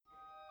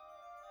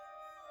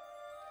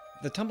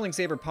The Tumbling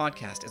Saber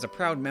podcast is a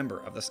proud member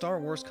of the Star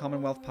Wars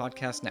Commonwealth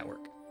Podcast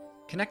Network.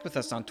 Connect with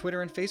us on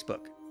Twitter and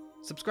Facebook.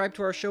 Subscribe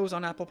to our shows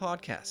on Apple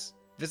Podcasts.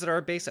 Visit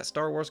our base at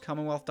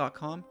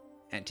StarWarsCommonwealth.com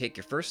and take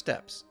your first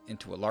steps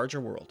into a larger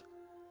world.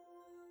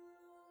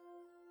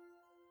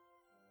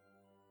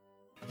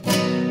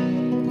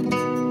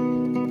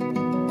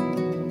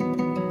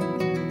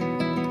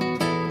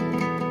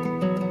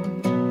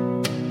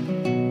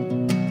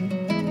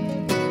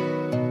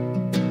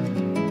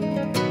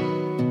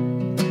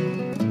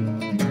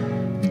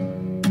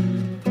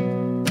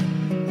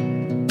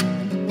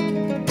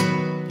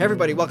 Hey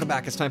everybody, welcome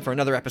back. It's time for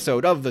another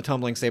episode of the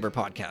Tumbling Saber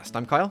podcast.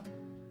 I'm Kyle.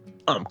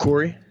 I'm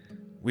Corey.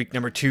 Week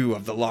number 2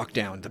 of the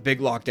lockdown, the big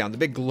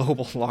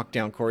global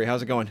lockdown. Corey,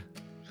 how's it going?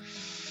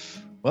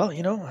 Well,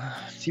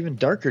 it's even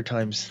darker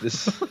times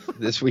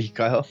this week,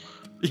 Kyle.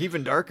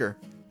 Even darker.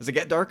 Does it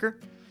get darker?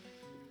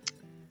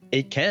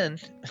 It can,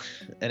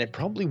 and it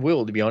probably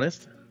will, to be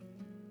honest.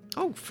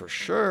 Oh, for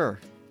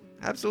sure.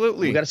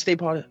 Absolutely. We got to stay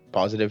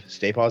positive,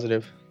 stay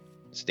positive,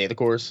 stay the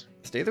course.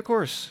 Stay the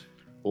course.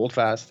 Hold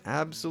fast.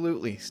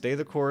 Absolutely. Stay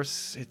the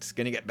course. It's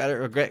going to get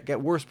better or get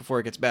worse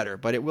before it gets better,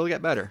 but it will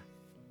get better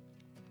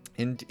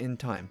in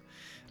time.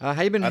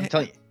 How you been? I'm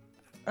telling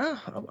you,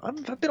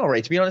 I've been all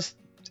right, to be honest.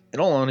 In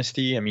all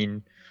honesty, I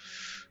mean,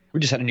 we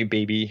just had a new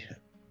baby.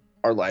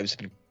 Our lives have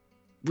been,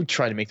 we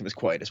try to make them as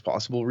quiet as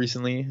possible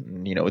recently.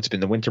 And, it's been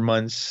the winter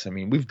months. I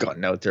mean, we've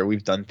gotten out there,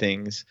 we've done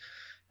things.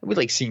 We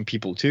like seeing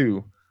people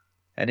too.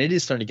 And it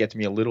is starting to get to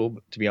me a little,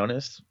 to be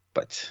honest.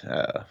 But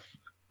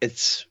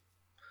it's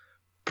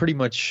pretty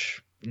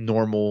much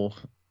normal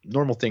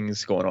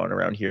things going on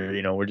around here.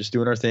 We're just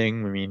doing our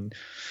thing. I mean,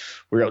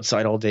 we're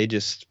outside all day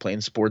just playing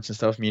sports and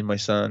stuff, me and my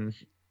son,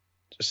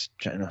 just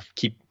trying to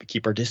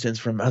keep our distance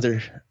from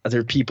other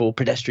people,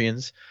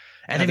 pedestrians,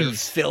 enemies. Other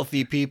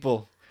filthy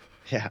people.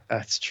 Yeah,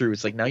 that's true.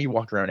 It's like now you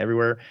walk around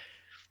everywhere,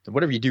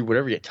 whatever you do,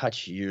 whatever you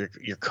touch, you're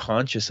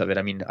conscious of it.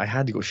 I mean, I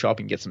had to go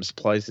shopping, get some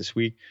supplies this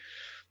week.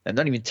 I'm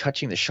not even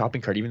touching the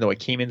shopping cart, even though I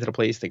came into the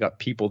place. They got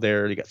people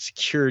there, they got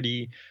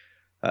security.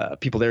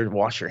 People there to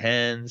wash your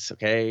hands.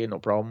 Okay, no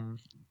problem.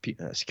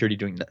 Security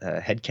doing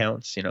head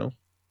counts, and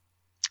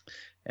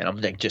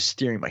I'm like just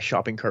steering my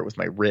shopping cart with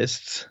my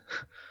wrists,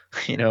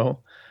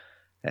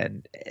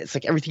 and it's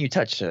like everything you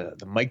touch, the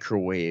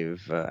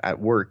microwave at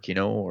work,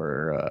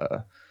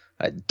 or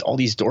all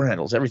these door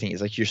handles, everything is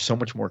like you're so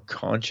much more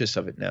conscious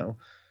of it now.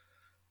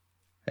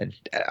 And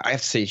I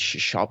have to say,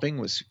 shopping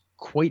was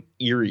quite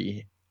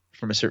eerie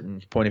from a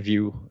certain point of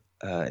view,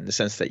 in the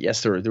sense that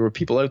yes, there were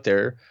people out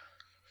there.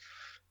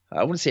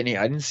 I wouldn't say any.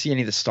 I didn't see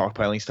any of the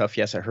stockpiling stuff.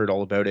 Yes, I heard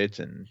all about it,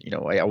 and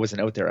I wasn't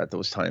out there at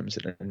those times,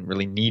 and I didn't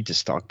really need to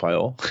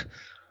stockpile.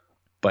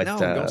 But no,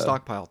 don't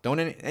stockpile.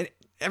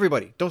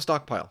 Everybody, don't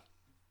stockpile.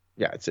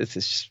 Yeah,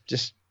 it's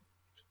just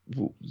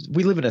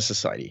we live in a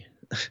society.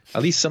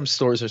 At least some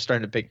stores are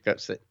starting to pick up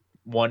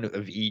one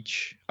of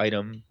each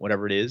item,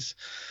 whatever it is.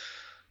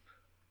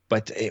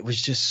 But it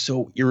was just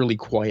so eerily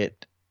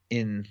quiet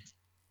in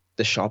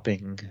the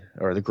shopping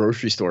or the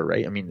grocery store,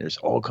 right? I mean, there's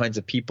all kinds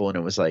of people, and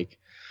it was like,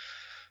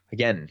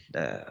 again,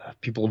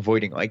 people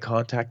avoiding eye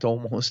contact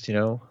almost,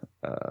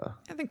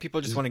 I think people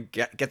just want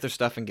to get their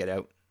stuff and get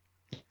out.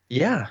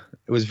 Yeah,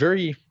 it was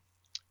very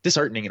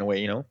disheartening in a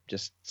way,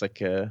 just it's like,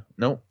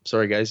 no,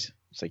 sorry guys.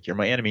 It's like, you're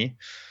my enemy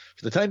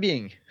for the time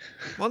being.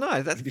 Well,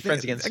 no, that's be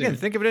friends again soon. Again,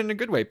 think of it in a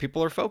good way.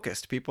 People are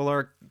focused. People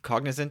are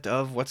cognizant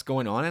of what's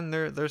going on, and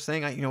they're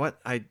saying, you know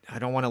what, I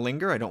don't want to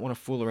linger. I don't want to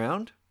fool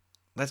around.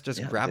 Let's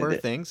just grab our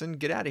things and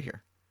get out of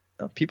here.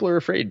 People are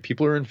afraid.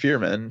 People are in fear,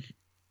 man.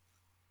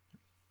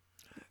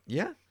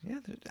 Yeah,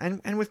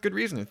 and with good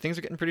reason. Things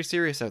are getting pretty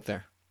serious out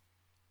there.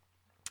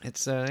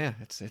 It's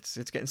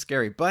getting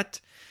scary. But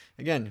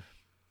again,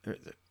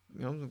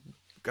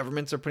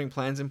 governments are putting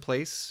plans in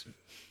place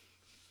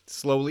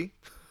slowly.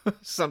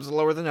 Some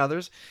slower than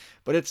others,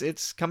 but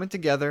it's coming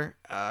together.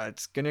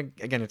 It's gonna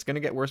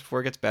get worse before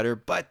it gets better.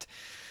 But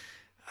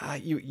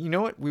you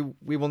know what?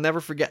 We will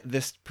never forget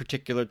this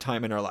particular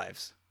time in our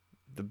lives,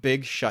 the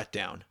big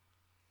shutdown.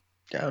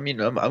 Yeah, I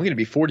mean, I'm going to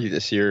be 40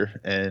 this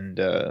year, and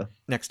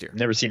next year.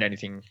 Never seen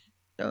anything.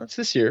 No, it's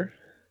this year.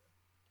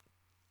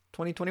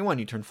 2021,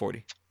 you turn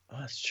 40. Oh,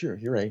 that's true.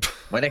 You're right.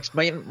 My next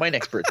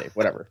birthday,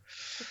 whatever.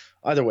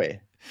 Either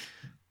way,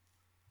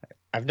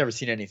 I've never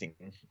seen anything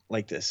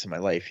like this in my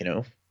life.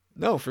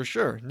 No, for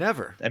sure,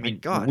 never. I mean,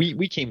 God.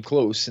 we came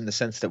close in the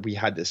sense that we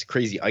had this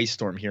crazy ice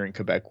storm here in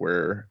Quebec,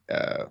 where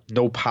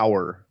no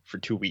power for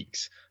 2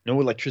 weeks, no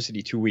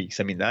electricity 2 weeks.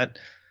 I mean that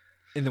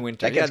in the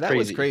winter. That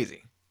was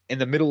crazy. In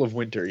the middle of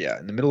winter,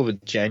 in the middle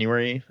of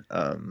January,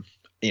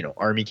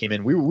 Army came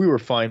in. We were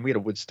fine. We had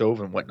a wood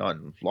stove and whatnot,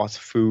 and lots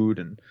of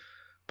food,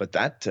 but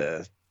that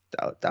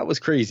was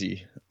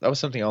crazy. That was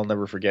something I'll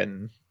never forget.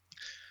 And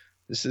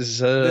this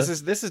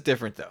is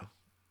different though.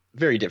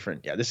 Very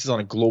different. Yeah, this is on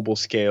a global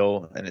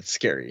scale, and it's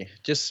scary.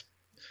 Just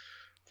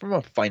from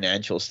a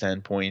financial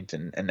standpoint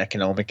and an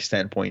economic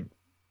standpoint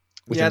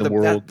within the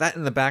world. That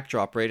in the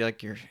backdrop, right?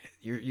 Like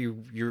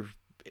you're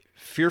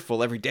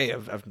fearful every day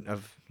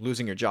of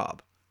losing your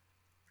job.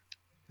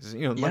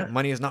 Yeah.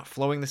 Money is not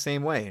flowing the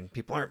same way, and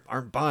people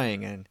aren't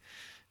buying. And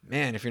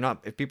man,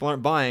 if people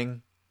aren't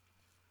buying,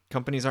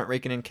 companies aren't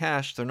raking in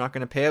cash. They're not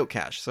going to pay out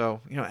cash.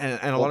 So and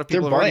a lot Well, of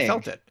people have already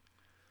felt it.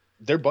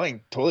 they're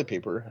buying toilet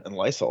paper and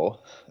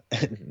Lysol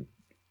and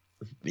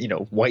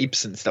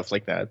wipes and stuff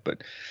like that.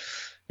 But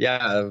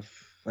yeah,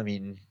 I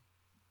mean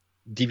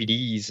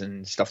DVDs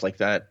and stuff like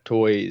that,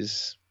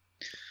 toys,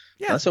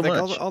 Yeah, not so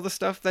like much. all the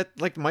stuff that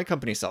like my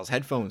company sells,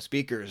 headphones,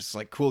 speakers,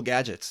 like cool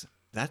gadgets.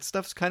 That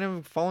stuff's kind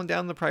of fallen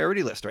down the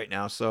priority list right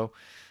now. So,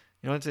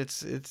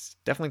 it's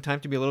definitely time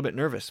to be a little bit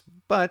nervous.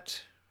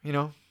 But, what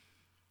are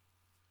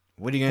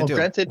you Well, gonna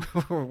granted, do?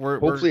 hopefully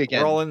We're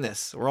again, all in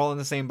this. We're all in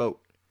the same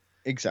boat.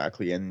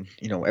 exactly, and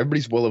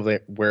everybody's well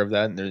aware of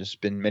that. And there's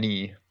been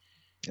many,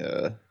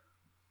 what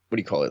do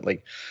you call it,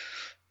 like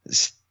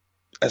s-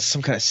 as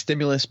some kind of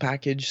stimulus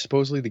package.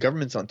 Supposedly, the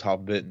government's on top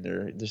of it, and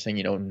they're saying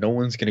no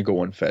one's going to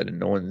go unfed, and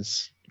no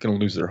one's going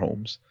to lose their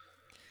homes.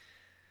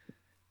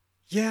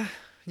 Yeah,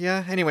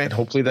 yeah. Anyway, And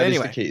hopefully that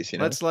is the case.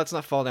 let's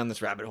not fall down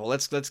this rabbit hole.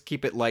 Let's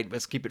keep it light.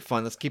 Let's keep it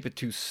fun. Let's keep it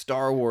to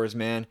Star Wars,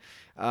 man.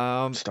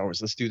 Star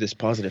Wars. Let's do this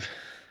positive.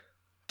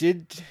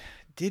 Did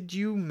did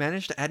you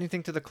manage to add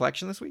anything to the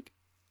collection this week?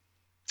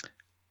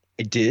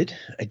 I did.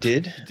 You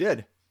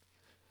did.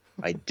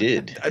 I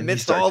did. In these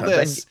Amidst dark all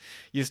times. this,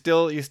 you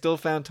still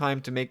found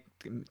time to make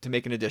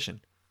an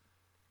addition.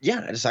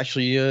 Yeah, it's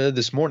actually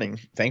this morning,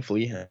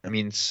 thankfully. I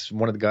mean, it's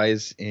one of the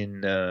guys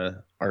in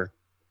our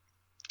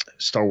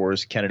Star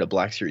Wars Canada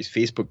Black Series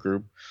Facebook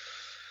group.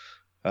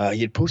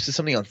 He had posted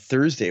something on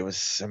Thursday. It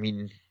was, I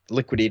mean,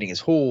 liquidating his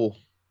whole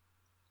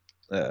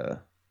uh,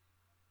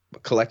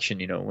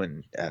 collection,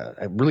 and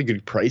at really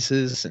good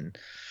prices. And,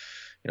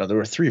 there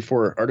were 3 or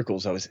 4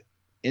 articles I was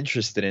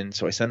interested in.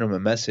 So I sent him a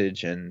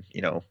message, and,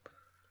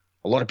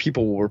 a lot of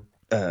people were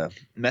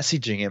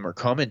messaging him or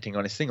commenting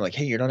on his thing like,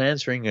 hey, you're not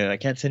answering. I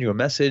can't send you a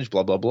message,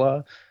 blah, blah,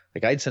 blah.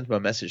 Like I'd sent him a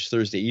message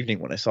Thursday evening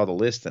when I saw the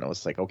list, and I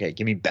was like, okay,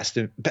 give me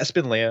Bespin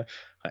Leia.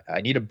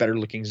 I need a better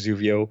looking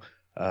Zuvio.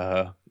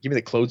 Give me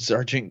the Clone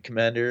Sergeant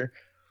Commander.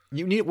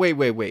 You need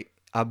wait.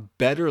 A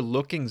better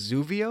looking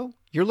Zuvio?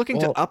 You're looking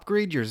to Well,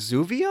 upgrade your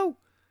Zuvio?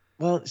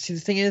 well, see, the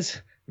thing is,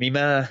 me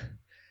ma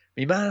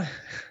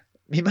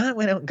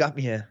went out and got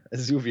me a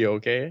Zuvio,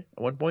 okay,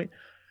 at one point.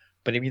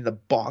 But I mean, the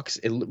box,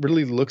 it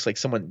really looks like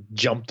someone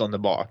jumped on the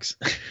box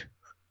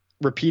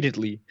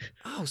repeatedly.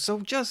 Oh, so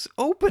just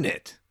open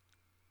it.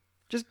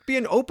 Just be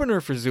an opener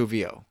for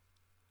Zuvio.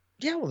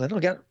 Yeah, well, then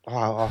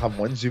I'll have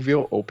one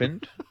Zuvio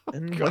opened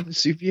and one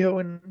Zuvio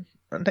in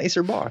a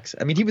nicer box.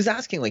 I mean, he was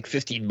asking like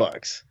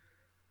 $15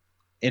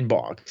 in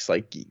box.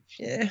 Like,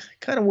 yeah,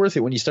 kind of worth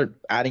it when you start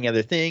adding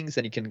other things,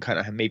 and you can kind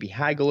of maybe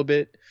haggle a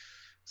bit.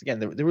 So again,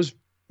 there was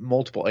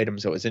multiple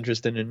items I was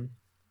interested in.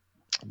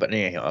 But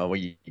anyhow,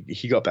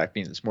 he got back to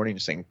me this morning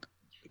saying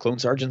Clone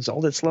Sergeant's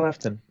all that's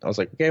left. And I was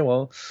like, okay,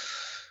 well,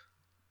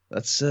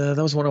 that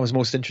was one I was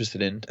most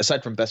interested in.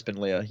 Aside from Bespin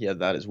Leia, he had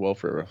that as well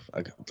for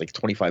like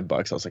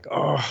 $25. I was like,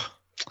 oh.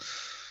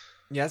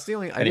 Yeah, that's the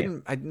only.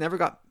 Anyway. I never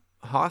got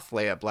Hoth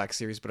Leia Black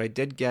Series, but I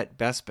did get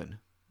Bespin.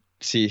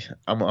 See,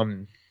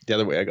 I'm the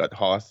other way. I got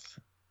Hoth,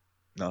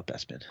 not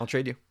Bespin. I'll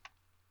trade you.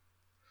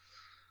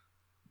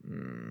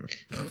 Mm.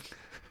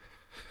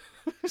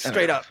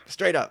 Straight up.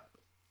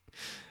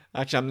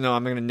 Actually,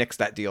 I'm going to nix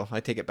that deal. I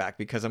take it back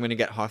because I'm going to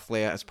get Hoth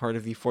Leia as part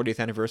of the 40th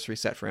anniversary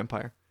set for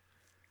Empire.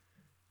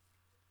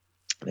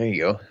 There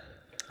you go.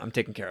 I'm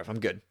taken care of.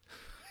 I'm good.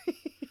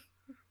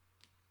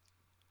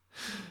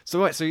 So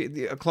what? So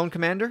a Clone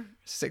Commander,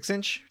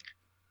 6-inch?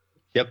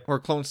 Yep. Or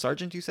Clone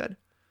Sergeant, you said?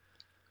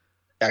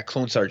 Yeah,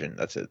 Clone Sergeant.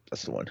 That's it.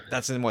 That's the one.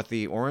 That's in what,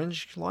 the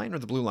orange line or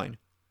the blue line?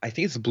 I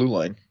think it's the blue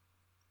line.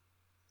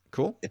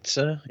 Cool. It's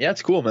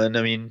it's cool, man.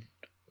 I mean,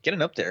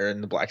 getting up there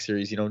in the Black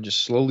Series,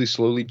 just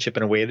slowly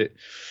chipping away at it.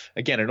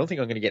 Again, I don't think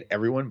I'm going to get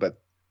everyone,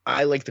 but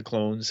I like the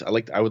clones. I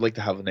would like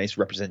to have a nice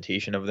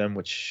representation of them,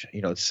 which,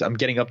 I'm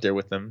getting up there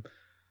with them.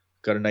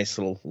 Got a nice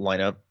little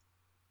lineup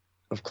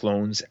of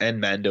clones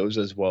and Mandos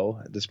as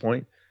well at this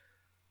point.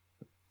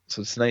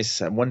 So it's nice.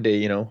 One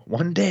day.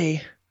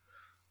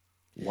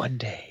 Well,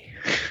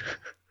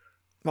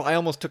 I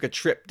almost took a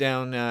trip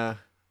down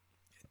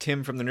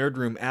Tim from the Nerd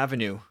Room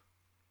Avenue.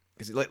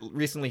 Because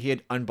recently he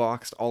had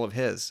unboxed all of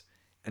his.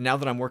 And now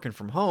that I'm working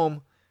from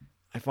home,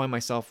 I find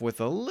myself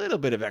with a little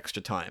bit of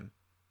extra time.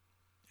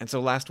 And so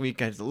last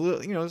week I had a little,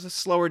 it was a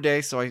slower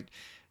day, so I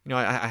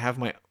have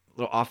my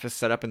little office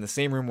set up in the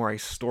same room where I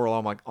store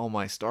all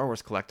my Star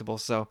Wars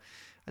collectibles. So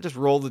I just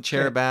rolled the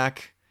chair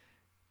back,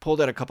 pulled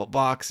out a couple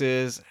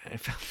boxes,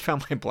 and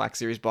found my Black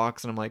Series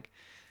box, and I'm like,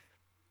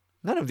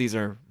 none of these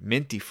are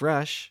minty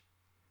fresh.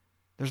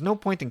 There's no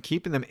point in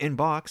keeping them in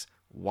box.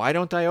 Why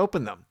don't I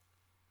open them?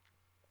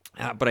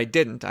 But I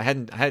didn't. I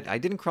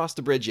didn't cross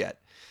the bridge yet.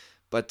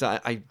 But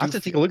I have to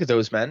take a look at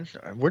those, man.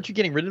 Weren't you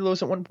getting rid of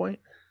those at one point?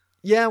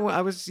 Yeah, well,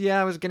 I was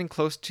getting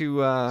close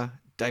to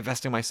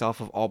divesting myself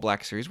of all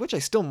Black Series, which I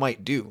still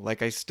might do.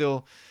 Like, I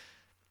still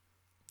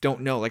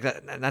don't know. Like,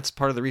 that's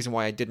part of the reason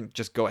why I didn't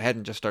just go ahead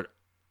and just start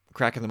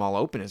cracking them all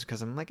open, is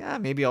because I'm like,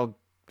 maybe I'll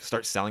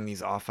start selling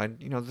these off.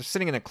 They're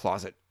sitting in a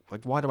closet.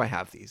 Like, why do I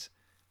have these?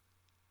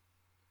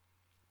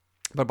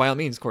 But by all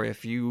means, Corey,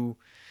 if you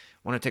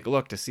want to take a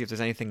look to see if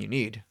there's anything you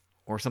need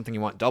or something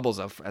you want doubles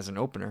of as an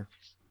opener,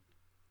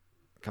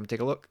 come take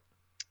a look.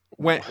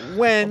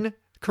 When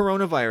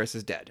coronavirus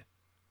is dead.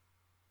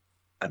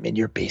 I'm in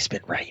your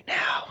basement right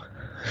now.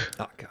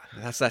 Oh God,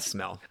 that's that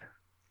smell.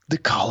 The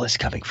call is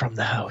coming from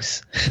the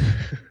house.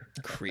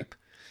 Creep.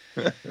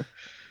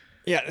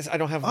 Yeah, I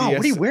don't have the. Oh,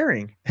 what are you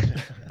wearing?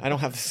 I don't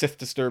have the Sith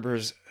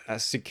Disturbers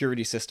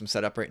security system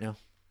set up right now.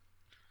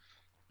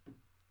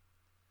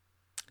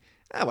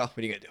 Ah, well, what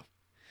are you gonna do?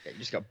 Yeah, you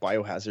just got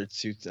biohazard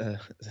suits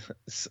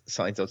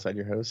signs outside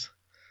your house.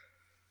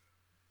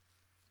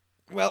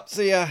 Well,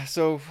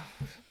 so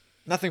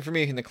nothing for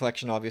me in the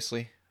collection.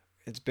 Obviously,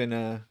 it's been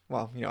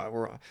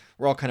we're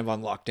all kind of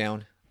on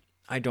lockdown.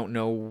 I don't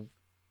know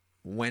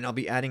when I'll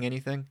be adding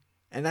anything,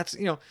 and that's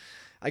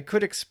I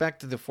could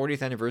expect the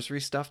 40th anniversary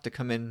stuff to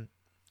come in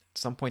at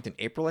some point in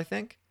April, I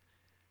think.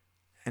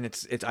 And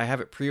it's I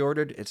have it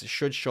pre-ordered. It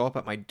should show up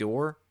at my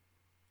door.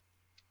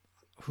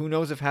 Who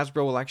knows if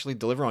Hasbro will actually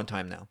deliver on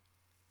time now?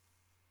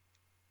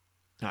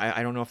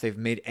 I don't know if they've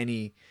made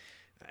any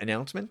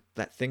announcement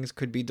that things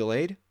could be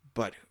delayed,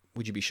 but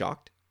would you be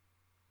shocked?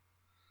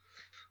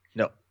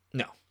 No.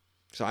 No.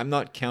 So I'm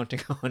not counting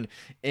on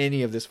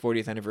any of this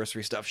 40th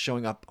anniversary stuff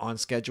showing up on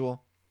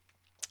schedule.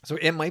 So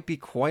it might be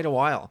quite a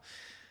while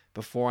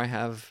before I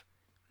have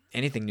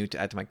anything new to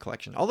add to my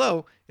collection.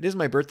 Although it is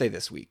my birthday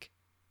this week.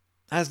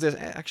 As this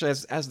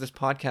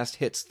podcast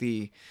hits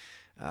the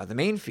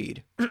main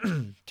feed,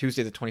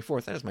 Tuesday the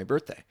 24th, that is my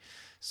birthday.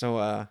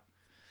 So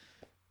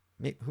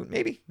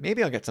maybe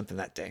I'll get something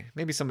that day.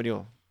 Maybe somebody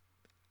will,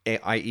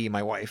 i.e.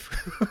 my wife,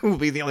 who will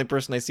be the only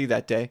person I see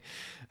that day,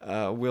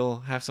 will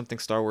have something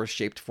Star Wars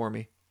shaped for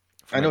me.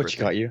 I know what you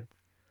got you.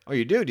 Oh,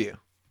 you do you?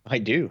 I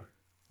do.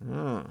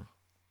 Oh.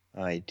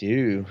 I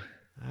do.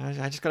 I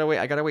just gotta wait.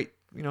 I gotta wait,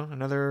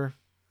 another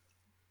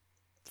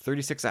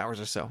 36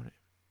 hours or so.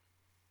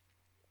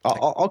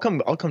 I'll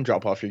come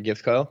drop off your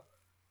gift, Kyle.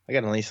 I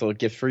got a nice little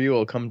gift for you.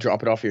 I'll come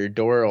drop it off at your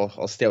door.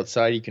 I'll stay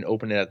outside. You can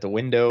open it at the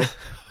window.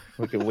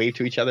 We can wave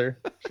to each other.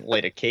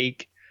 Light a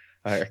cake,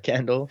 or a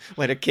candle.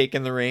 Light a cake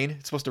in the rain.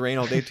 It's supposed to rain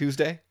all day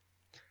Tuesday.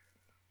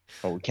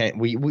 Oh, we can't.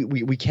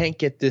 We can't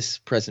get this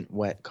present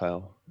wet,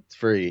 Kyle. It's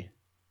very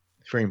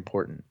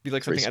important. Be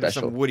like something out of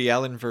some Woody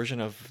Allen version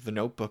of The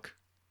Notebook.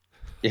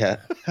 Yeah.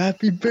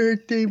 Happy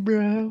birthday,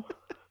 bro.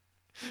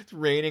 It's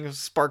raining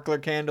sparkler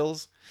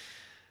candles.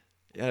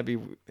 Yeah, that'd be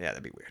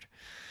weird.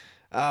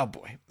 Oh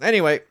boy.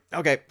 Anyway,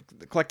 okay.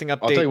 Collecting update.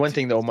 I'll tell you one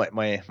thing though.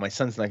 My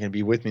son's not going to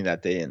be with me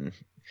that day, and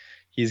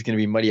he's going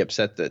to be mighty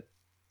upset that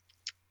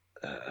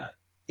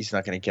he's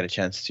not going to get a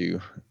chance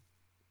to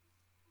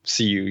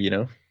see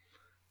you.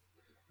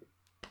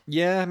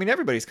 Yeah, I mean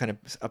everybody's kind of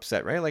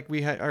upset, right? Like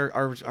we had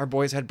our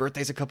boys had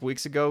birthdays a couple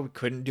weeks ago. We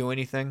couldn't do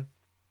anything.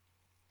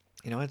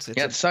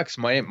 It sucks.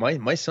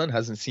 My son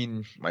hasn't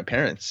seen my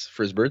parents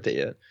for his birthday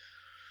yet.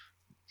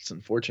 It's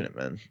unfortunate,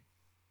 man.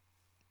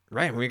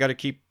 Right, we got to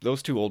keep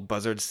those two old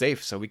buzzards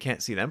safe, so we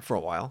can't see them for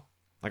a while.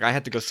 Like I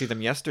had to go see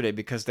them yesterday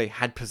because they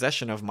had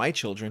possession of my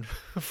children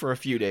for a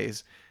few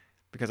days,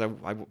 because I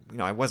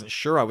wasn't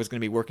sure I was going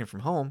to be working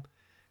from home,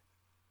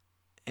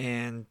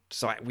 and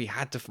so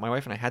my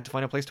wife and I had to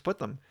find a place to put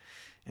them,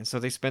 and so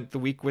they spent the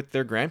week with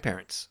their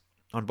grandparents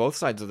on both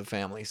sides of the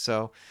family.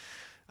 So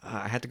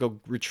I had to go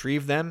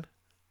retrieve them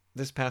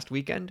this past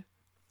weekend.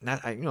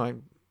 I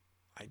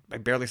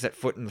barely set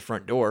foot in the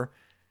front door.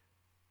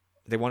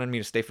 They wanted me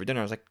to stay for dinner.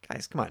 I was like,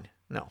 guys, come on.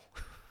 No.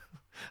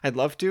 I'd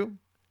love to.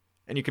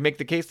 And you can make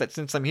the case that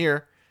since I'm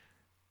here,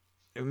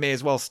 it may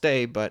as well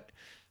stay. But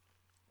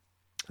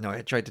no,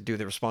 I tried to do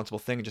the responsible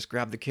thing and just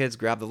grab the kids,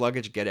 grab the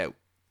luggage, get out.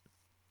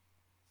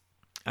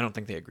 I don't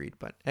think they agreed.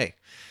 But hey,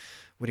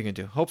 what are you going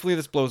to do? Hopefully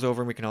this blows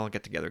over and we can all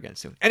get together again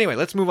soon. Anyway,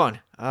 let's move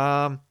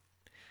on.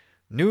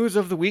 News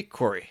of the week,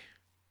 Corey.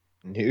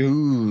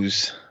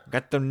 News.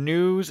 Got the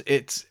news.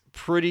 It's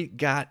pretty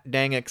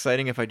dang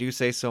exciting if I do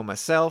say so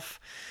myself.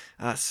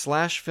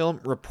 Slash Film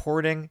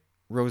reporting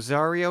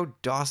Rosario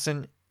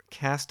Dawson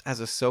cast as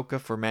Ahsoka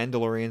for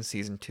Mandalorian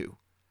Season 2.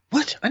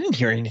 What? I didn't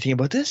hear anything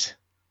about this.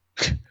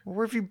 Well,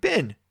 where have you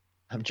been?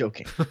 I'm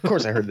joking. Of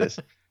course I heard this.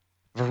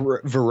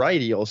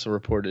 Variety also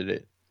reported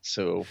it.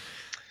 So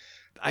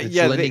it's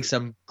lending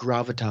some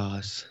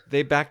gravitas.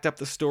 They backed up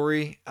the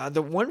story.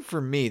 The one for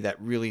me that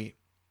really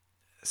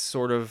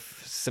sort of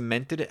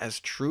cemented it as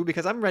true,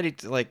 because I'm ready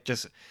to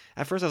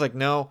at first I was like,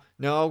 no,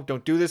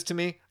 don't do this to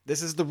me.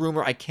 This is the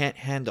rumor I can't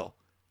handle.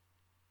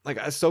 Like,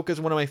 Ahsoka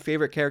is one of my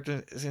favorite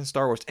characters in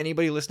Star Wars.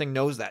 Anybody listening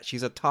knows that.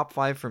 She's a top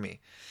 5 for me.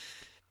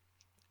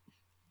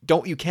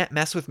 You can't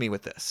mess with me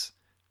with this.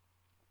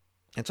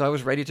 And so I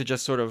was ready to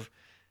just sort of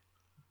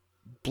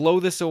blow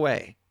this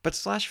away. But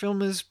Slash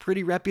Film is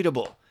pretty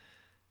reputable.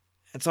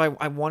 And so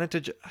I wanted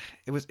to,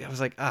 I was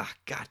like,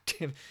 God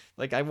damn.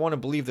 Like, I want to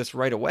believe this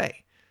right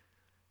away.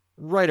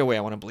 Right away,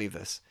 I want to believe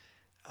this.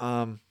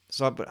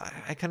 But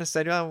I kind of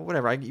said,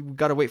 whatever. You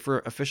got to wait for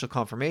official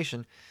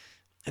confirmation.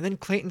 And then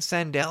Clayton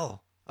Sandell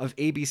of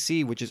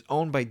ABC, which is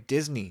owned by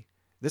Disney.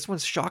 This one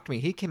shocked me.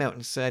 He came out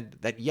and said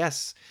that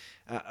yes,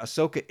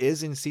 Ahsoka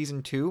is in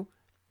Season 2,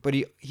 but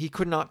he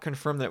could not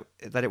confirm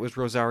that it was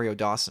Rosario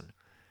Dawson.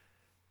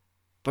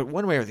 But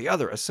one way or the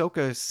other,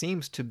 Ahsoka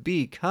seems to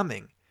be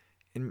coming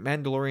in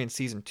Mandalorian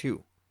season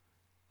 2.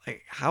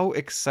 Like, how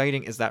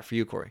exciting is that for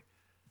you, Corey?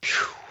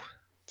 Phew.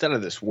 It's out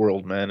of this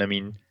world, man. I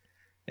mean,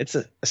 it's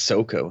a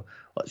Ahsoka.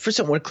 First,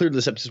 I want to clear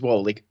this up as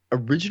well. Like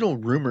original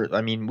rumor.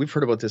 I mean, we've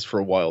heard about this for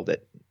a while.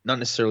 That not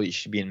necessarily she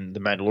should be in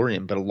the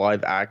Mandalorian, but a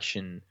live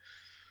action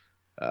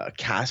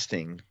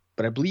casting.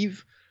 But I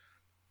believe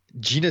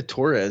Gina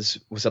Torres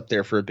was up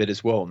there for a bit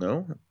as well.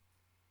 No,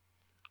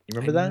 you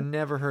remember I that?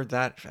 never heard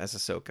that as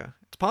Ahsoka.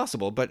 It's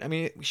possible, but I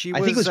mean, she I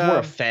was. think it was more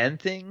a fan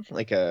thing,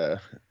 like the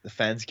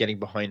fans getting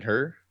behind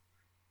her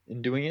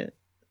and doing it.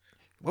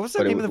 What was the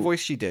But name of the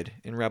voice she did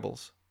in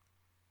Rebels?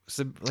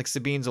 Like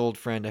Sabine's old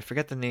friend. I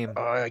forget the name.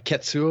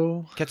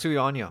 Ketsuo. Ketsui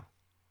Onyo.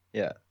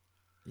 Yeah.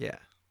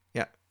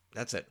 Yeah,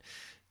 that's it.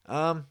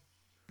 No,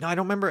 I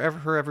don't remember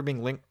her ever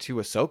being linked to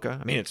Ahsoka.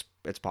 I mean,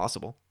 it's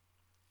possible.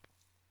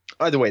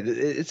 Either way,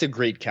 it's a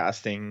great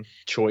casting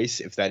choice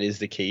if that is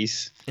the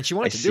case. And she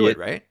wanted to do it,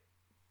 right?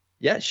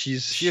 Yeah, she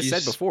has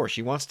said before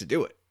she wants to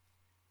do it.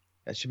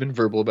 Yeah, she's been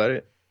verbal about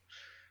it.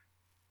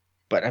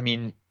 But I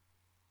mean,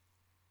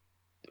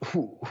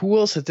 who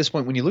else at this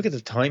point? When you look at the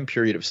time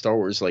period of Star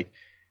Wars, like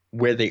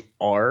where they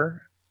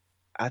are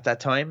at that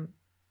time,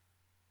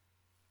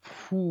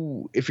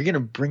 if you're gonna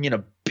bring in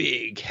a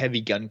big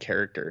heavy gun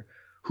character,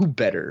 who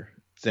better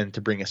than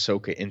to bring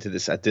Ahsoka into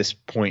this at this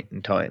point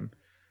in time?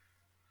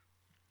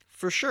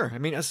 For sure. I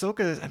mean,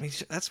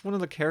 Ahsoka, that's one of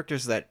the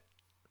characters that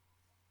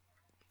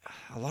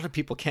a lot of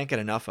people can't get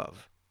enough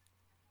of.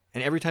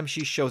 And every time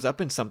she shows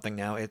up in something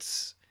now,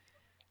 it's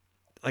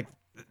like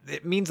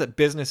it means that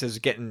business is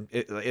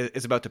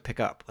about to pick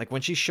up. Like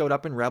when she showed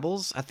up in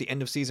Rebels at the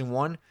end of season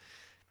 1,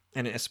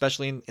 and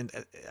especially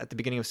at the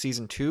beginning of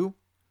season 2,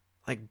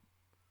 like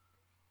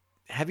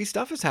heavy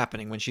stuff is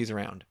happening when she's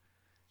around.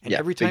 And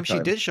every time she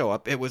did show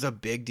up, it was a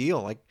big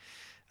deal. Like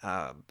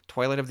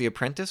Twilight of the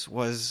Apprentice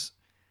was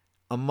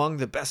among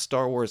the best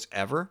Star Wars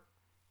ever,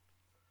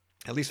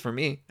 at least for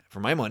me,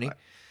 for my money.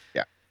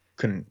 Yeah,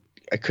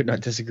 I could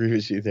not disagree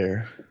with you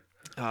there.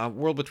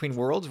 World Between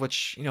Worlds,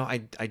 which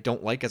I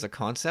don't like as a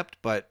concept,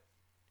 but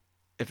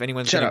if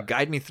anyone's going to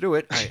guide me through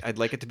it, I'd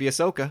like it to be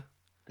Ahsoka.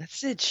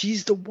 That's it.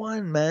 She's the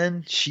one,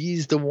 man.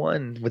 She's the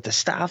one with the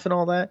staff and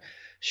all that.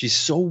 She's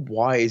so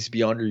wise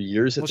beyond her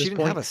years at this point. Well,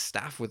 she didn't have a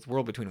staff with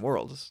World Between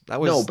Worlds.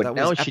 That was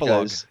now she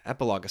does.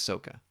 Epilogue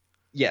Ahsoka.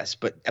 Yes,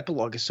 but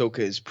Epilogue Ahsoka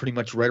is pretty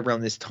much right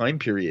around this time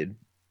period.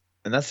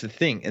 And that's the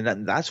thing.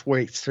 And that's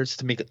where it starts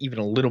to make even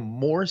a little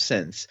more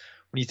sense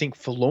when you think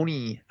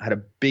Filoni had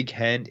a big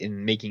hand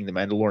in making The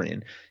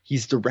Mandalorian.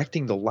 He's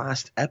directing the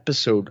last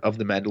episode of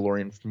The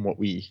Mandalorian from what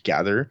we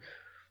gather.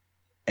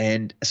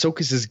 And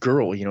Ahsoka's his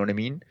girl, you know what I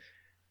mean?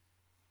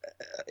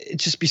 It'd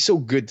just be so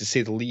good to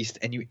say the least.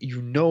 And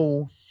you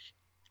know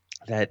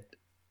that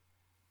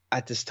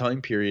at this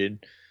time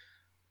period,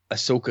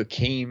 Ahsoka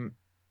came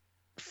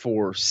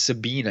for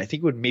Sabine. I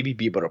think it would maybe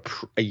be about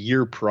a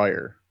year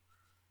prior.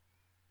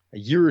 A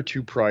year or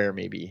two prior,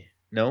 maybe.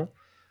 No?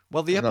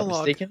 Well, the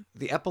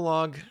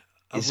epilogue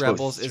of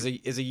Rebels is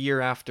a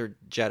year after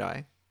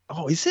Jedi.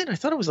 Oh, is it? I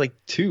thought it was like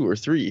 2 or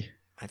 3.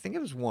 I think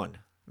it was 1.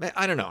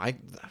 I don't know.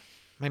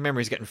 My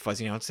memory's getting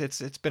fuzzy now.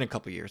 It's been a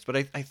couple years, but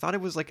I thought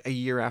it was like a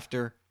year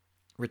after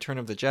Return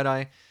of the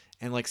Jedi,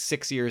 and like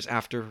 6 years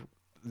after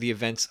the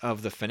events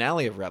of the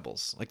finale of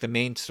Rebels, like the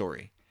main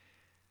story.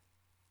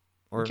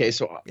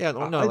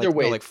 Either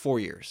way, like 4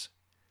 years.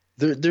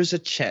 There's a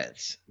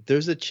chance.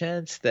 There's a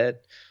chance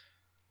that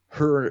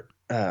her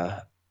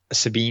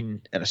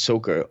Sabine and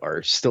Ahsoka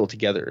are still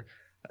together.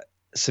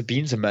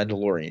 Sabine's a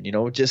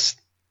Mandalorian,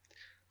 just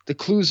the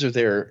clues are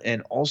there.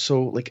 And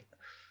also, like,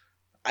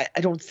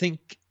 I don't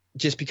think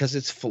just because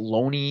it's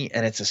Filoni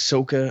and it's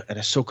Ahsoka, and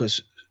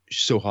Ahsoka's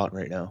so hot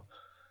right now.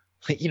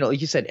 Like,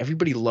 like you said,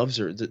 everybody loves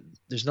her.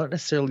 There's not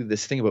necessarily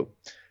this thing about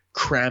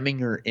cramming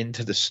her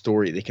into the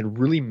story. They can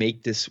really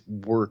make this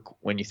work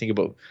when you think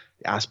about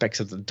aspects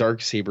of the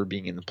Darksaber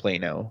being in the play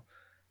now.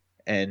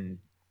 And,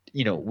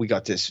 we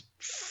got this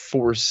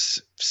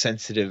force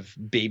sensitive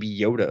baby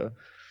Yoda.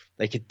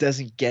 Like, it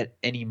doesn't get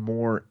any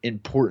more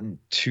important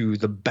to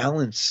the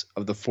balance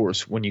of the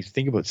force when you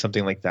think about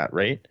something like that,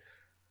 right?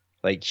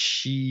 Like,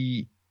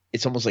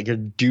 it's almost like her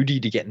duty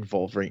to get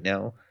involved right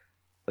now.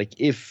 Like,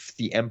 if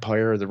the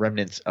Empire or the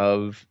remnants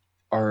of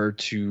are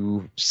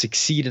to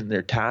succeed in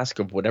their task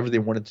of whatever they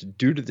wanted to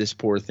do to this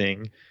poor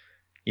thing,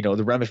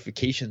 the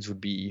ramifications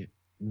would be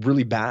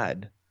really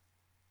bad.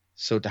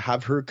 So to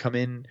have her come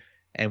in,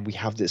 and we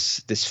have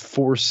this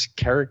force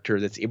character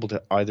that's able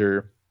to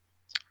either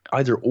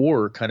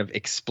or kind of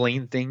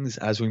explain things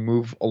as we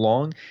move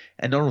along,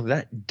 and not only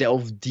that,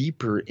 delve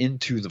deeper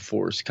into the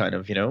force, kind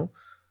of,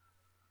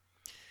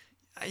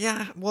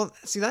 Yeah, well,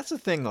 see, that's the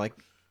thing. Like,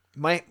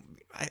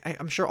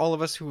 I'm sure all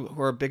of us who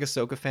are big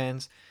Ahsoka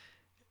fans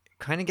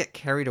kind of get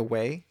carried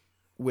away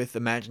with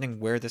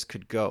imagining where this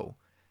could go.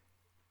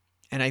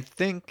 And I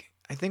think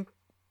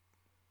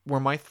where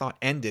my thought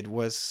ended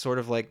was sort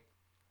of like,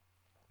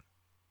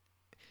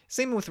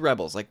 same with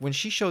Rebels. Like, when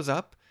she shows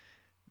up,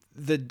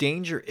 the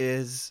danger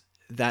is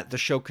that the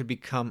show could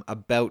become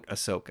about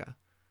Ahsoka.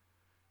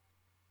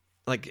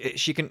 Like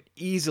she can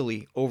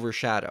easily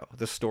overshadow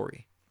the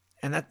story,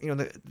 and that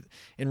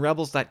in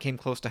Rebels that came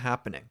close to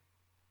happening.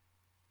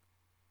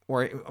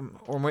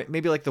 Or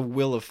maybe like the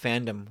will of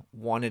fandom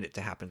wanted it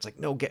to happen. It's like,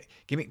 no,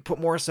 put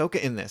more Ahsoka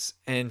in this.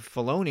 And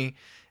Filoni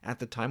at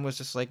the time was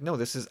just like, no,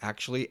 this is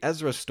actually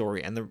Ezra's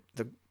story and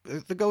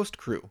the Ghost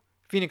Crew,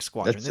 Phoenix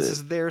Squadron. This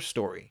is their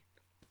story.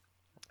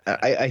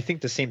 I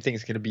think the same thing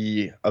is going to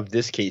be of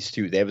this case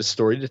too. They have a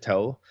story to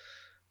tell.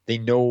 They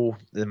know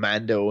the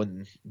Mando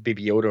and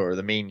Baby Yoda are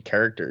the main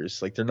characters.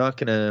 Like they're not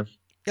gonna.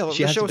 Yeah, well,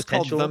 the show is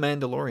called The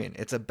Mandalorian.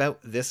 It's about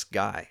this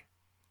guy.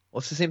 Well,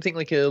 it's the same thing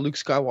like a Luke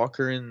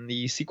Skywalker in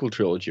the sequel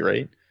trilogy,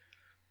 right?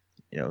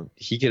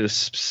 He could have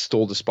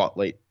stole the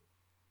spotlight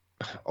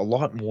a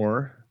lot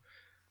more,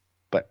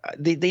 but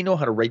they know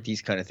how to write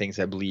these kind of things,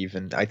 I believe,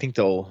 and I think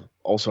they'll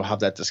also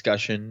have that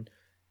discussion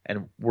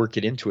and work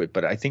it into it.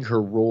 But I think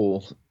her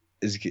role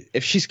is,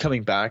 if she's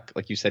coming back,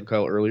 like you said,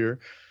 Kyle, earlier,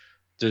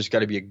 there's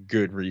got to be a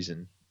good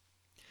reason.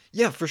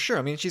 Yeah, for sure.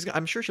 I mean,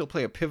 I'm sure she'll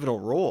play a pivotal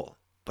role,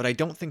 but I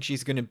don't think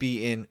she's going to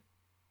be in.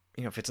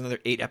 If it's another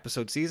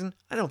 8-episode season,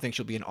 I don't think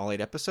she'll be in all 8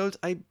 episodes.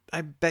 I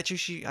bet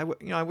you I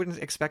wouldn't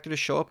expect her to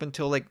show up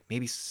until like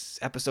maybe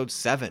episode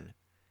 7,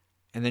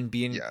 and then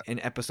be in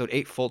episode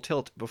 8 full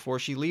tilt before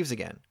she leaves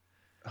again.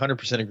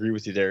 100% agree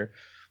with you there.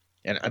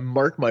 And I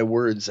mark my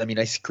words. I mean,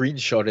 I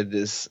screenshotted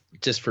this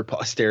just for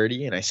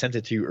posterity, and I sent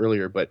it to you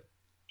earlier. But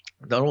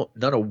not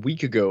a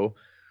week ago,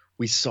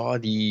 we saw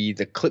the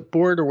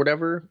clipboard or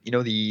whatever.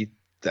 The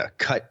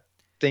cut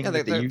thing.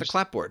 Yeah, the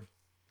clapboard.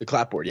 The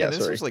clapboard. Yeah,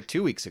 this was like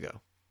 2 weeks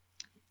ago.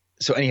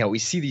 So anyhow, we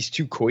see these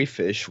two koi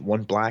fish,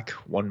 one black,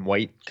 one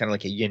white, kind of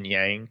like a yin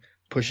yang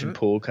push and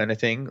pull kind of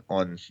thing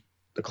on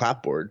the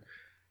clapboard,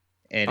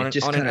 and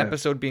on an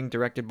episode being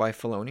directed by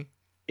Filoni.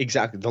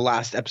 Exactly, the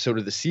last episode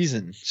of the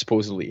season,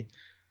 supposedly,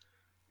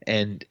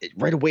 and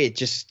right away it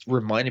just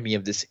reminded me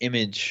of this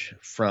image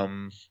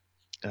from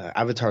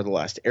Avatar: The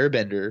Last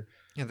Airbender.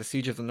 Yeah, the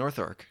Siege of the North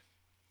Arc.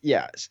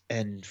 Yes,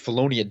 and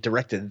Filoni had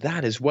directed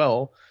that as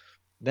well.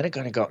 Then it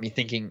kind of got me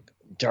thinking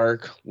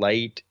dark,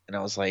 light, and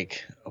I was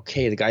like,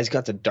 okay, the guy's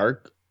got the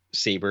dark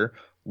saber.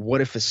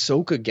 What if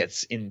Ahsoka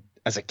gets in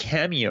as a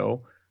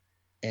cameo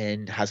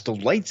and has the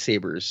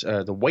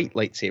lightsabers, the white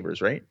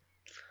lightsabers, right?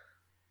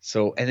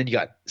 So, and then you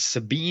got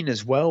Sabine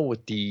as well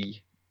with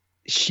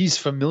she's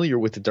familiar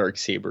with the dark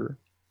saber.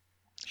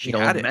 She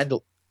had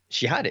it.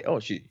 She had it. Oh,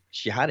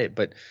 she had it.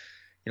 But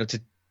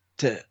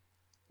to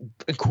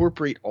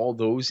incorporate all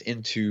those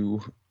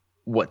into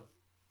what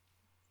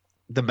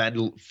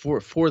the for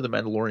the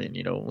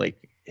Mandalorian,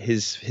 like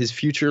his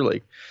future,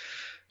 like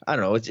I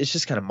don't know, it's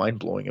just kind of mind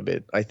blowing a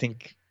bit. I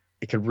think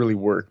it could really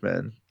work,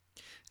 man.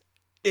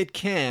 It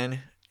can,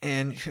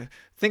 and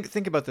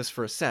think about this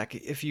for a sec.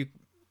 If you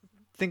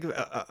think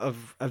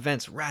of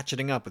events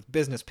ratcheting up with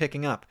business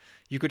picking up,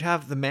 you could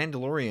have the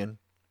Mandalorian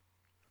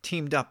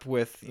teamed up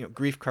with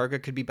Greef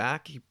Karga could be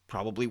back. He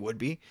probably would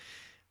be,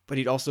 but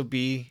he'd also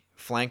be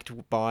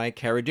flanked by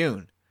Cara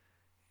Dune,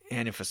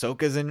 and if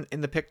Ahsoka's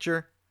in the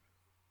picture,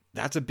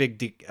 that's a big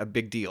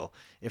deal.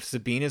 If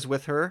Sabine is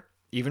with her,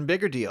 even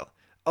bigger deal.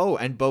 Oh,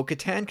 and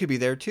Bo-Katan could be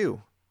there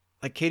too.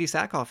 Like Katie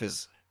Sackhoff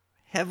is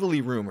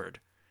heavily rumored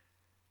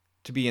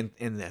to be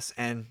in this,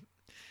 and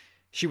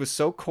she was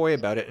so coy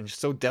about it and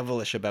so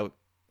devilish about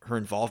her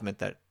involvement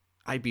that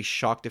I'd be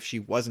shocked if she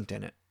wasn't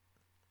in it.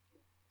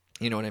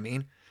 You know what I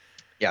mean?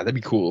 Yeah, that'd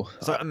be cool.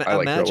 So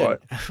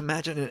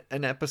imagine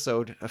an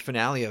episode, a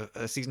finale,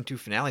 a season 2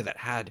 finale that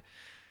had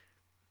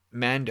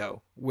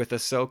Mando with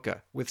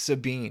Ahsoka, with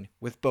Sabine,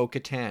 with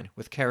Bo-Katan,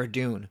 with Cara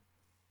Dune.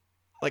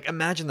 Like,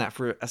 imagine that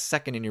for a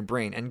second in your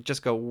brain and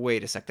just go,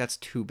 wait a sec, that's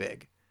too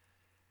big.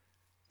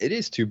 It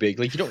is too big.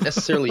 Like, you don't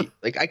necessarily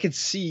like, I could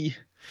see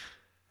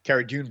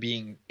Cara Dune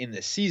being in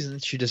this season.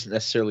 She doesn't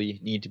necessarily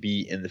need to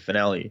be in the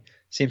finale.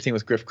 Same thing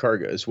with Greef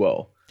Karga as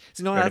well.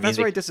 So no, that's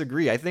where I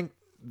disagree. I think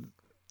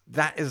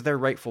that is their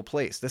rightful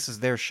place. This is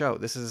their show.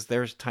 This is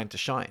their time to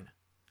shine.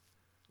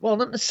 Well,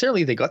 not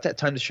necessarily. They got that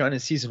time to shine in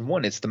season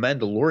 1. It's the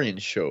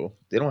Mandalorian show.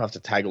 They don't have to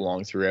tag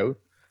along throughout.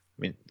 I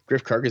mean,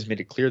 Greef Karga's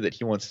made it clear that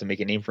he wants to make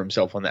a name for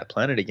himself on that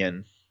planet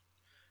again.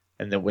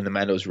 And then when the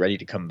Mando's ready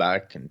to come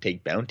back and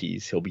take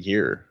bounties, he'll be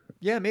here.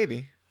 Yeah,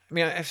 maybe. I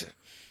mean,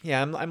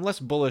 I'm less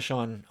bullish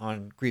on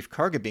Greef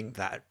Karga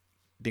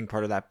being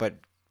part of that, but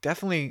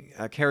definitely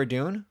Cara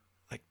Dune.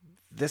 Like,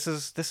 this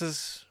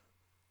is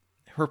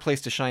her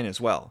place to shine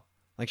as well.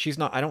 Like, she's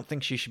not. I don't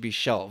think she should be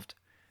shelved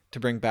to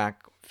bring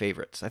back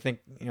favorites. I think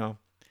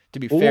to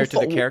be fair to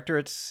the character,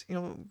 it's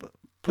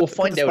we'll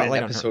find out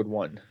in episode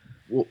 1.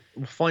 We'll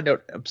find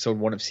out episode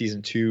 1 of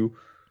season 2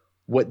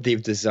 what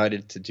they've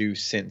decided to do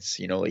since.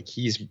 Like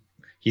he's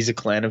a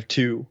clan of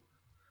 2.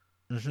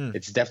 Mm-hmm.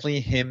 It's definitely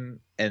him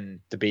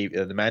and the baby,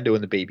 the Mando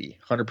and the baby,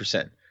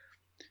 100%.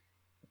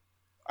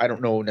 I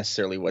don't know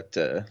necessarily what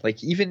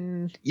like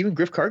even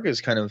Greef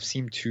Karga's kind of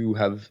seemed to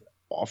have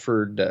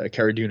offered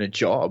Cara Dune a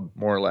job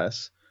more or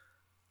less.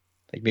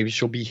 Like maybe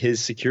she'll be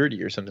his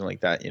security or something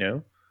like that,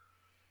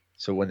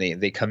 So when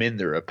they come in,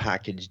 they're a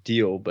package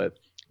deal, but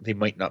they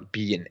might not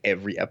be in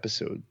every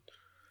episode.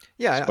 So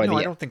Yeah, by no, I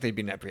the don't think they'd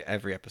be in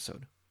every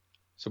episode.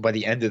 so by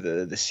the end of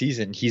the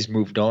season, he's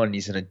moved on.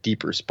 He's in a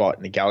deeper spot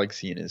in the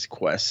galaxy in his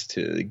quest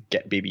to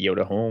get Baby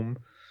Yoda home,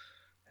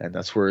 and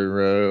that's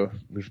where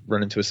we've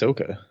run into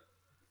Ahsoka.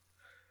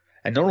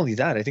 And not only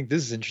that, I think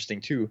this is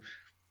interesting too.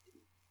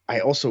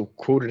 I also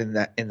quoted in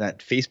that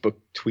Facebook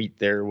tweet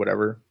there,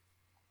 whatever,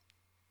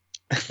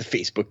 the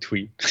Facebook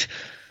tweet,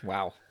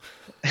 Wow.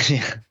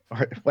 yeah,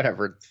 or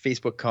whatever,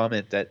 Facebook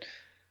comment that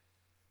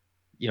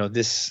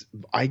this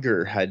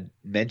Iger had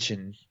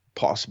mentioned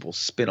possible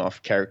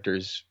spin-off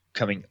characters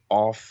coming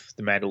off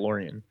the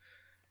Mandalorian,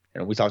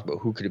 and we talked about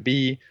who could it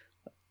be,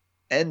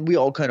 and we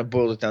all kind of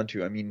boiled it down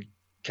to, I mean,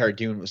 Cara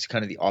Dune was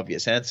kind of the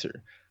obvious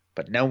answer,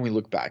 but now when we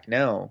look back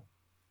now,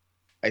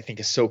 I think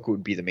Ahsoka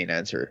would be the main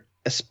answer,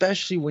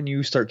 especially when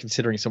you start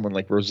considering someone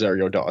like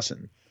Rosario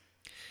Dawson.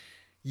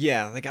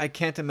 Yeah, like I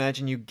can't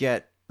imagine you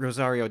get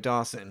Rosario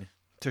Dawson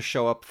to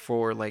show up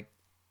for like.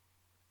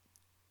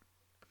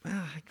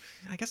 Uh,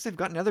 I guess they've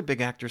gotten other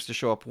big actors to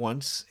show up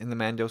once in the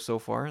Mando so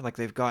far. Like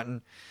they've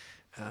gotten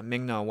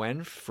Ming Na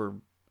Wen for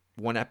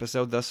one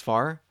episode thus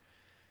far,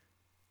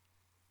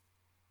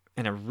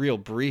 and a real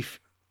brief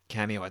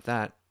cameo at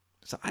that.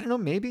 So I don't know.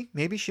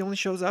 Maybe she only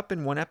shows up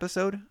in one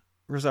episode,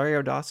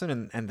 Rosario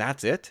Dawson, and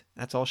that's it.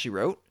 That's all she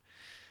wrote.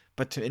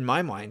 But in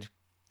my mind,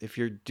 if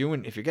you're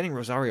getting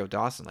Rosario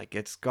Dawson, like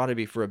it's got to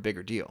be for a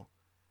bigger deal,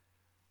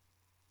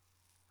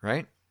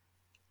 right?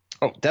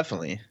 Oh,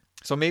 definitely.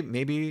 So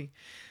maybe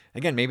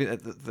again, maybe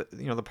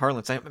the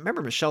parlance. I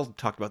remember Michelle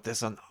talked about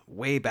this on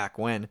way back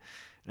when,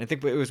 and I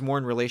think it was more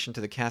in relation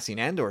to the Cassian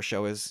Andor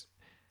show. Is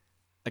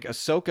like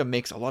Ahsoka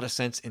makes a lot of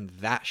sense in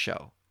that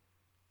show,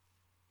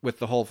 with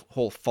the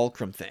whole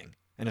fulcrum thing,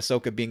 and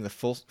Ahsoka being the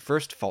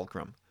first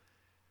fulcrum,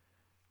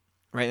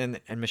 right?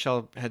 And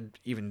Michelle had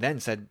even then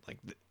said like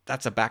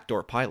that's a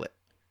backdoor pilot.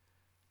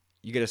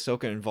 You get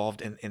Ahsoka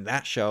involved in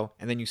that show,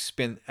 and then you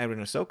spin out an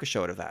Ahsoka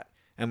show out of that.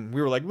 And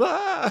we were like,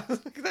 ah,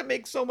 that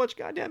makes so much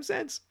goddamn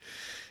sense.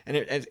 And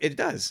it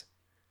does.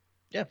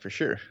 Yeah, for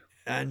sure.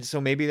 And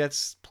so maybe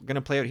that's going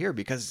to play out here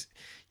because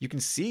you can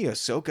see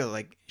Ahsoka,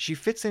 like, she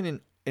fits in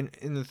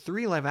the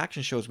 3 live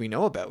action shows we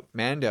know about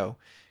Mando,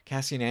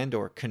 Cassian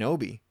Andor,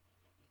 Kenobi.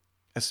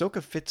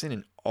 Ahsoka fits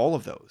in all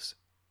of those.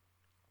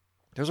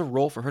 There's a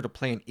role for her to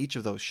play in each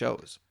of those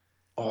shows.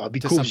 Oh, it'd be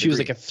cool if she was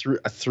like a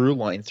through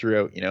line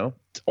throughout,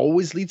 It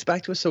always leads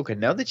back to Ahsoka.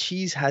 Now that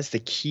has the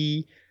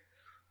key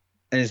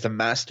and is the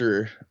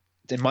master,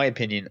 in my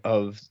opinion,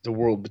 of the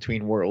world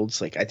between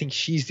worlds, like I think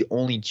she's the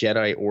only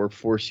Jedi or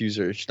Force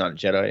user, she's not a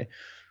Jedi,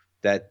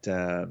 that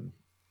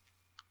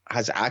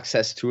has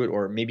access to it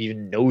or maybe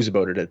even knows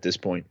about it at this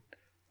point,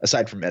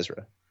 aside from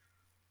Ezra.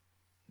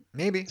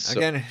 Maybe. So,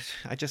 again,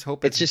 I just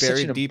hope it's just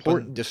buried deep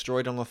and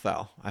destroyed on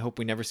Lothal. I hope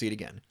we never see it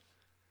again.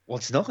 Well,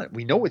 it's not.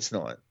 We know it's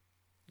not.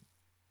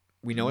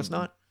 We know it's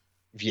not?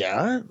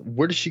 Yeah.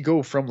 Where does she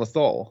go from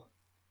Lothal?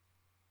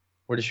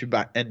 Where does she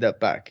end up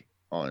back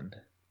on?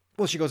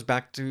 Well, she goes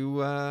back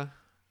to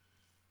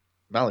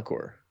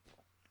Malachor.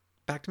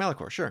 Back to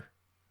Malachor, sure.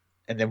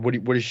 And then where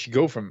does she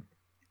go from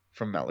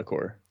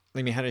Malachor?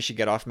 I mean, how does she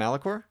get off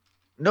Malachor?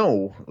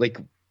 No, like,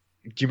 do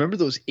you remember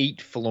those 8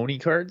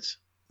 Filoni cards?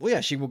 Well,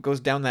 yeah, she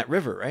goes down that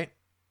river, right?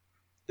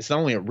 It's not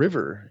only a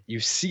river. You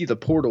see the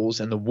portals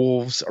and the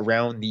wolves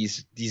around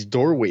these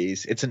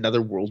doorways. It's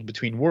another world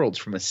between worlds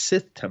from a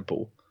Sith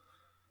temple.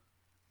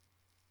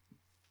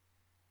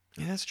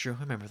 Yeah, that's true.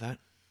 I remember that.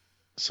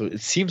 So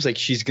it seems like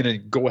she's going to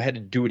go ahead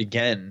and do it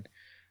again,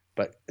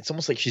 but it's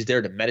almost like she's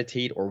there to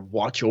meditate or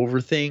watch over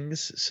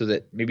things so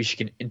that maybe she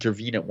can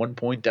intervene at one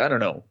point. I don't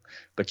know.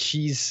 But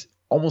she's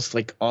almost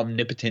like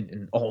omnipotent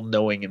and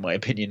all-knowing, in my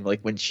opinion.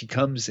 Like when she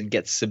comes and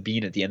gets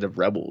Sabine at the end of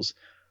Rebels,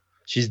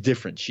 she's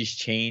different. She's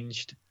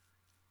changed.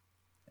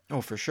 Oh,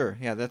 for sure.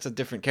 Yeah, that's a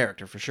different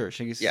character for sure. It's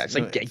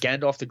like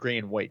Gandalf the Grey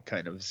and White,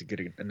 kind of, is a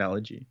good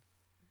analogy.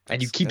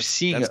 And you keep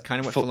seeing that's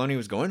kind of what Filoni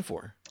was going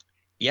for.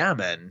 Yeah,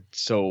 man.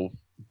 So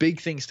big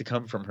things to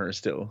come from her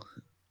still.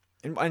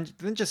 And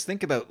then just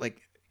think about, like,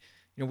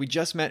 we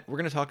just met. We're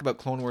going to talk about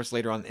Clone Wars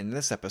later on in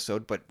this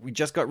episode, but we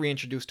just got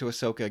reintroduced to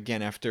Ahsoka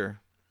again after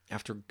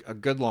a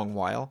good long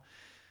while.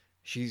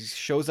 She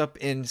shows up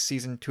in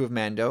season 2 of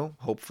Mando,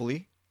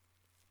 hopefully.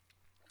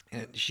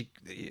 And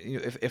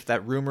if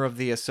that rumor of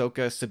the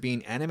Ahsoka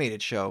Sabine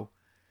animated show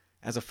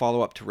as a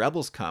follow-up to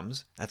Rebels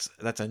comes,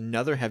 that's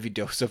another heavy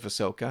dose of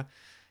Ahsoka.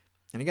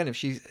 And again,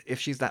 if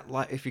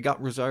you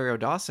got Rosario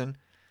Dawson,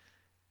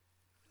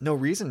 no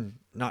reason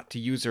not to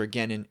use her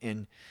again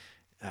in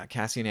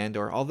Cassian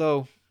Andor.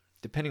 Although,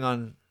 depending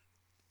on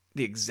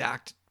the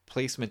exact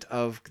placement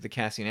of the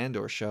Cassian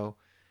Andor show,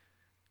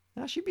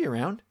 she'd be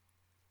around.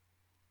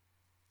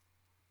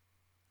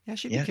 Yeah,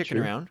 she'd be kicking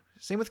around.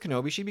 Same with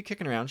Kenobi, she'd be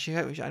kicking around.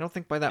 I don't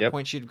think by that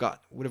point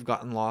would have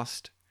gotten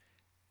lost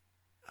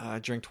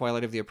during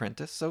Twilight of the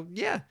Apprentice. So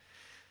yeah,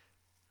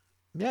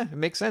 it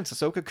makes sense.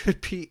 Ahsoka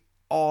could be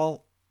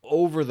all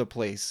over the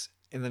place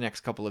in the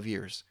next couple of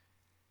years.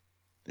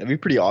 That'd be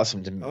pretty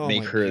awesome to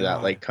make her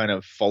that like kind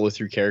of follow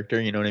through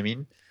character. You know what I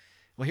mean?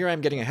 Well, here I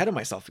am getting ahead of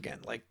myself again.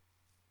 Like,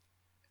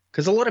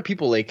 Because a lot of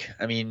people like,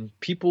 I mean,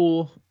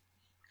 people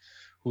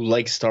who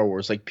like Star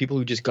Wars, like people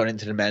who just got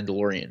into the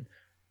Mandalorian.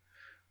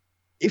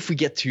 If we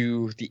get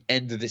to the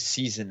end of this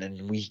season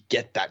and we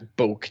get that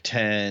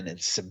Bo-Katan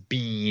and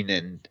Sabine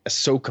and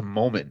Ahsoka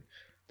moment,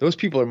 those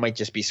people might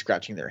just be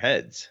scratching their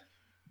heads.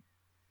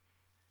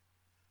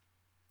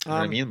 You know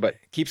what I mean? But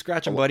keep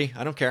scratching, buddy.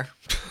 I don't care.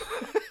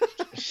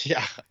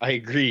 yeah, I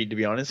agree. To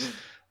be honest,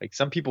 like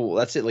some people,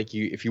 that's it. Like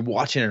if you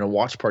watch it in a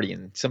watch party,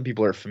 and some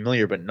people are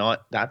familiar but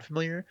not that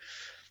familiar,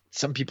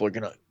 some people are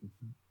gonna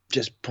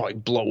just probably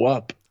blow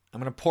up. I'm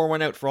gonna pour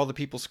one out for all the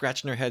people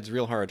scratching their heads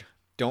real hard.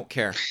 Don't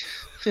care.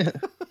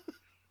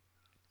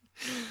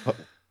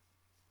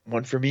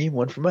 One for me,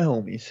 one for my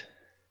homies.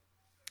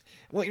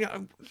 Well,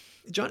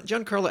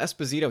 Giancarlo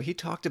Esposito, he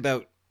talked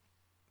about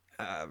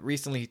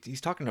recently.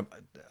 He's talking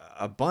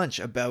a bunch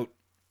about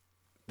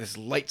this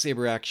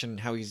lightsaber action,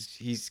 how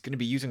he's going to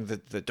be using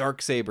the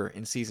dark saber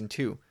in season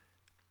 2,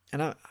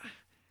 and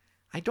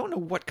I don't know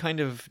what kind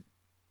of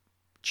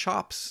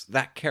chops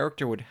that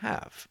character would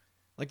have.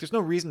 Like, there's no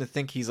reason to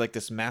think he's like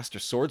this master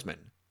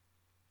swordsman.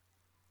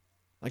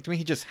 Like, to me,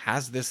 he just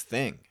has this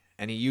thing,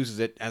 and he uses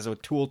it as a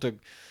tool to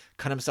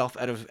cut himself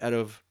out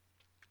of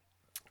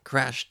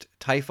crashed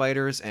TIE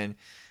fighters, and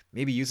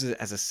maybe uses it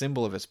as a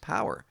symbol of his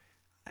power.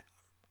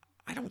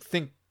 I don't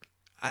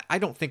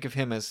think of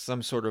him as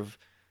some sort of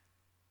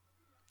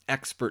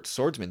expert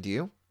swordsman. Do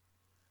you?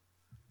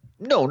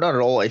 No, not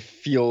at all. I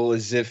feel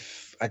as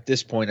if at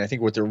this point, I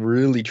think what they're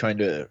really trying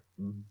to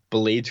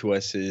belay to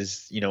us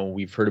is,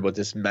 we've heard about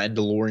this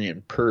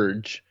Mandalorian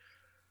purge.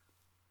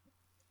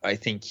 I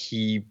think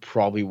he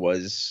probably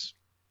was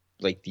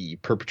like the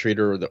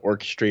perpetrator or the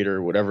orchestrator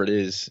or whatever it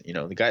is,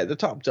 the guy, the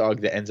top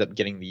dog that ends up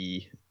getting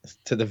the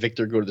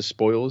victor go to the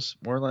spoils,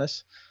 more or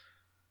less.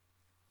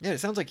 Yeah, it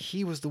sounds like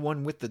he was the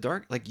one with the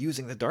dark, like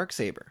using the dark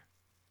saber.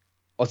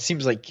 Well, it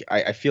seems like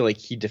I feel like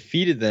he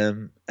defeated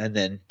them and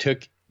then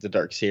took the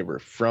dark saber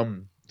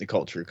from the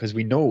culture, because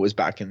we know it was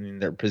back in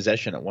their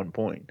possession at one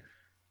point.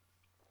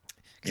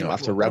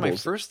 After Rebels. One of my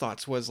first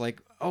thoughts was like,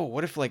 oh,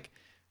 what if like,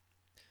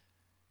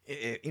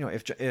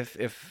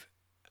 if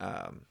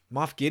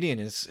Moff Gideon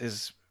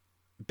is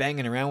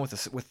banging around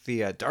with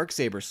the dark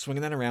saber,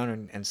 swinging that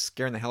around and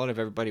scaring the hell out of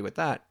everybody with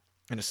that,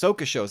 and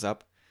Ahsoka shows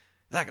up,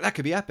 that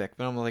could be epic.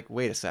 But I'm like,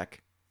 wait a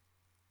sec,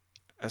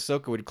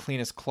 Ahsoka would clean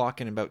his clock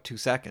in about 2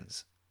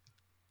 seconds,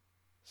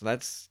 so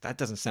that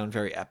doesn't sound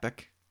very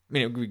epic. I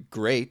mean, it would be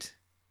great,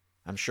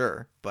 I'm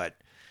sure, but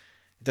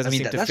it doesn't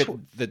seem to fit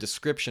the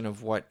description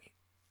of what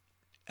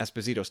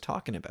Esposito's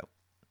talking about.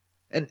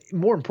 And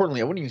more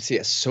importantly, I wouldn't even say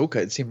Ahsoka.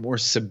 I'd say more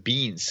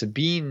Sabine.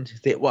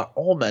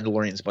 All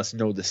Mandalorians must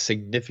know the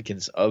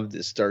significance of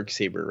this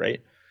darksaber,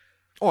 right?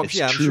 Oh,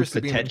 yeah, I'm sure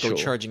Sabine would go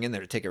charging in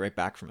there to take it right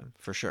back from him,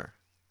 for sure.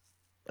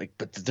 Like,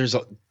 but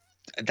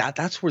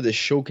that's where the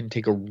show can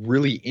take a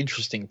really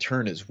interesting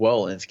turn as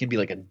well, and it's gonna be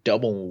like a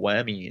double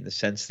whammy in the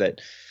sense that,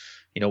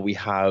 we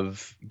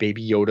have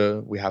Baby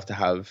Yoda.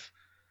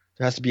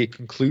 There has to be a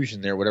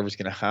conclusion there. Whatever's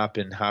gonna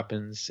happen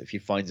happens. If he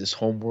finds this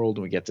home world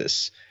and we get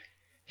this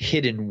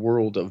hidden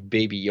world of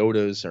Baby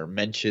Yodas or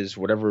Menches,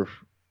 whatever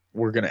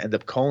we're going to end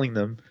up calling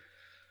them,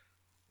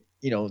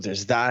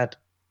 there's that.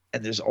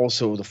 And there's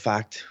also the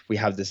fact we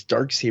have this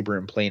darksaber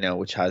in play now,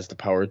 which has the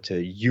power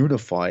to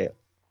unify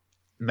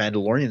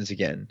Mandalorians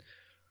again.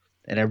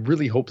 And I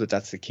really hope that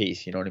that's the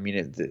case. You know what I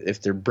mean?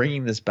 If they're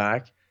bringing this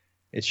back,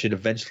 it should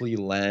eventually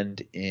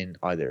land in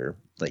either,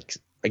 like,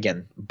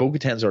 again,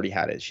 Bo-Katan's already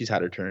had it. She's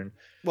had her turn.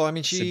 Well, I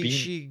mean,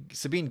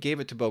 Sabine gave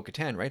it to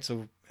Bo-Katan, right?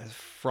 So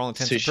for all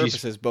intents and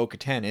purposes,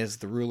 Bo-Katan is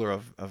the ruler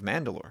of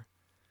Mandalore.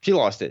 She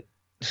lost it.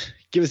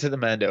 Give it to the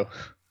Mando.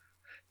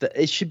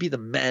 It should be the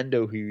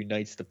Mando who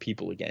unites the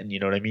people again. You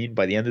know what I mean?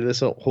 By the end of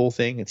this whole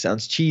thing, it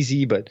sounds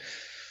cheesy, but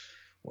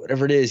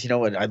whatever it is,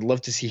 I'd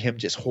love to see him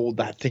just hold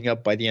that thing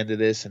up by the end of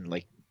this, and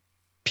like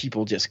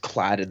people just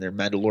clad in their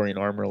Mandalorian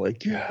armor,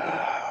 like,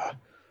 yeah.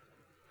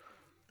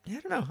 Yeah,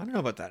 I don't know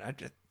about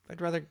that. I'd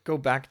rather go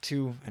back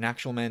to an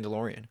actual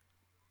Mandalorian.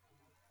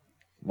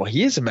 Well,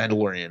 he is a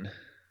Mandalorian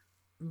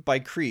by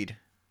creed.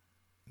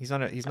 He's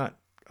not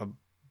a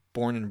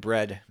born and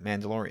bred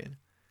Mandalorian.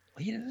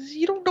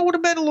 You don't know what a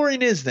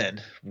Mandalorian is,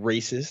 then,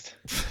 racist.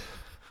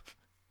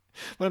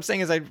 What I'm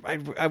saying is,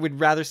 I would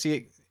rather see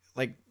it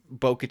like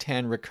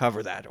Bo-Katan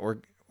recover that,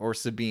 or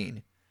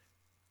Sabine.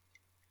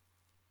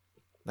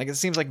 Like, it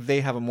seems like they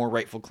have a more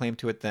rightful claim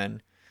to it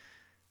than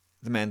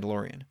the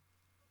Mandalorian.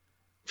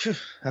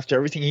 After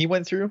everything he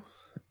went through,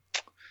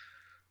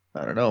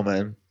 I don't know,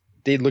 man.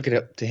 They'd look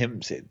up to him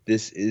and say,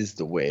 "This is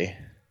the way."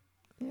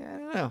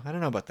 Yeah, I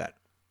don't know about that.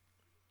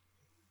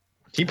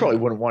 He probably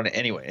wouldn't want it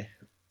anyway.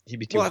 He'd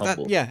be too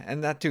humble.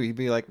 And that too. He'd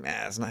be like,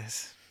 "Nah, it's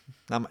nice.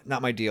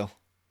 Not my deal."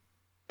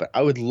 But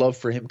I would love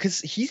for him,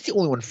 because he's the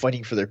only one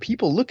fighting for their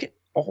people. Look at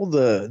all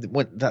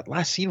that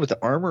last scene with the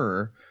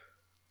armorer,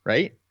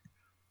 right?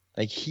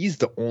 Like, he's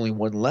the only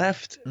one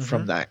left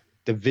from that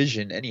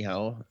division.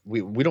 Anyhow,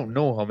 we don't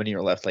know how many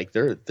are left. Like,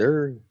 they're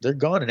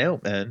gone and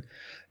out, man.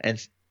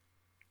 And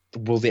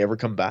will they ever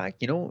come back?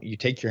 You know, you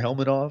take your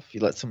helmet off, you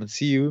let someone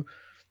see you,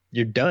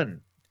 you're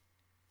done.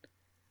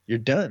 You're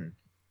done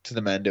to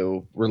the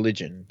Mando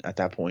religion at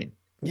that point.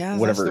 Yeah, that's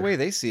the Whatever. way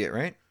they see it,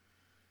 right?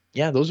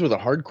 Yeah, those were the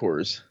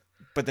hardcores.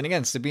 But then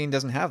again, Sabine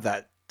doesn't have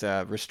that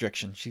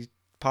restriction. She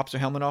pops her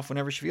helmet off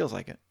whenever she feels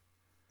like it.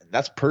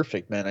 That's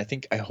perfect, man.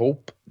 I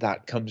hope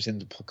that comes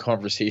into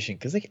conversation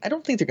because like I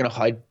don't think they're gonna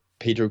hide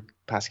Pedro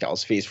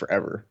Pascal's face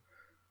forever.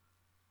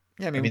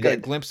 Yeah, I I mean, we mean, got a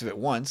glimpse of it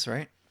once,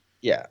 right?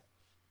 yeah,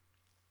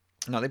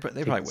 No, they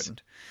take probably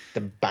wouldn't.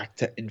 them back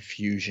to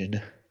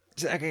infusion.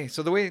 Okay,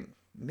 so the way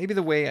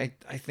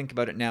I think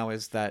about it now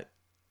is that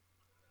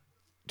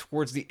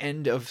towards the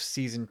end of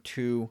season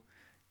 2,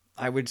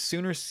 I would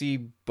sooner see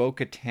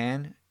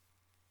Bo-Katan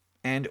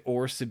and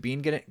or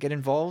Sabine get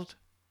involved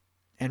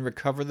and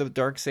recover the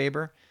dark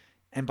saber,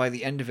 and by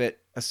the end of it,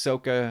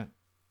 Ahsoka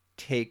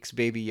takes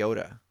Baby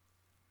Yoda.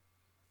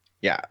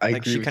 Yeah, I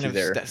Like agree she with kind you of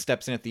there.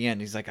 steps in at the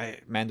end.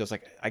 Mando's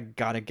like, I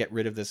gotta get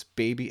rid of this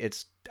baby.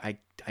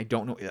 I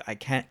don't know. I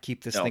can't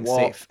keep this No, thing well,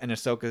 safe. And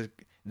Ahsoka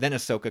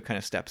kind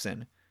of steps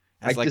in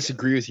I as like,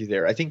 disagree with you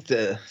there. I think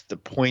the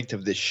point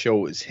of this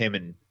show is him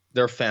and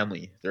their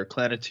family. They're a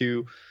clan of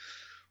two.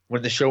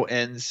 When the show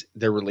ends,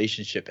 their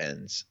relationship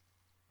ends.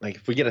 Like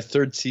if we get a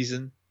third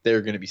season,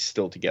 they're gonna be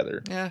still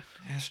together. yeah,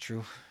 that's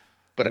true.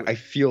 But I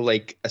feel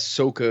like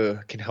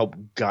Ahsoka can help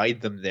guide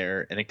them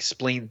there and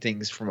explain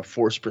things from a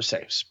Force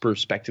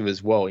perspective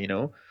as well. You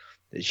know,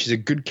 she's a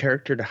good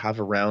character to have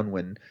around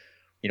when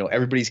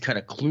everybody's kind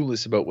of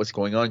clueless about what's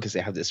going on because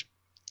they have this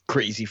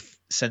crazy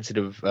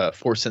sensitive,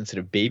 Force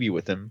sensitive baby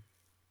with them,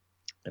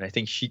 and I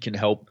think she can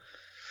help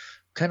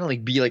kind of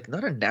like be like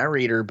not a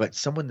narrator, but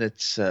someone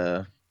that's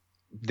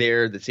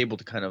there that's able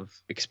to kind of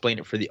explain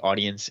it for the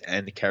audience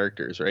and the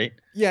characters, right?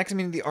 Yeah, 'cause, I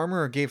mean, the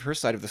armorer gave her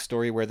side of the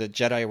story where the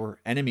Jedi were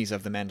enemies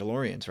of the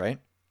Mandalorians, right?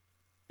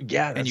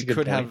 Yeah, And that's a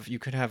good point. you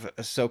could have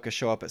Ahsoka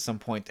show up at some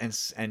point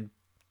and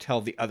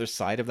tell the other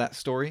side of that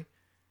story.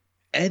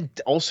 And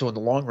also in the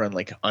long run,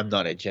 like I'm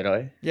not a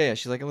Jedi. Yeah, yeah.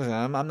 She's like, listen,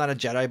 I'm not a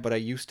Jedi, but I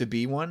used to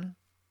be one,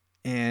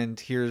 and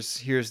here's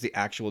the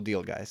actual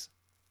deal, guys.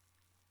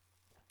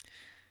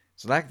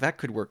 So that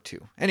could work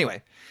too.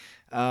 Anyway,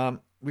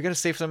 we got to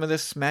save some of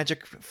this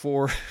magic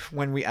for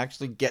when we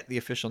actually get the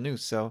official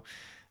news. So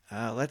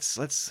let's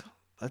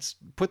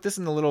put this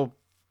in the little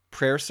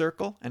prayer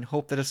circle and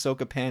hope that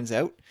Ahsoka pans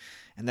out,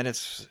 and then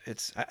it's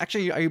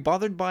actually. Are you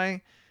bothered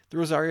by the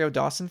Rosario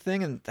Dawson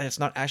thing and that it's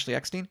not Ashley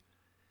Eckstein?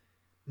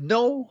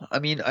 No, I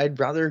mean I'd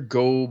rather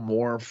go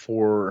more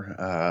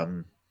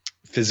for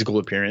physical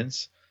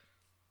appearance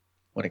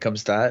when it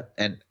comes to that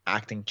and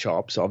acting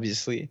chops,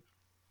 obviously.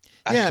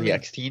 Yeah, I Ashley mean,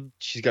 Eckstein,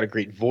 she's got a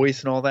great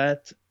voice and all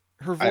that.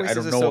 her I voice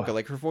is don't know. Ahsoka.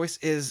 Like her voice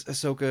is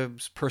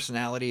Ahsoka's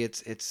personality.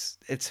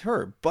 It's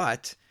her.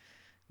 But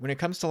when it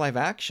comes to live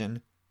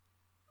action,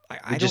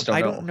 We just don't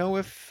I don't know. know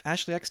if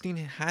Ashley Eckstein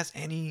has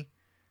any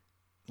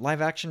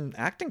live action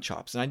acting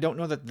chops, and I don't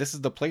know that this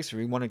is the place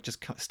where we want to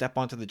just step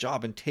onto the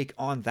job and take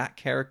on that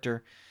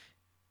character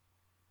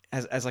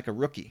as like a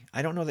rookie.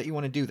 I don't know that you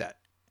want to do that.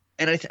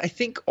 And I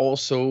think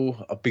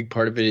also a big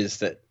part of it is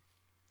that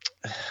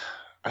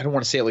I don't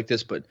want to say it like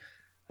this, but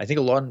I think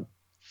a lot of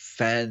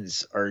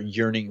fans are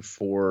yearning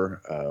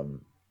for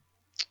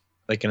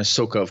like an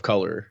Ahsoka of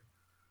color.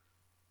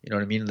 You know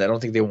what I mean? I don't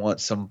think they want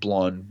some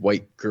blonde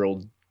white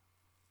girl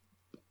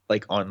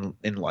like on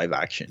in live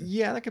action.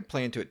 Yeah, that could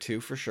play into it too,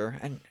 for sure.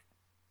 And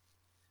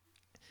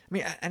I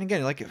mean, and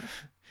again, like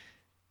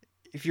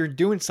if you're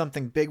doing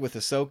something big with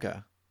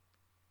Ahsoka,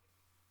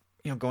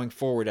 going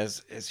forward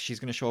as she's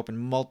going to show up in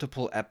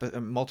multiple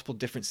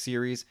different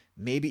series,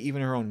 maybe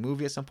even her own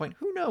movie at some point.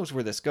 Who knows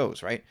where this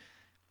goes, right?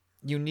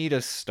 You need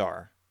a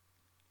star.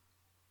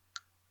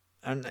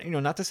 And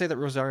not to say that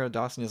Rosario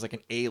Dawson is like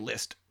an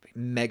A-list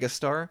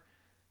megastar,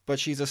 but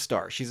she's a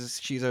star.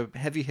 She's a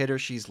heavy hitter.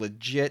 She's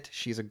legit.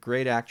 She's a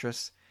great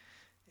actress.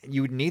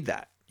 You would need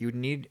that. You would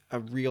need a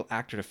real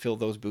actor to fill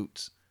those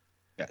boots.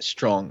 Yeah,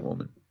 strong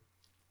woman.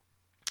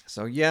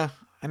 So yeah,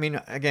 I mean,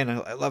 again,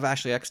 I love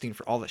Ashley Eckstein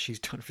for all that she's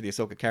done for the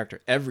Ahsoka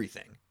character,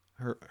 everything.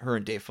 Her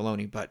and Dave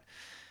Filoni, but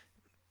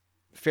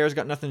Fair's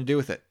got nothing to do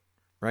with it,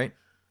 right?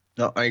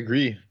 No, I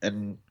agree.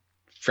 And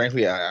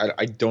frankly,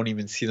 I don't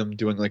even see them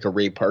doing like a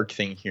Ray Park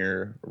thing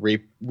here.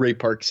 Ray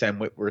Park Sam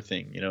Witwer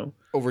thing, you know?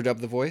 Overdub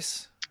the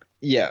voice?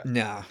 Yeah.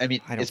 No, I mean,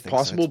 I don't it's think so.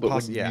 possible, but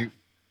when Yeah. you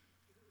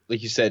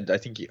like you said, I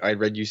think I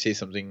read you say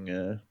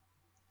something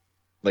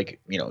like,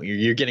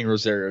 you're getting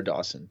Rosario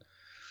Dawson.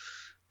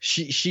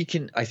 She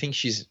can, I think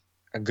she's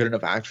a good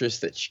enough actress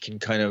that she can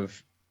kind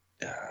of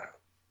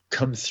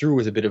come through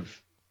with a bit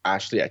of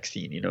Ashley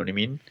Eckstein, you know what I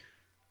mean?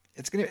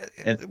 It's gonna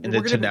And we're the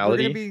gonna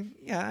tonality. be,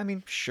 yeah, I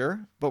mean, sure,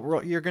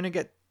 but you're gonna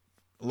get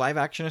live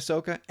action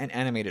Ahsoka and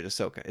animated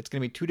Ahsoka. It's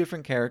gonna be two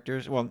different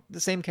characters. Well, the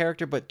same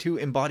character, but two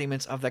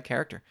embodiments of that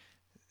character.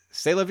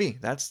 C'est la vie.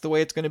 That's the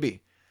way it's gonna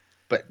be.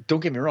 But don't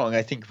get me wrong,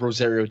 I think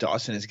Rosario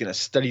Dawson is going to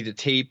study the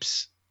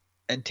tapes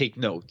and take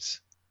notes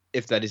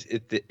if this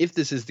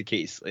is the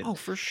case. Oh,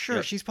 for sure.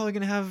 Yeah, She's probably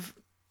gonna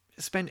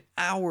spend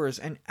hours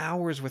and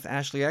hours with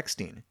Ashley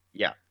Eckstein.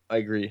 yeah, I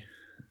agree.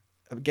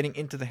 getting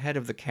into the head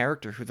of the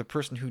character, the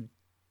person who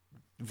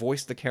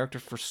voiced the character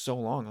for so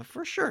long.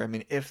 For sure. I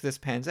mean, if this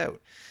pans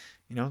out,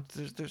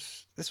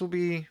 this will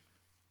be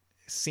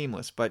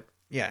seamless. But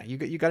yeah, you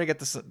got to get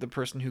the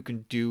person who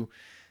can do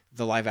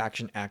the live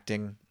action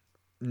acting,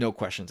 no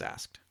questions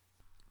asked.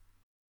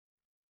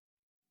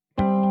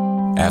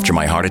 After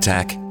my heart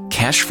attack,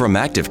 cash from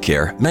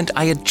ActiveCare meant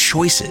I had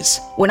choices.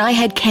 When I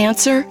had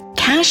cancer,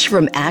 cash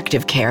from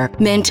ActiveCare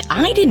meant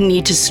I didn't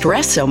need to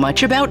stress so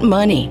much about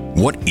money.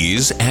 What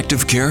is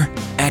ActiveCare?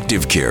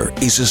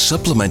 ActiveCare is a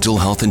supplemental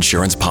health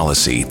insurance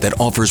policy that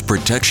offers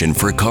protection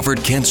for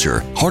covered cancer,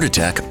 heart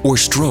attack, or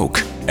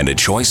stroke, and a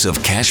choice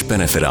of cash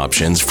benefit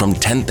options from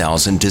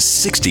 $10,000 to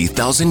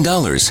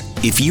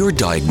 $60,000. If you're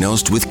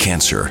diagnosed with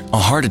cancer, a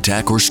heart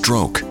attack, or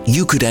stroke,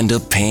 you could end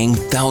up paying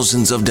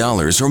thousands of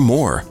dollars or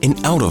more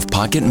in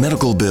out-of-pocket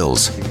medical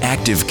bills.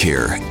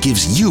 ActiveCare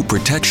gives you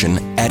protection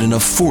at an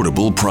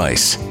affordable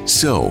price.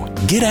 So,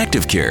 get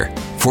ActiveCare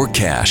for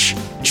cash,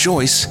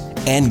 choice,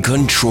 and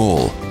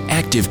control.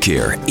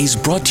 ActiveCare is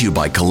brought to you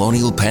by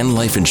Colonial Penn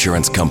Life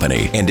Insurance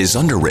Company and is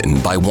underwritten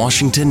by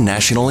Washington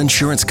National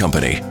Insurance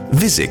Company.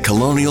 Visit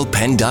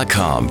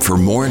colonialpenn.com for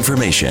more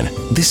information.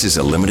 This is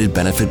a limited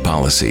benefit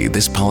policy.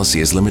 This policy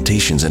has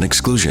limitations and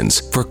exclusions.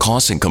 For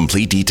costs and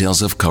complete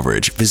details of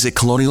coverage, visit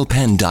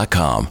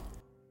colonialpenn.com.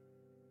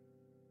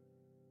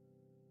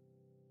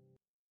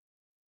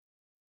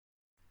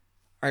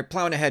 All right,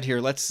 plowing ahead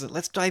here. Let's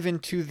dive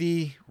into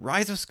the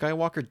Rise of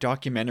Skywalker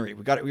documentary.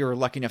 We were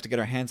lucky enough to get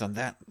our hands on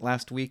that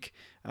last week.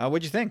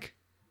 What'd you think?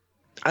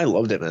 I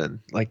loved it, man.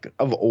 Like,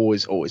 I've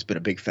always been a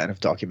big fan of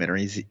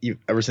documentaries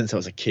ever since I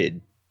was a kid.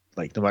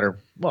 Like, no matter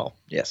what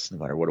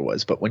it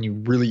was. But when you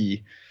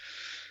really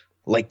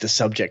like the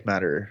subject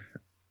matter,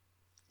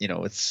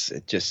 it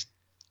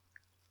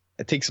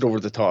takes it over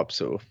the top.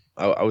 So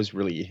I was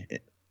really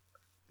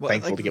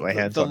thankful to get my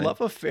hands on it. The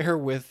love affair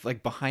with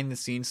like behind the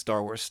scenes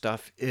Star Wars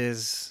stuff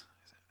is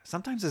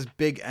sometimes as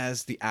big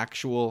as the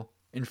actual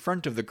in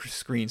front of the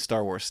screen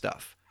Star Wars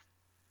stuff.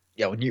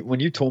 Yeah,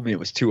 when you told me it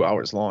was 2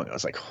 hours long, I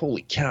was like,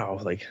 holy cow!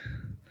 Like,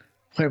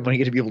 when am I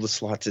going to be able to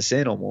slot this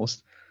in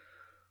almost?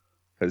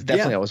 Because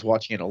definitely I was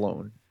watching it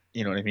alone.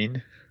 You know what I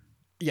mean?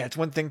 Yeah, it's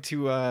one thing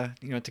to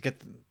to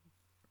get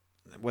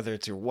whether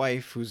it's your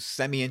wife who's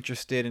semi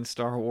interested in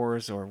Star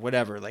Wars or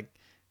whatever, like,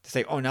 to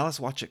say, oh, now let's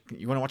watch it.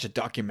 You want to watch a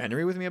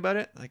documentary with me about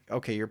it? Like,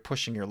 okay, you're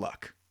pushing your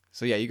luck.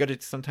 So yeah, you got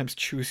to sometimes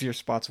choose your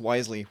spots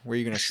wisely where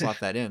you're going to slot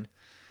that in.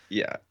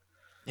 Yeah.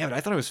 Yeah, but I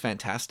thought it was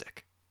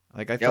fantastic.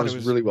 Like, I thought it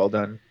was really well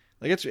done.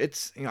 Like,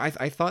 it's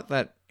I thought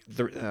that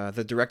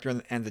the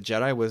director and the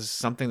Jedi was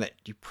something that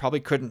you probably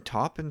couldn't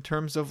top in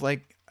terms of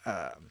like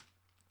a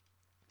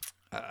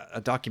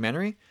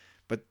documentary,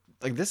 but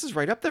like this is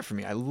right up there for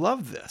me. I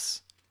love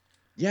this.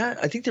 Yeah,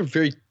 I think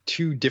they're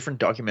two different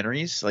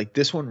documentaries. Like,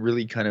 this one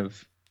really kind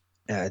of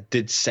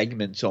did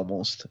segments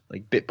almost,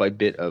 like bit by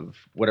bit of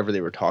whatever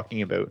they were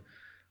talking about.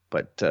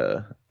 But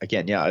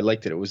again, yeah, I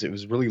liked it. It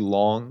was really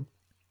long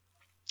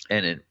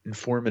and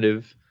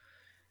informative.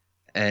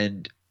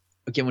 And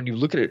again, when you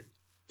look at it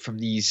from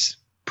these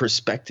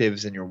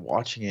perspectives and you're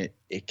watching it,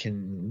 it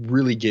can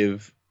really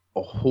give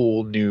a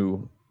whole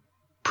new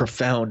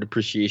profound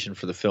appreciation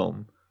for the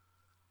film.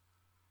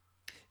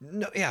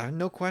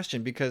 No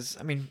question, because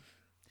I mean,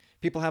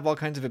 people have all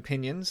kinds of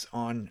opinions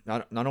on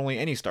not only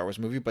any Star Wars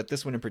movie, but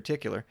this one in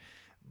particular.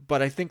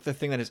 But I think the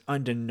thing that is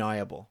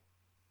undeniable,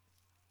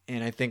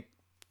 and I think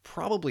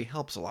probably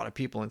helps a lot of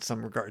people in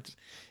some regards,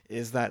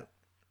 is that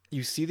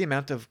you see the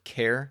amount of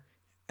care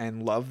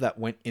and love that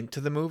went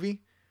into the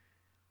movie.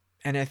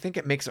 And I think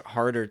it makes it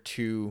harder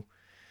to...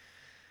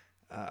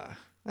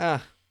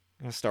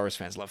 Star Wars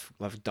fans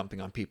love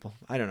dumping on people.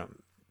 I don't know.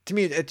 To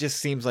me, it just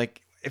seems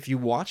like if you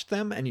watch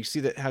them and you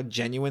see that how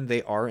genuine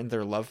they are in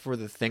their love for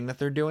the thing that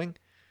they're doing,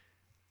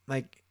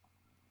 like,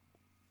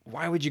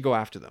 why would you go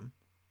after them?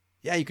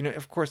 Yeah, you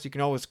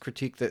can always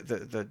critique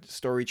the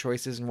story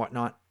choices and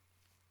whatnot,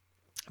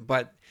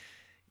 but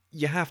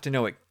you have to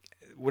know it.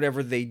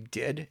 Whatever they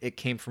did, it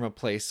came from a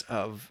place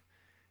of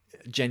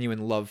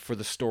genuine love for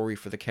the story,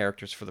 for the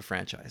characters, for the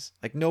franchise.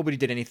 Like, nobody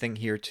did anything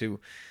here to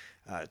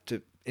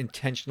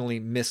intentionally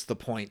miss the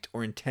point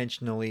or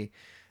intentionally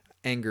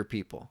anger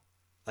people.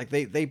 Like,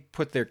 they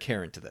put their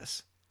care into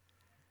this.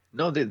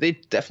 No, they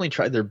definitely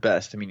tried their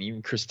best. I mean,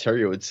 even Chris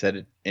Terrio had said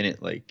it in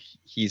it, like,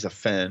 he's a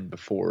fan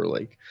before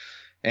like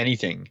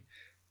anything,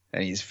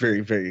 and he's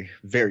very, very,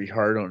 very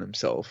hard on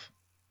himself.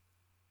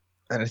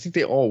 And I think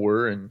they all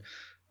were. And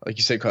like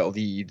you said, Kyle,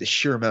 the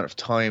sheer amount of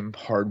time,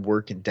 hard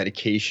work, and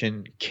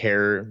dedication,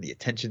 care, the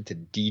attention to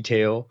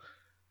detail,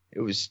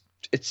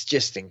 it's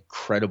just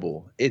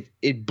incredible.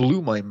 It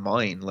blew my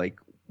mind, like,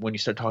 when you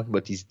start talking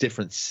about these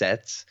different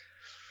sets.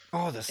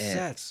 Oh, the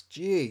sets,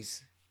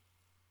 jeez.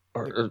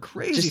 Or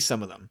crazy,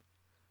 some of them.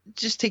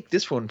 Just take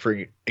this one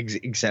for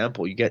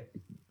example. You get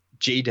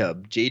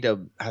J-Dub.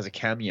 J-Dub has a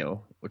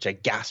cameo, which I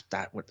gasped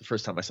at the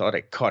first time I saw it.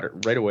 I caught it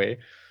right away.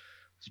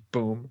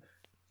 Boom.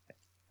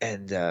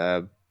 And,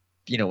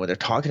 when they're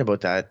talking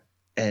about that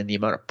and the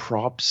amount of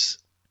props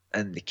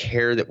and the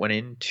care that went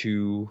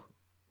into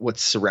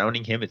what's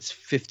surrounding him. It's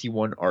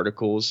 51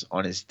 articles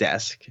on his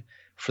desk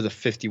for the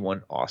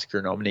 51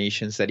 Oscar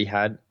nominations that he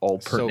had, all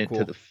So pertinent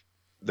cool. to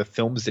the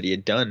films that he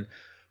had done.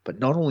 But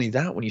not only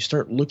that, when you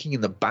start looking in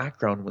the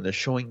background when they're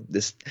showing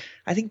this,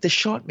 I think the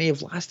shot may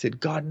have lasted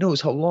God knows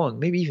how long,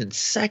 maybe even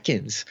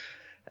seconds.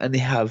 And they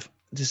have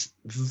this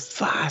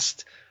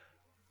vast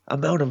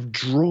amount of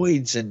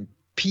droids and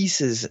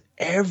pieces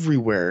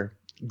everywhere.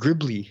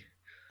 Greeblies.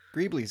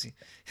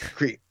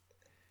 Great.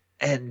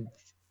 And,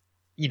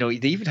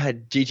 they even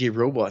had JJ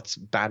Robot's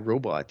Bad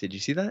Robot. Did you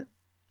see that?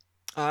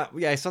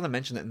 Yeah, I saw them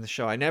mention it in the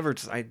show. I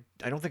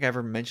don't think I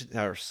ever mentioned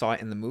or saw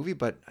it in the movie,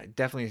 but I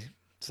definitely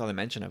saw the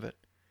mention of it.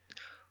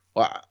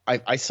 Well,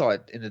 I saw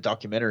it in the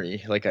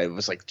documentary. Like I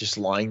was like just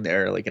lying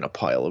there like in a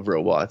pile of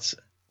robots,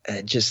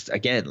 and just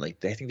again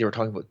like I think they were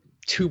talking about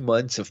 2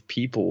 months of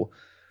people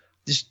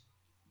just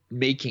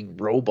making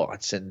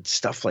robots and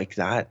stuff like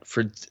that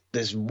for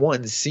this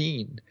one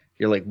scene.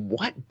 You're like,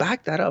 what?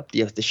 Back that up.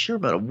 The sheer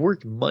amount of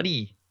work,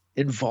 money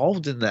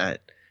involved in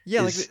that.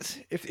 Yeah, is-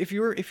 like if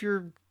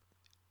you're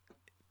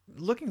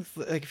looking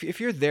like if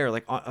you're there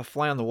like a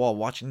fly on the wall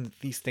watching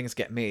these things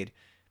get made,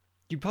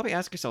 you'd probably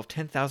ask yourself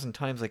 10,000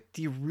 times, like,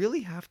 do you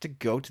really have to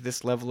go to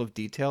this level of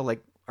detail?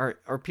 Like,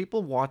 are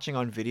people watching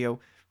on video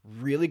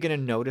really going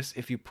to notice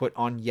if you put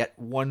on yet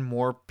one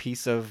more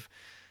piece of,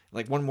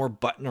 like, one more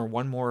button or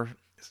one more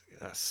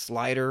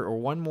slider or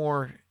one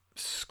more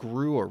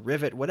screw or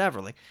rivet,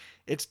 whatever? Like,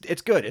 it's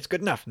good. It's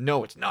good enough.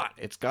 No, it's not.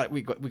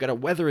 We got to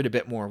weather it a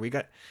bit more.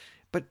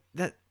 But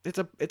that it's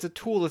a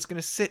tool that's going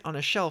to sit on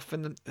a shelf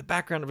in the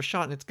background of a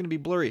shot and it's going to be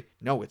blurry.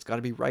 No, it's got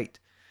to be right.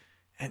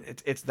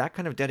 And it's that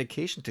kind of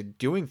dedication to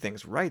doing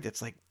things right.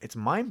 It's like, it's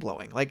mind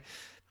blowing. Like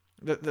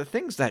the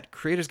things that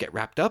creators get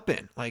wrapped up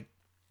in, like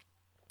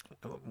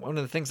one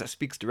of the things that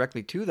speaks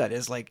directly to that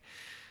is like,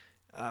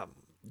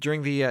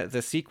 during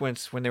the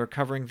sequence when they were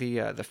covering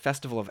the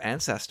Festival of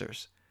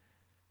Ancestors,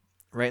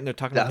 right? And they're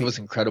talking about that was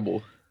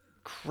incredible.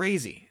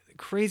 crazy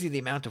the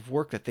amount of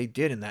work that they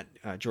did in that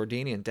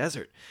Jordanian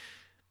desert.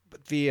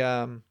 But the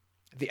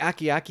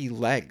Aki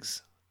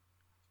legs,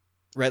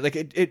 right? Like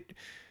it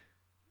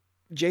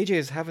JJ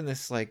is having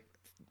this like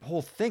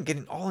whole thing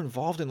getting all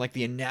involved in like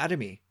the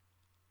anatomy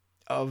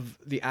of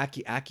the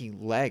Aki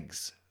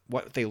legs,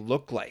 what they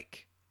look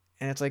like.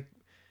 And it's like,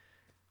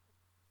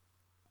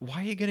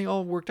 why are you getting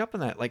all worked up in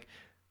that? Like,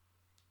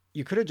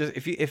 you could have just,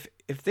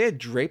 if they had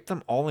draped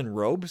them all in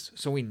robes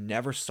so we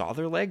never saw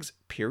their legs,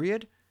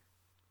 period,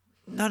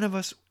 none of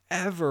us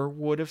ever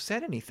would have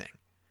said anything.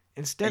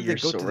 Instead, You're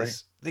so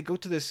right. they go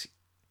to this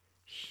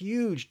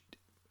huge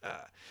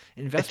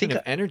investment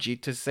of energy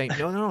to say,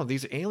 no,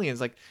 these are aliens.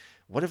 Like,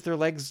 what if their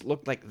legs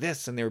looked like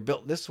this and they were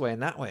built this way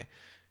and that way?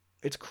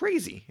 It's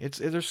crazy.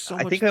 There's so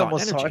much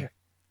thought and energy.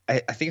 I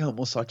think I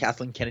almost saw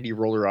Kathleen Kennedy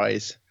roll her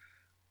eyes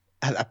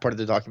at that part of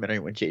the documentary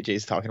when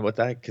JJ's talking about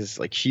that, because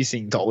like she's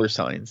seeing dollar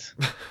signs.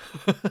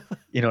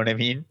 You know what I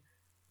mean?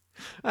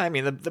 I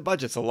mean, the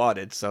budget's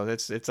allotted, so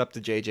it's up to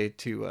JJ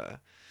to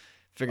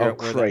figure out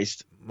where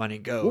the money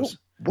goes.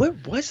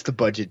 What was the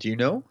budget? Do you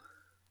know?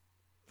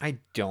 I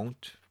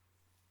don't.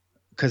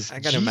 Because I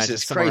gotta imagine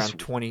somewhere around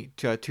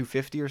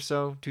 250 or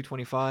so,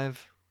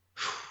 225.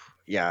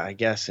 Yeah, I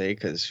guess,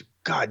 because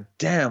god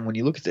damn, when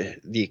you look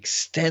at the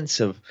extent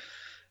of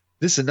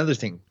this, is another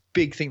thing,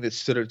 big thing that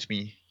stood out to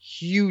me,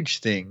 huge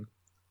thing,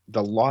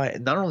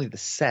 not only the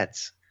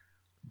sets,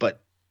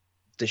 but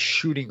the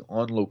shooting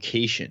on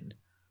location.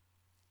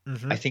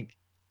 Mm-hmm. I think,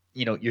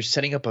 you're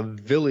setting up a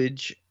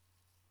village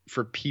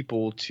for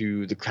people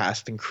the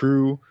cast and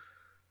crew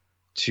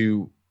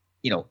to,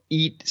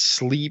 eat,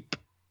 sleep,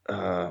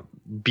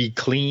 be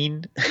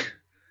clean.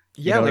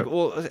 Yeah,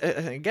 well,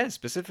 again,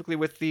 specifically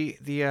with the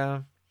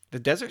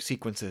desert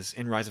sequences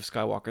in Rise of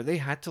Skywalker, they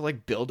had to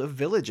like build a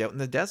village out in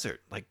the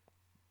desert, like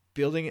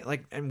building it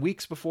like, and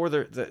weeks before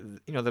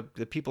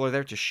the people are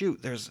there to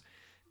shoot, there's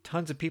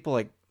tons of people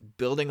like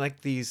building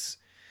like these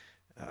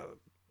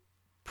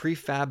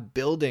prefab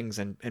buildings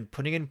and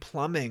putting in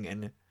plumbing,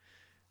 and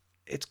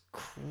it's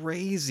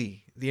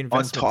crazy the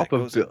investment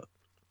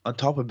on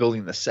top of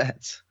building the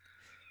sets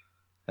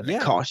and the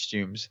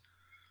costumes.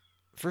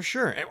 For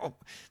sure. And,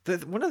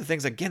 one of the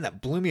things again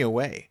that blew me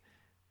away,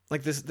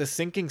 like the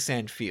sinking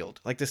sand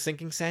field, like the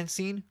sinking sand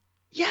scene.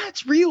 Yeah,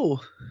 it's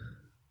real.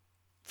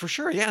 For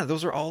sure. Yeah,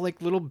 those are all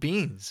like little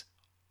beans.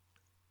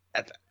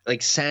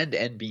 Like sand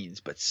and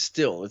beans, but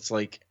still, it's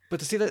like. But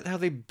to see that how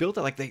they built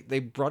it, like they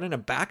brought in a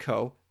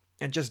backhoe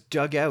and just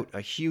dug out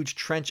a huge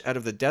trench out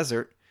of the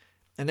desert,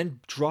 and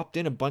then dropped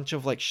in a bunch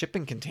of like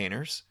shipping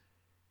containers,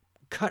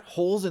 cut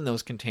holes in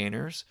those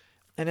containers,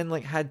 and then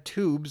like had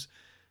tubes.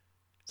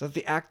 So that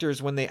the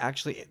actors, when they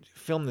actually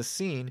film the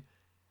scene,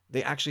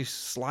 they actually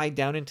slide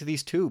down into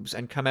these tubes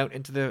and come out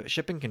into the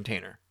shipping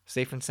container,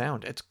 safe and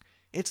sound.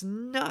 It's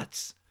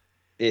nuts.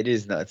 It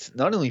is nuts.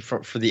 Not only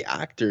for the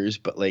actors,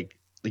 but like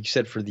you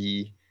said, for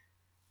the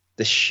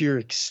sheer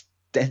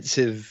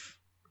extensive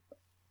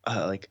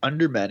like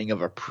undermanning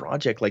of a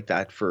project like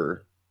that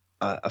for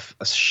a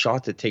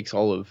shot that takes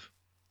all of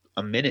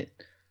a minute.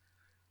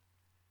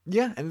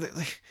 Yeah, and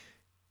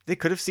they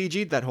could have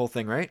CG'd that whole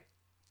thing, right?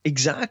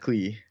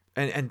 Exactly.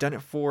 and done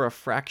it for a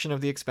fraction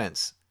of the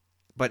expense.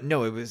 But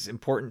no, it was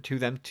important to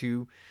them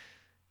to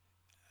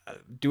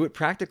do it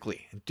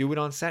practically, do it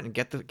on set, and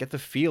get the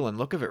feel and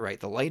look of it right,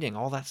 the lighting,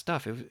 all that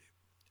stuff. It was,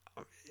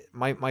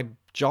 my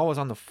jaw was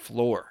on the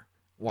floor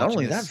Not watching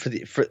only that,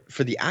 this.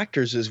 for the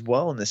actors as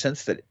well, in the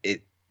sense that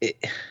it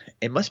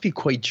it must be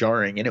quite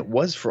jarring, and it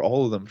was for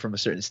all of them from a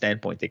certain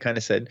standpoint. They kind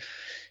of said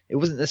it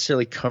wasn't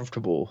necessarily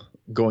comfortable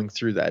going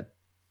through that.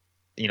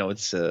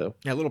 It's Yeah,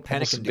 a little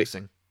panic almost a bit.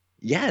 inducing.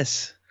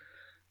 Yes,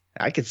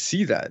 I could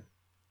see that.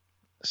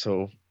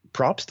 So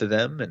props to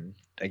them, and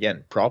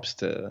again, props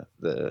to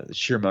the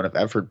sheer amount of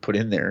effort put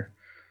in there,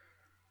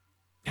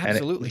 and it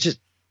Absolutely. just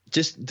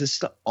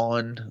this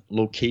on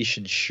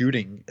location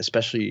shooting,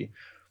 especially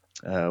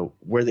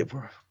where they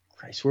were.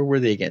 Christ, where were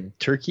they again?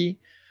 Turkey?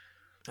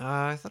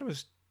 I thought it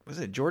was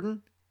it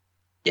Jordan?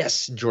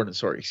 Yes, Jordan.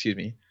 Sorry, excuse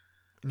me.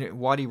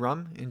 Wadi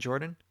Rum in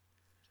Jordan?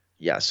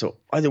 Yeah. So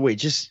either way,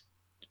 just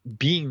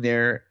being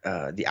there,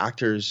 the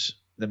actors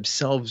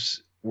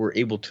themselves were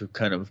able to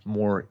kind of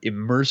more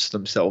immerse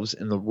themselves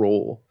in the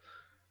role,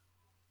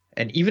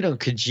 and even on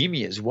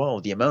Kajimi as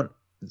well. The amount,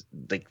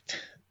 like,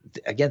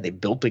 again, they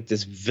built like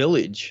this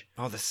village,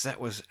 Oh, the set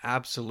was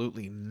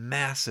absolutely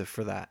massive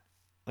for that.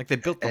 Like they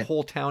built the and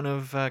whole town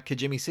of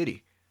Kijimi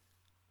City.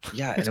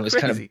 yeah, and It's it was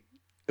kind of crazy.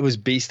 it was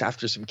based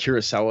after some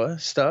Kurosawa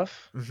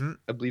stuff. Mm-hmm.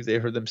 I believe they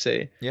heard them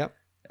say. Yep.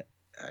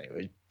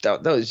 Anyway,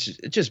 that was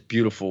just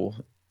beautiful.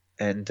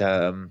 And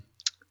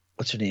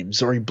what's her name?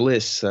 Zori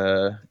Bliss,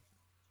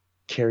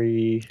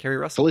 Carrie Kerry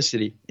Russell.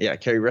 Felicity. Yeah,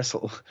 Carrie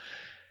Russell.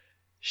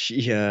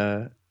 She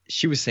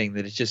was saying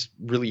that it just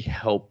really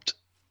helped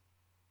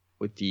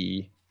with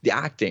the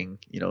acting,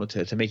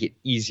 to make it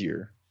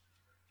easier.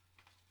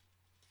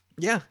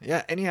 Yeah,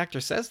 yeah. Any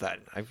actor says that.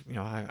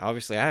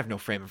 Obviously I have no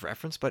frame of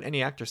reference, but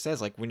any actor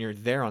says like when you're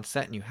there on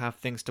set and you have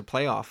things to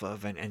play off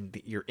of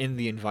and you're in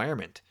the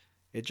environment,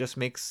 it just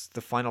makes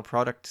the final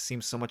product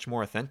seem so much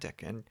more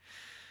authentic. And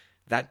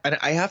that, And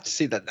I have to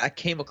say that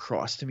came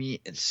across to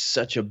me in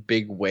such a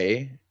big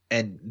way.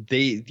 And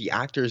the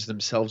actors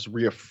themselves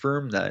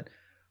reaffirm that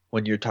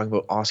when you're talking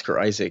about Oscar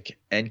Isaac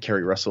and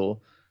Carrie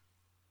Russell,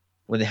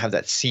 when they have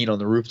that scene on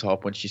the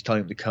rooftop when she's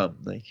telling him to come,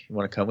 like, you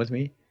want to come with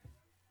me?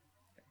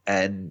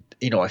 And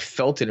I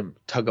felt it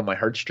tug on my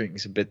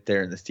heartstrings a bit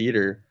there in the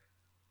theater,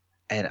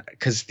 and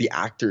because the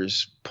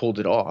actors pulled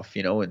it off,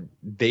 and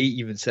they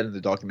even said in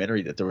the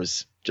documentary that there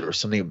was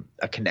something,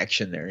 a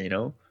connection there,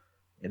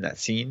 in that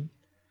scene.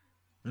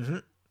 mm-hmm.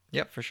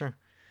 Yep, for sure.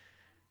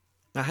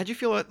 Now, how'd you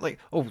feel about, like,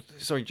 oh,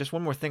 sorry, just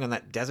one more thing on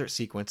that desert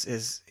sequence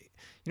is,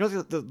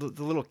 the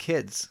little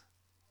kids,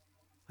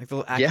 like the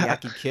little Aki Yeah,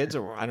 Aki kids,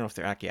 or I don't know if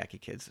they're Aki Aki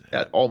kids.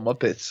 yeah, all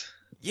Muppets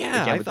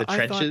Yeah, again with the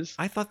trenches.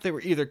 I thought they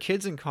were either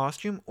kids in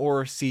costume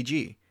or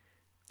CG.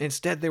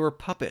 Instead, they were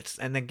puppets,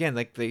 and again,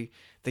 like they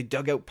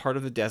dug out part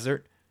of the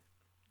desert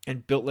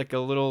and built like a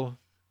little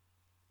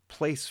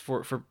place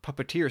for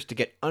puppeteers to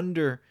get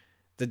under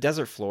the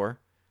desert floor,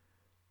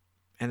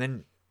 and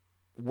then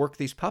work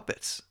these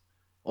puppets.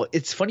 Well,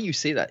 it's funny you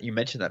say that. You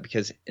mentioned that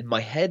because in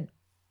my head,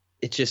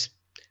 it just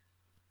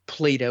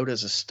played out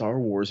as a Star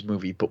Wars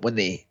movie. But when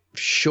they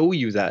show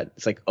you that,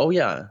 it's like, oh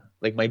yeah,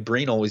 like my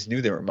brain always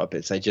knew they were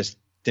Muppets. I just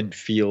didn't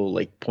feel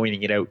like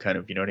pointing it out, kind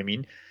of. You know what I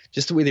mean?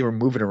 Just the way they were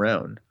moving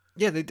around.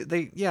 Yeah, they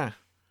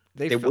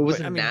It felt, but I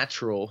wasn't mean,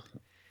 natural.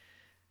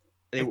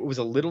 It was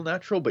a little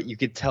natural, but you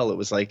could tell it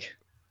was like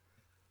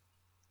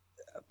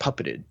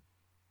puppeted.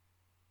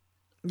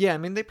 yeah, I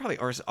mean they probably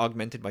are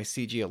augmented by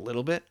CG a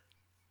little bit,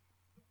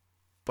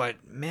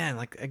 but man,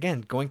 like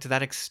again, going to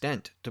that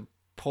extent to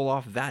pull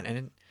off that,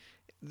 and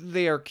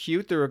they are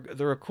cute.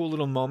 They're a cool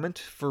little moment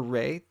for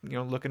Ray.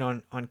 Looking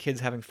on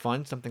kids having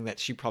fun, something that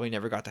she probably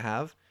never got to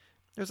have.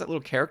 There's that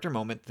little character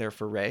moment there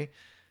for Ray,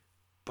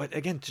 but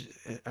again,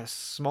 a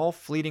small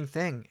fleeting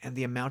thing, and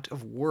the amount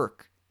of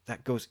work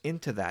that goes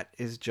into that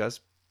is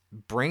just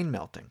brain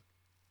melting.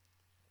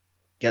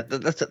 Yeah,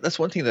 that's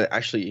one thing that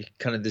actually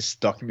kind of this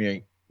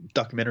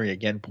documentary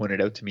again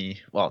pointed out to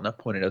me. Well, not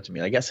pointed out to me.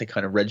 I guess I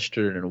kind of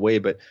registered it in a way,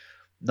 but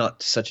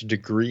not to such a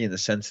degree in the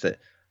sense that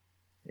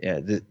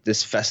yeah,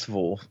 this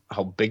festival,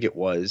 how big it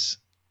was,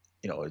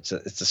 it's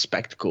a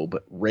spectacle.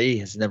 But Ray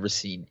has never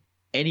seen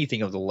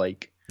anything of the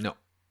like. No,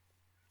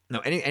 no,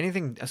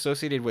 anything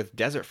associated with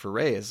desert for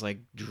Ray is like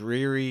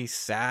dreary,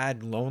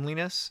 sad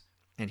loneliness,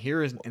 and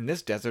here is in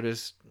this desert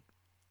is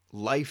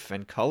life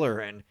and color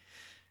and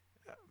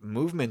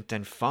movement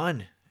and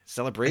fun,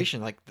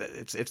 celebration. Like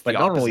it's the But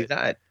not only opposite.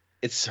 that,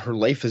 it's her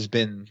life has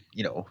been,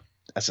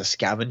 as a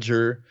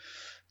scavenger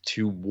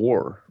to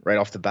war right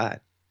off the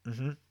bat,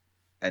 Hmm.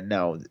 and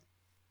now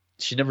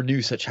she never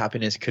knew such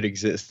happiness could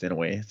exist. In a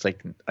way, it's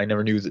like I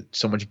never knew that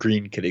so much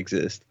green could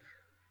exist.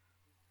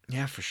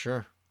 Yeah, for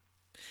sure.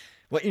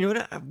 Well, you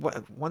know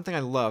one thing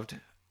I loved.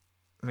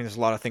 I mean, there's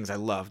a lot of things I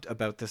loved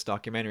about this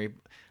documentary.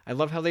 I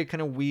love how they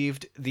kind of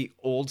weaved the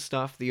old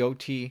stuff, the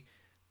OT,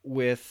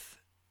 with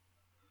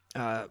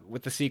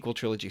the sequel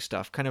trilogy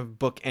stuff, kind of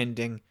book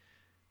ending,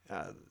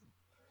 the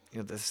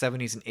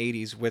 70s and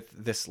 80s with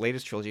this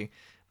latest trilogy.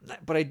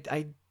 But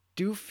I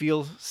do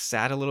feel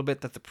sad a little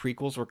bit that the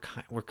prequels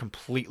were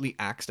completely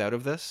axed out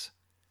of this.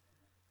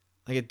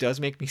 Like, it does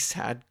make me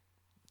sad.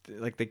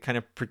 Like, they kind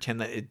of pretend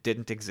that it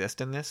didn't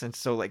exist in this, and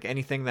so like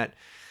anything that,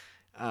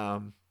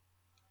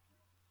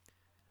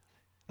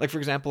 like for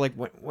example, like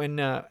when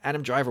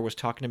Adam Driver was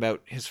talking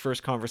about his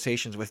first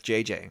conversations with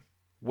JJ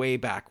way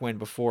back when,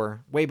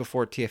 way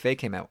before TFA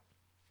came out,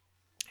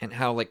 and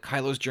how like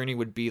Kylo's journey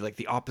would be like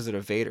the opposite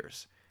of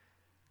Vader's.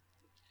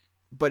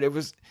 But it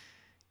was,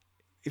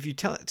 if you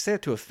say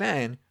it to a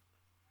fan,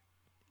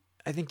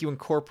 I think you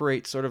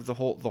incorporate sort of the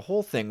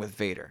whole thing with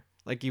Vader,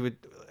 like you would,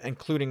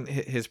 including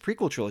his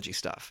prequel trilogy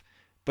stuff.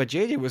 But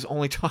JJ was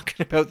only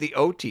talking about the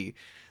OT.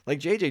 Like,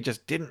 JJ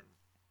just didn't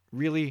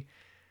really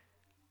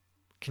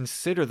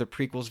consider the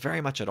prequels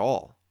very much at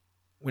all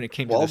when it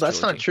came to this trilogy. Well,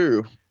 that's not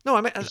true. No,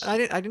 I mean,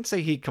 I didn't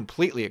say he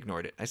completely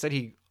ignored it. I said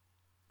he,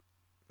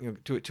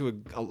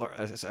 to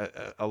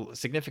a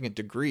significant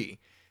degree,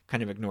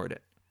 kind of ignored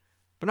it,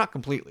 but not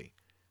completely.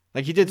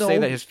 Like, he did say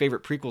that his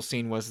favorite prequel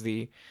scene was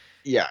the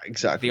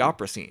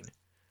opera scene.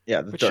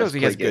 Yeah, which shows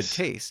he has good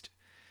taste.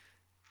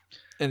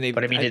 And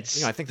but I mean, I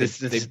think the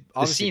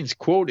scene's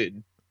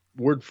quoted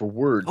word for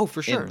word. Oh,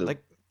 for sure.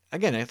 Like,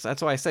 again,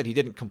 that's why I said he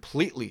didn't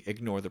completely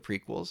ignore the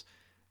prequels.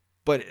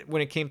 But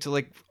when it came to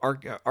like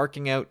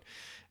arcing out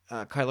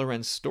Kylo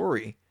Ren's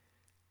story,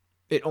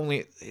 they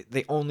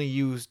only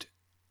used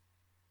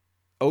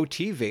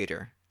OT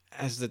Vader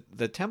as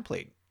the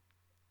template,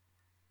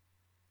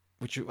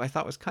 which I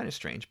thought was kind of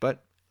strange.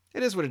 But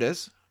it is what it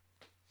is.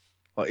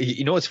 Well,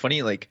 you know what's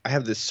funny? Like, I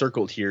have this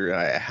circled here.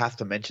 I have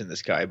to mention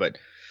this guy, but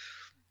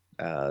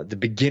the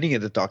beginning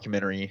of the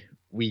documentary,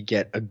 we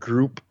get a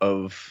group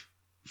of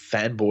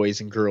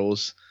fanboys and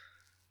girls,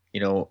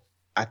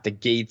 at the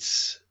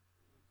gates,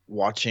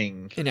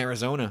 watching in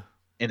Arizona,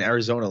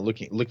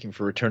 looking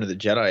for Return of the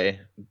Jedi,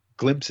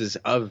 glimpses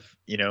of,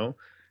 and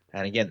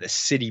again, the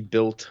city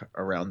built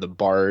around the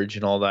barge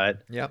and all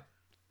that. Yep.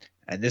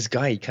 And this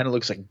guy, he kind of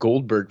looks like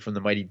Goldberg from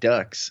the Mighty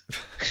Ducks.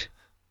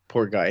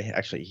 Poor guy.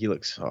 Actually, he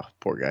looks,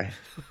 poor guy.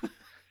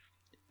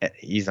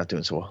 He's not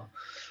doing so well.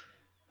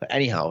 But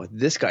anyhow,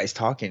 this guy's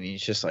talking, and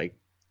he's just like,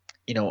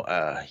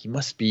 he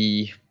must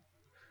be,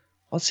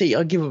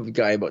 I'll give him a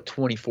guy about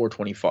 24,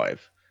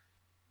 25.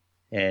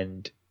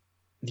 And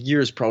the year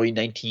is probably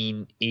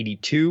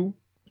 1982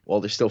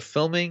 while they're still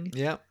filming.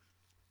 Yeah.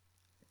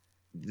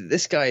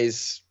 This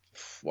guy's,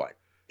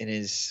 in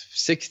his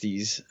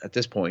 60s at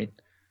this point.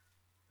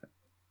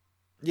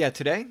 Yeah,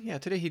 today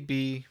he'd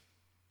be,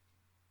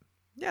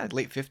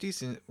 late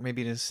 50s, and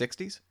maybe in his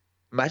 60s.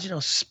 Imagine how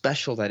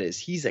special that is.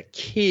 He's a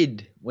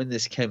kid when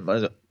this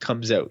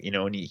comes out,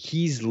 and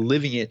he's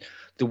living it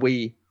the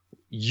way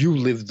you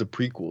lived the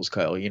prequels,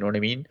 Kyle. You know what I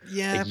mean?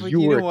 Yeah, like, but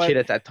you were a kid what?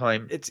 at that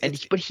time.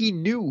 But he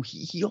knew.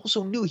 He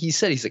also knew. He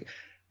said, he's like,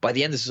 by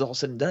the end, this is all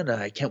said and done.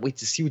 I can't wait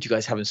to see what you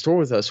guys have in store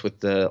with us with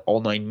the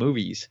all 9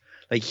 movies.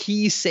 Like,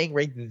 he's saying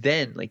right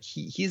then, like,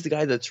 he's the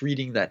guy that's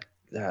reading that,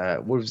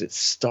 what was it,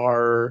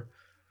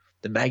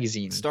 the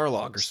magazine.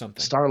 Starlog or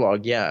something.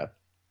 Starlog, yeah.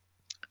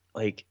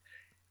 Like,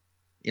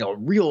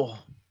 real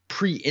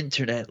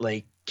pre-internet,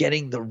 like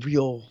getting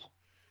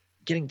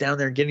down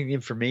there, getting the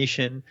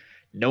information,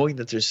 knowing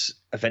that there's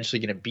eventually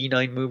going to be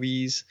 9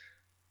 movies,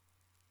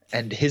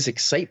 and his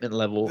excitement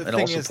level, and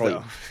also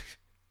probably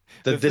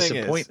the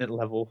disappointment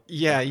level.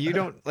 Yeah, you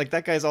don't like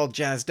that guy's all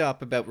jazzed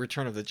up about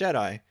Return of the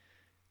Jedi,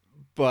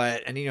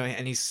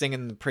 and he's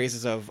singing the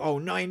praises of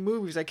 9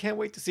 movies. I can't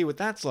wait to see what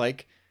that's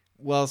like.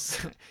 Well,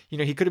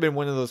 he could have been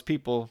one of those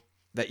people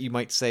that you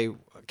might say,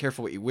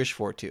 careful what you wish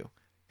for too.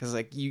 Because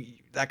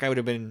that guy would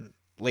have been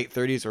late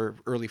 30s or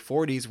early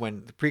 40s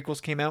when the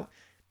prequels came out.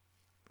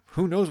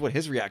 Who knows what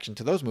his reaction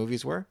to those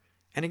movies were?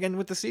 And again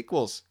with the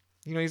sequels,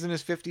 he's in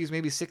his 50s,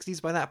 maybe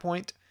 60s by that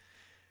point.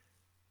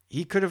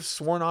 He could have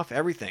sworn off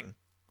everything.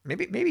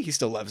 Maybe he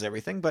still loves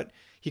everything, but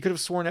he could have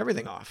sworn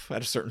everything off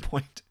at a certain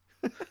point.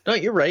 No,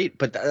 you're right,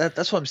 but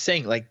that's what I'm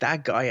saying. Like,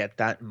 that guy at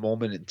that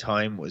moment in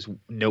time was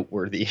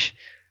noteworthy.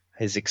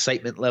 His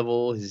excitement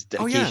level, his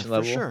dedication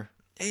level, for sure.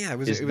 Yeah, it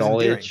was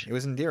knowledge. Endearing. It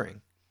was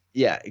endearing.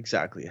 Yeah,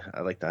 exactly.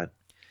 I like that.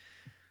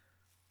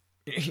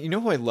 You know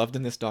who I loved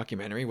in this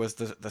documentary was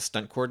the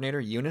stunt coordinator,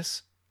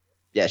 Eunice.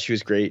 Yeah, she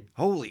was great.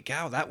 Holy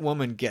cow, that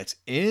woman gets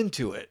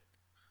into it.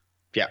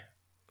 Yeah.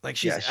 Like,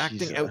 she's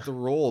acting out the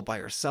role by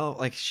herself.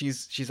 Like,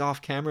 she's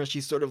off camera.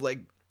 She's sort of like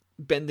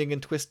bending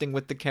and twisting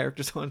with the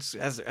characters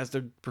as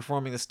they're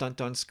performing the stunt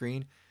on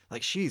screen.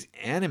 Like, she's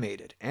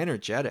animated,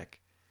 energetic.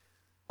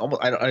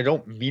 Almost, I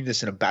don't mean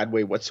this in a bad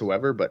way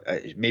whatsoever, but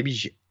maybe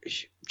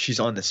she's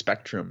on the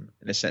spectrum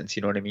in a sense.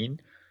 You know what I mean?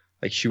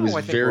 Like, she was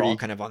I think we're all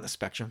kind of on the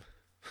spectrum.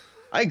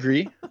 I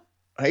agree.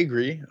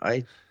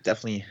 I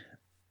definitely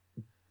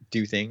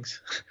do things,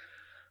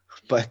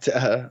 but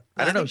I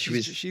don't know.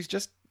 She's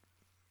just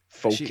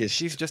focused.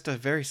 She's just a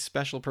very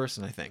special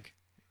person, I think.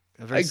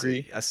 I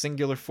agree. A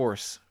singular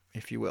force,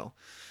 if you will.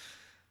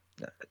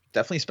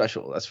 Definitely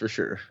special. That's for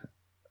sure.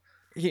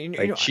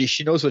 Like,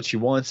 she knows what she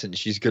wants, and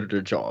she's good at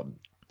her job.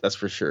 That's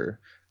for sure.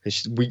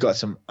 We got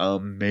some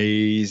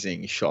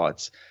amazing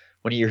shots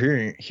when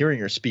you're hearing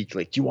her speak,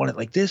 like, do you want it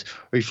like this,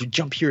 or if you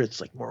jump here,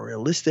 it's like more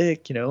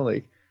realistic,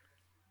 like.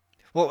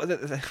 Well, one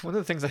of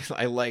the things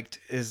I liked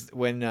is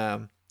when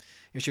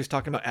she was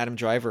talking about Adam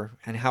Driver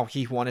and how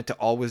he wanted to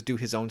always do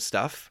his own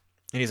stuff,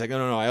 and he's like,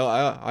 no,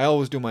 I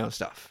always do my own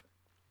stuff.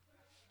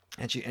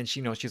 And she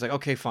she's like,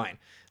 okay, fine,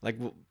 like,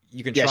 well,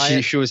 you can try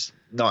it. She was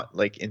not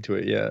like into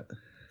it yet.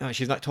 No,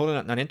 she's not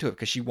totally not into it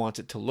because she wants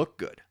it to look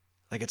good.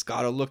 Like, it's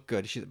got to look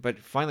good. But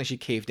finally she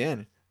caved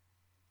in.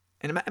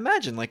 And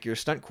imagine, like, you're a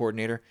stunt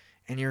coordinator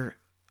and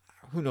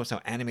who knows how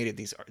animated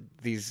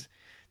these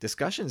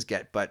discussions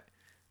get, but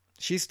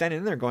she's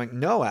standing there going,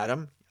 no,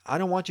 Adam, I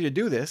don't want you to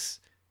do this.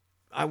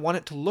 I want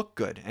it to look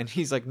good. And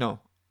he's like, no,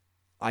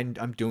 I'm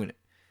doing it.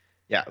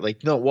 Yeah,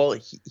 like, no, well,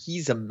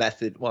 he's not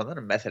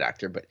a method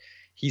actor, but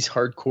he's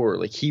hardcore.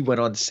 Like, he went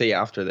on to say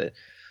after that,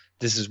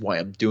 this is why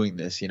I'm doing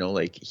this,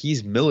 like,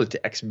 he's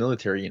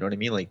ex-military, you know what I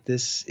mean? Like,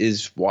 this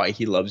is why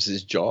he loves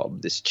his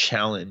job, this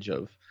challenge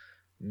of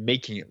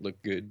making it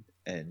look good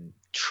and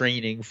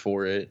training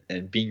for it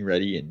and being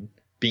ready and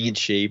being in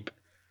shape.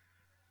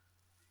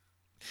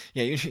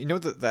 Yeah, you know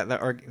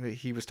that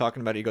he was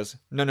talking about. He goes,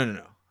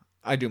 no,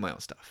 I do my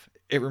own stuff.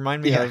 It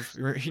reminded me of,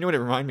 you know what it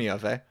reminded me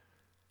of, eh?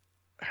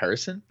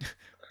 Harrison?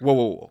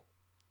 Whoa.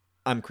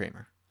 I'm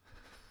Kramer.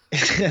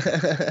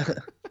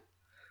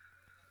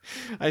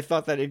 I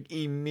thought that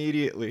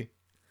immediately.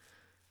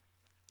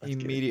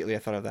 Immediately, I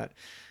thought of that.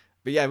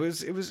 But yeah, it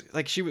was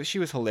like she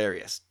was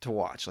hilarious to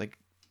watch. Like,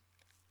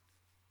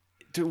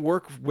 to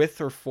work with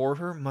or for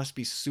her must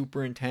be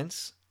super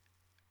intense.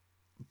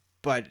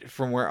 But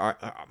from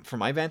from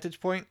my vantage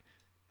point,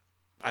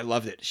 I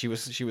loved it. She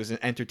was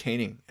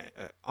entertaining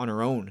on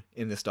her own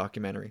in this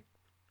documentary.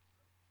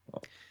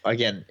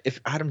 Again, if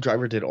Adam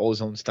Driver did all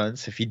his own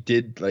stunts, if he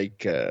did,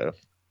 like,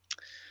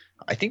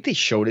 I think they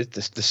showed it,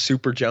 the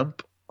super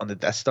jump on the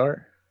Death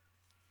Star.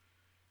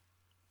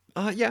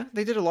 Yeah,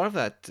 they did a lot of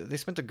that. They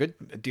spent a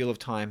good deal of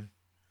time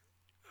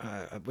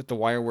with the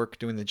wire work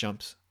doing the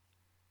jumps.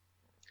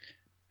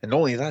 And not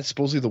only that,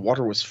 supposedly the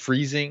water was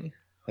freezing.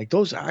 Like,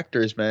 those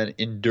actors, man,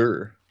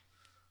 endure.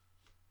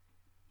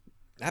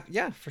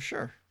 Yeah, for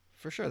sure.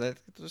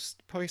 There's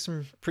probably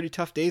some pretty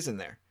tough days in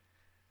there.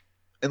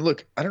 And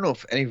look, I don't know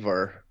if any of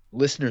our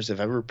listeners have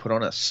ever put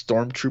on a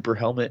Stormtrooper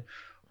helmet,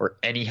 or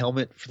any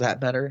helmet for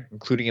that matter,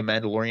 including a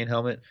Mandalorian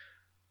helmet.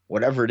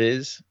 Whatever it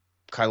is,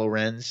 Kylo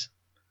Ren's,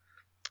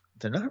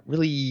 they're not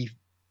really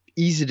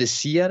easy to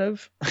see out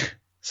of.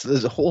 So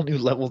there's a whole new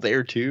level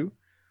there too.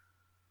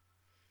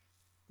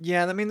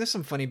 Yeah, I mean, there's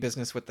some funny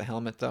business with the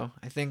helmet, though.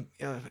 I think,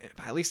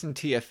 at least in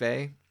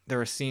TFA,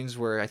 there are scenes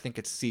where I think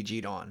it's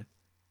CG'd on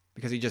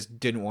because he just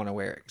didn't want to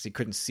wear it because he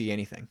couldn't see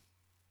anything.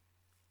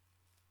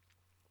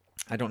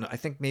 I don't know. I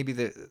think maybe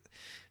the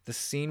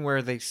scene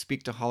where they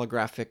speak to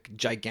holographic,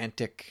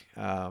 gigantic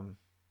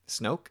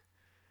Snoke.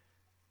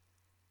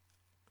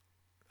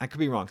 I could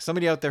be wrong.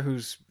 Somebody out there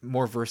who's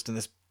more versed in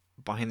this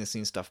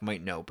behind-the-scenes stuff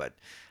might know, but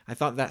I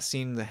thought that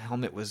scene, the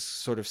helmet was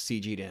sort of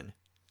CG'd in.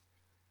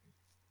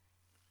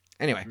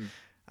 Anyway,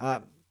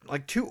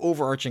 like, two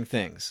overarching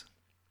things.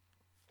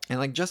 And,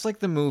 like, just like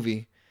the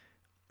movie,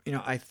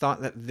 I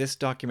thought that this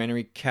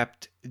documentary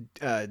kept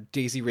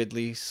Daisy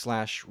Ridley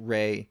 /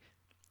 Rey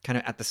kind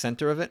of at the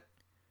center of it.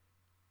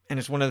 And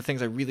it's one of the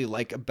things I really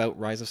like about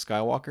Rise of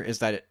Skywalker is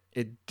that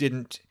it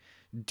didn't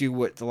do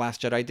what The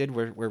Last Jedi did,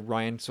 where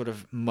Ryan sort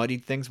of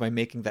muddied things by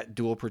making that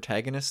dual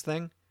protagonist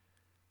thing.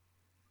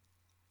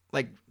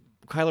 Like,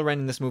 Kylo Ren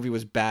in this movie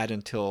was bad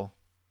until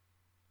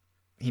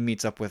he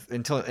meets up with,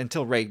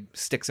 until Rey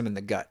sticks him in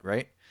the gut,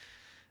 right?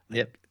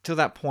 Yep. Till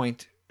that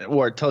point.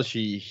 Or until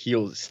she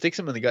sticks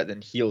him in the gut,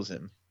 then heals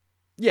him.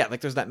 Yeah,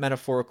 like, there's that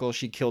metaphorical,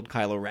 she killed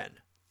Kylo Ren.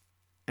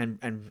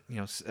 And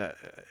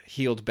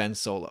healed Ben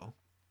Solo.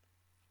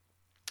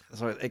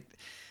 So,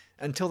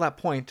 until that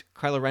point,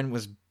 Kylo Ren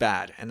was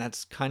bad, and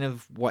that's kind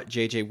of what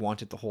JJ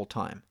wanted the whole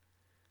time.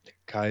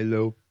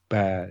 Kylo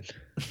bad.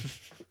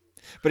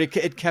 But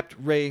it kept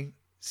Rey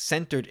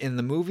centered in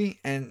the movie,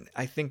 and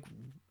I think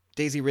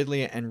Daisy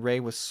Ridley and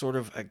Rey was sort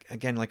of,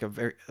 again, like, a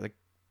very, like,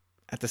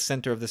 at the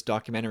center of this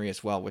documentary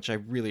as well, which I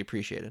really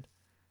appreciated.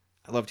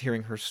 I loved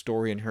hearing her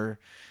story and her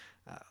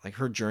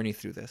her journey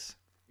through this.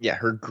 Yeah,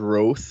 her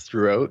growth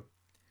throughout.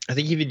 I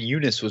think even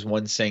Eunice was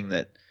one saying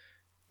that,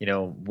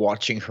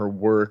 watching her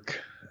work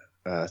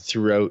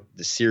throughout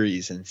the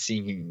series and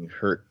seeing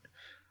her,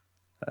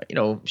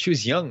 she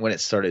was young when it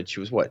started. She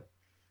was what,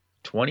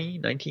 20,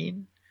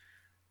 19?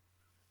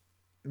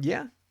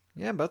 Yeah,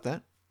 about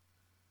that.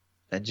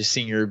 And just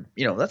seeing her,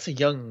 that's a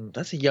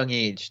young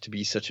age to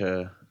be such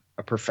a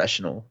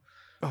professional.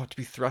 Oh, to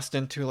be thrust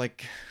into,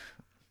 like,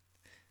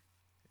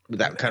 with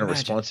that kind of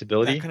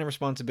responsibility. That kind of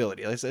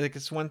responsibility.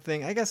 It's one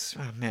thing, I guess.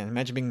 Oh man,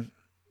 imagine being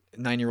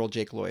 9-year-old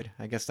Jake Lloyd.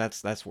 I guess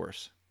that's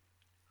worse.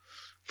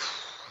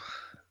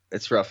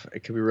 It's rough.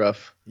 It could be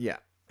rough. Yeah.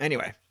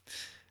 Anyway,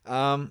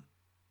 one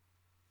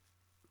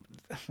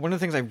of the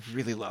things I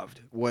really loved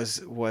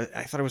was what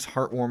I thought it was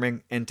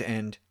heartwarming end to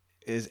end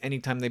is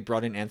anytime they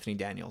brought in Anthony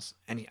Daniels.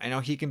 And I know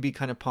he can be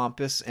kind of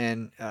pompous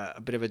and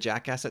a bit of a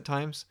jackass at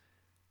times,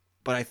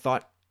 but I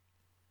thought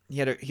he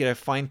had a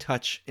fine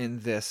touch in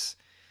this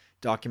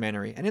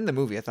documentary and in the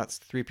movie. I thought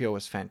 3PO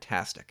was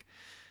fantastic.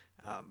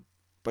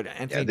 But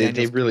Anthony they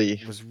Daniels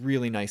really was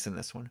really nice in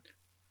this one.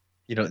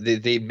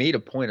 they made a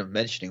point of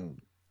mentioning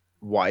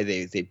why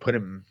they put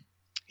him.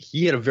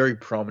 He had a very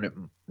prominent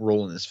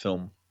role in this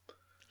film.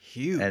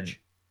 Huge. And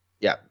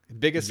yeah,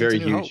 biggest very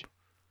since A New huge. Hope.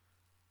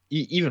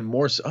 Even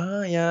more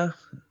so. Yeah,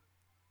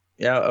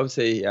 I would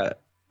say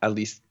at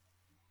least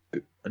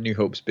A New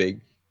Hope's big.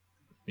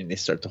 I mean, they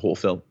start the whole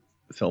film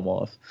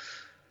off.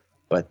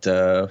 But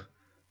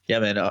yeah,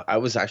 man, I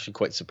was actually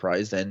quite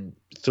surprised and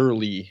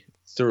thoroughly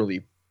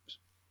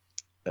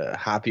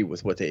happy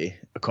with what they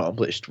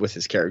accomplished with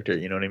his character.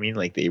 You know what I mean?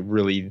 Like, they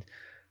really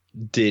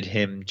did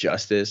him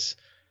justice.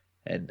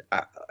 And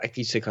like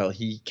you said, Kyle,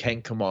 he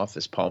can come off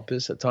as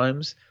pompous at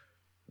times,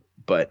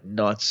 but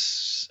not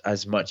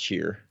as much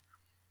here.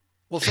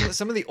 Well,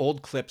 some of the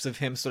old clips of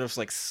him sort of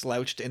like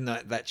slouched in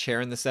that chair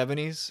in the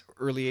 70s,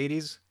 early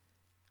 80s,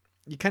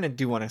 you kind of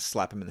do want to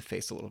slap him in the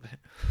face a little bit.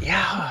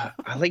 Yeah,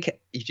 I like it.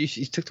 You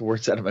took the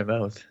words out of my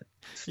mouth.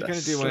 You kind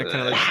of do want to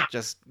kind of like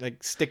just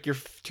like stick your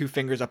two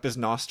fingers up his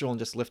nostril and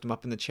just lift him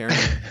up in the chair.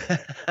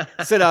 And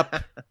sit up,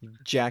 you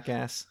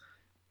jackass.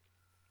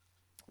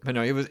 But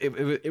no,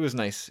 it was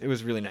nice. It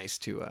was really nice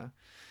to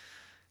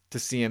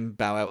see him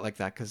bow out like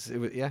that, because it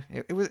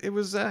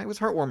was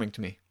heartwarming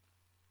to me.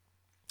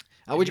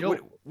 What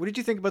did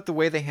you think about the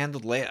way they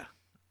handled Leia,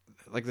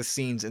 like the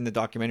scenes in the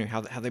documentary,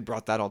 how they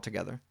brought that all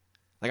together?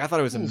 Like, I thought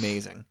it was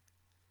amazing.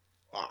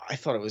 I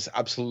thought it was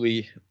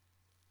absolutely.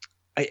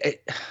 I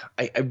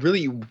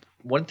really,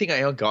 one thing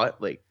I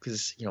got, like,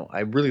 because I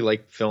really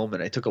like film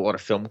and I took a lot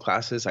of film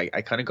classes. I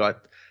kind of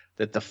got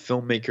that the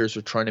filmmakers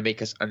were trying to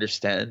make us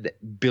understand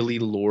that Billy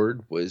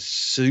Lord was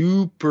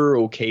super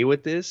okay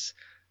with this,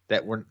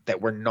 that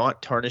we're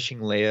not tarnishing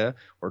Leia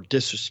or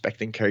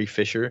disrespecting Carrie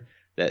Fisher.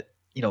 That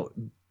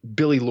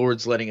Billy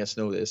Lord's letting us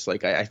know this.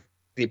 Like, I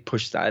they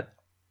pushed that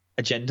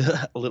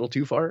agenda a little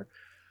too far,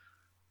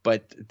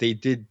 but they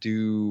did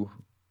do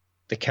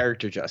the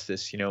character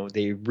justice.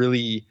 They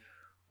really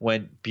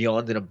went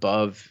beyond and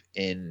above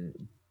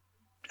in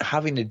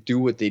having to do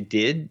what they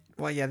did.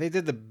 Well, yeah, they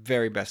did the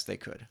very best they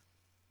could.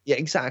 Yeah,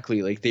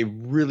 exactly. Like, they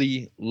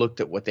really looked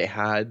at what they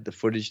had, the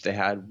footage they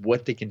had,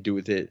 what they can do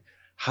with it,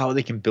 how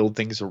they can build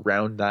things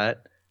around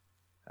that.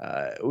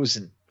 It was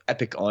an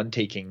epic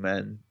on-taking,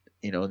 man.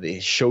 They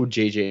showed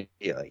JJ,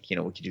 like, we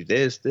could do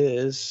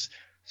this.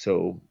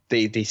 So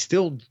they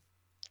still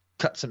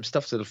cut some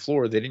stuff to the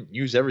floor. They didn't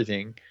use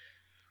everything.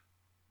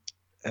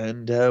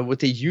 And what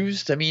they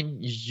used, I mean,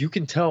 you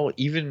can tell,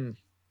 even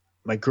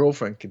my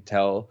girlfriend could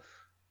tell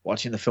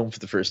watching the film for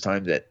the first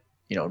time that,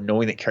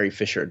 knowing that Carrie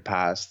Fisher had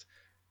passed,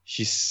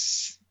 she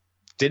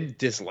didn't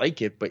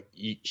dislike it, but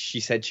she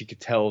said she could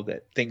tell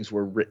that things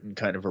were written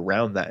kind of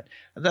around that.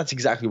 And that's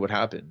exactly what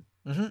happened.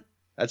 Mm-hmm.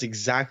 That's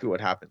exactly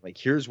what happened. Like,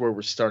 here's where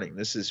we're starting.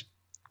 This is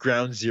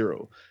ground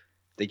zero.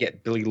 They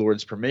get Billy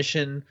Lord's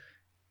permission,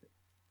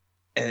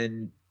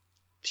 and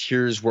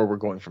here's where we're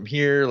going from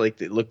here. Like,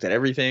 they looked at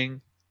everything.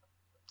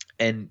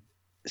 And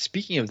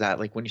speaking of that,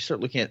 like, when you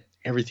start looking at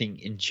everything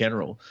in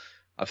general,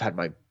 I've had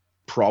my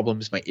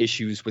problems, my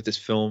issues with this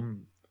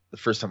film. The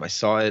first time I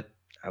saw it,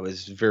 I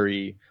was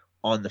very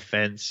on the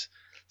fence.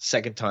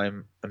 Second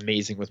time,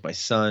 amazing with my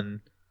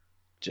son.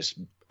 Just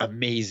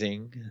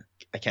amazing.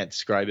 I can't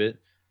describe it.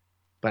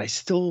 But I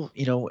still,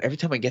 every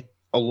time I get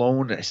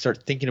alone and I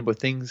start thinking about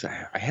things,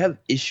 I have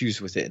issues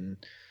with it. And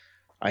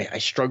I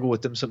struggle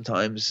with them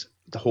sometimes.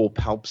 The whole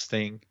Palps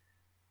thing.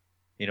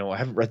 I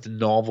haven't read the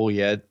novel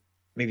yet.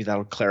 Maybe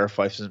that'll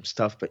clarify some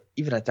stuff. But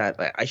even at that,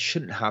 I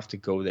shouldn't have to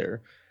go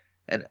there.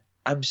 And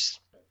I'm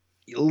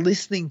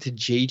listening to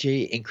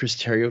JJ and Chris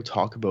Terrio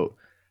talk about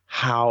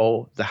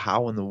how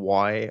and the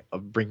why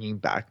of bringing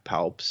back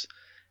Palps,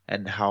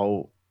 and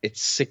how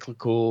it's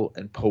cyclical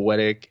and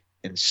poetic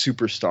and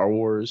super Star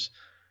Wars.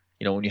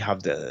 When you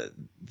have the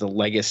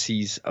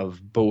legacies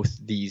of both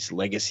these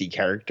legacy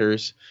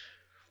characters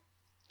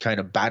kind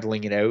of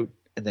battling it out,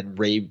 and then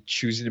Rey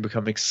choosing to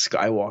become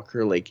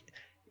Skywalker, like,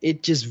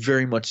 it just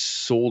very much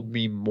sold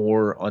me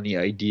more on the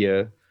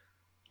idea,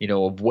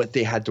 of what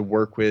they had to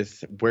work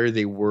with, where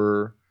they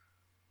were,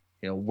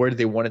 where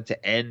they wanted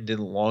to end in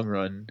the long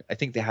run. I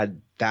think they had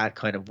that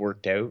kind of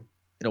worked out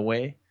in a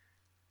way,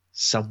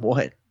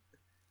 somewhat,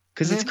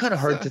 because it's kind of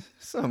hard to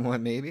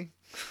somewhat maybe.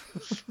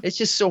 It's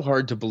just so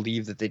hard to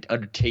believe that they'd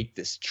undertake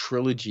this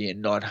trilogy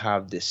and not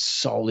have this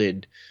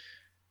solid,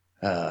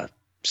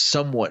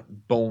 somewhat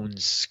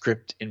bones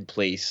script in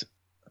place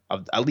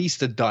of at least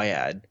the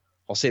dyad.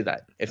 I'll say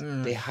that. If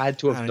they had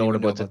to have known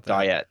about the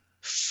dyad.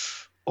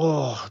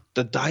 Oh,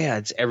 the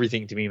dyad's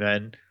everything to me,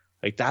 man.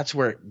 Like, that's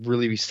where it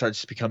really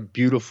starts to become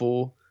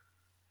beautiful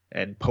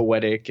and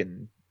poetic,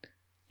 and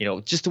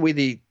just the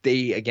way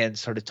they again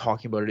started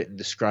talking about it and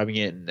describing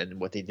it, and then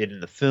what they did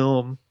in the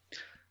film.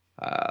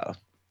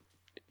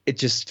 It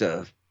just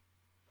it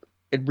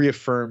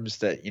reaffirms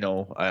that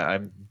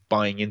I'm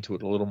buying into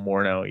it a little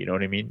more now. You know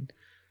what I mean?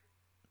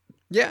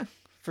 Yeah,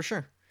 for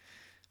sure.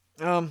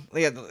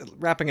 Yeah,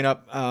 wrapping it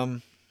up.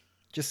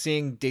 just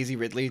seeing Daisy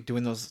Ridley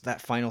doing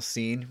that final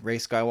scene, Rey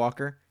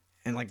Skywalker,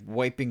 and like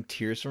wiping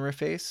tears from her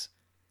face.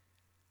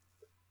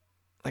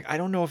 Like, I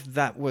don't know if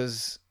that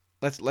was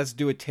let's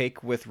do a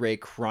take with Rey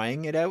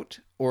crying it out,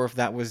 or if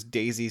that was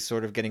Daisy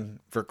sort of getting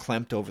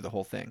verklempt over the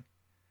whole thing.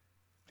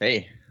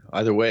 Hey,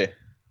 either way.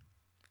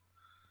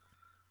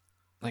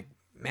 Like,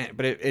 man,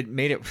 but it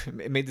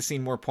made the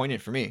scene more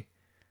poignant for me.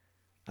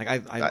 Like,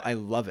 I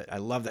love it. I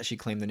love that she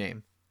claimed the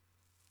name.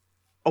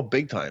 Oh,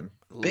 big time.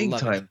 Big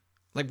Love it. time.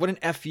 Like, what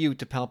an FU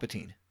to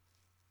Palpatine.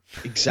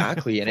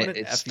 Exactly. And What an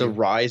it's FU. the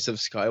rise of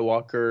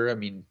Skywalker. I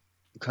mean,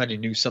 you kind of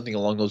knew something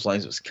along those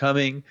lines was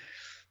coming.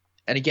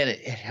 And again,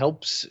 it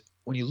helps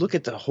when you look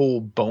at the whole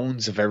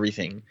bones of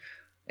everything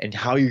and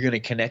how you're going to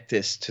connect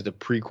this to the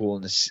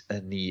prequel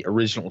and the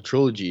original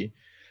trilogy.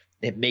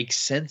 It makes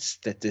sense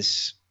that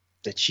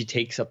she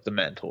takes up the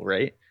mantle,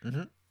 right?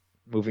 Mm-hmm.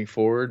 Moving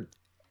forward.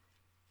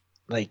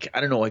 Like,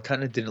 I don't know, I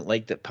kind of didn't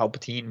like that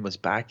Palpatine was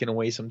back in a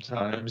way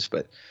sometimes,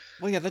 but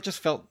Well, yeah, that just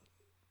felt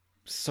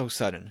so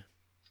sudden.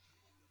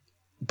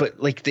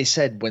 like they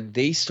said, when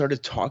they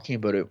started talking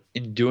about it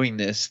in doing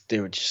this,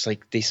 they were just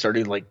like, they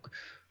started like,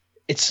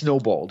 it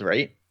snowballed,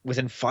 right?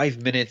 Within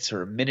 5 minutes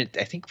or a minute,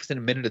 I think within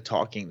a minute of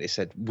talking, they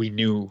said, we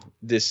knew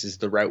this is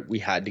the route we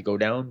had to go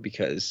down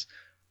because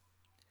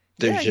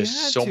there's Yeah, you just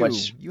had so to.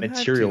 much You had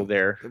material to.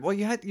 there. Well,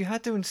 you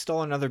had to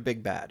install another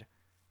big bad,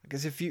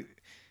 because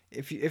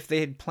if they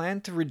had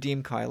planned to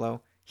redeem Kylo,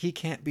 he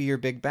can't be your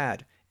big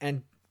bad.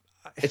 And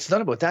It's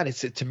not about that.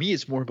 To me,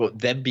 it's more about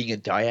them being a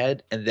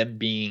dyad and them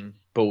being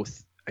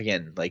both,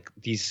 again, like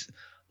these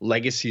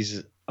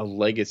legacies of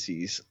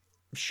legacies.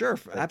 sure,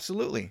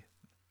 absolutely.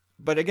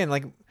 But again,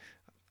 like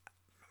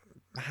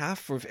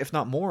half, or if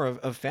not more,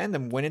 of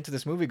fandom went into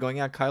this movie going,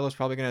 "Yeah, Kylo's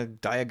probably gonna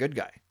die a good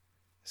guy."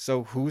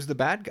 So who's the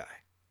bad guy?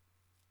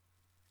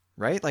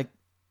 Right? Like,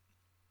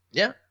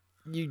 Yeah.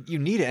 you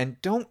need it, and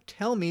don't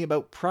tell me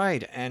about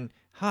Pride and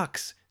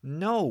Hux.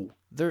 No,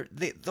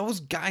 those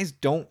guys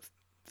don't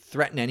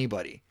threaten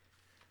anybody.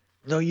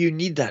 No, you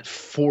need that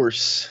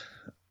force.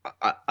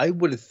 I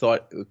would have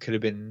thought it could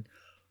have been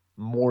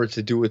more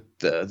to do with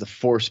the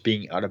force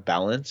being out of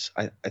balance.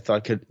 I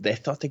thought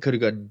they could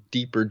have gone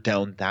deeper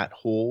down that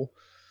hole.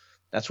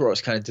 That's where I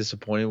was kind of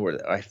disappointed,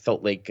 where I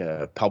felt like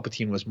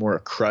Palpatine was more a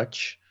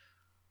crutch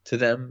to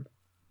them.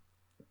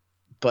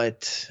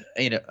 But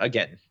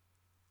again,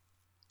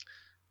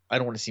 I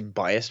don't want to seem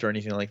biased or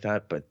anything like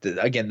that. But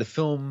again,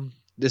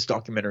 this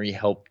documentary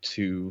helped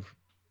to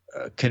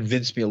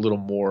convince me a little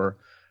more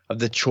of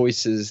the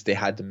choices they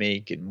had to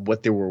make and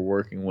what they were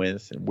working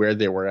with and where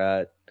they were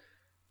at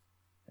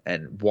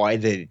and why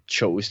they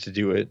chose to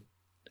do it.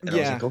 And I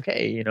was like,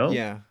 okay,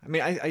 Yeah, I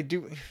mean, I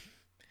do.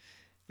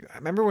 I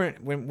remember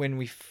when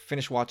we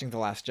finished watching The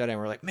Last Jedi, and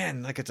we're like,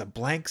 man, like it's a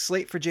blank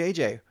slate for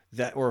JJ,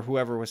 that or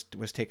whoever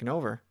was taken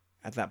over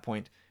at that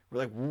point. We're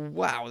like,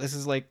 wow, this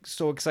is like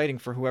so exciting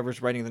for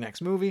whoever's writing the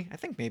next movie. I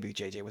think maybe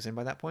JJ was in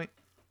by that point.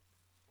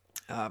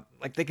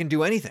 Like they can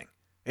do anything.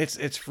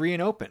 It's free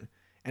and open.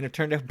 And it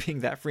turned out being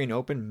that free and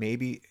open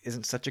maybe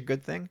isn't such a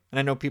good thing. And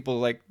I know people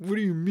are like, what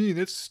do you mean?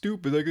 That's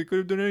stupid. Like, it could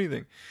have done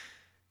anything.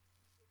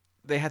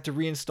 They had to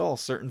reinstall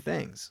certain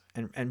things.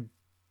 And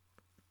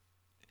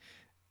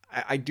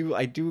I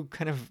do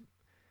kind of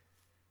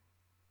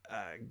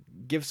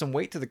give some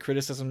weight to the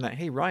criticism that,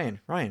 hey, Ryan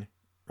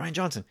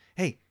Johnson,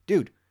 hey,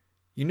 dude,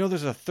 you know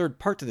there's a third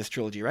part to this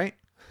trilogy, right?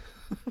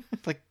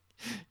 Like,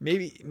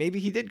 maybe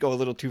he did go a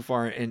little too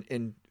far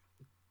in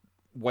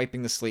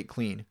wiping the slate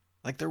clean.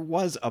 Like, there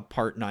was a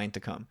part 9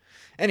 to come.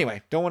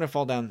 Anyway, don't want to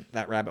fall down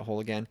that rabbit hole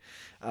again.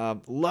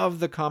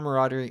 Love the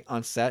camaraderie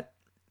on set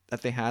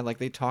that they had. Like,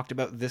 they talked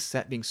about this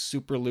set being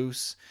super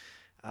loose,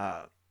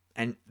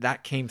 and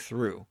that came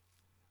through.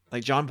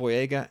 Like, John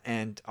Boyega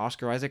and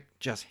Oscar Isaac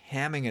just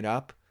hamming it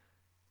up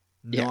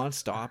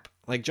nonstop.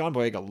 Like, John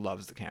Boyega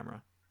loves the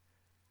camera.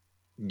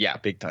 Yeah,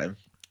 big time.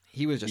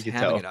 He was just You could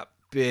hamming tell. it up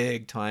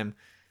big time,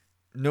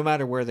 no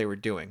matter where they were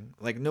doing.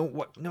 Like,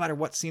 no matter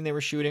what scene they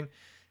were shooting,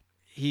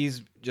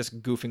 he's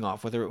just goofing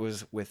off, whether it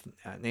was with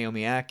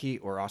Naomi Ackie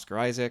or Oscar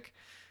Isaac.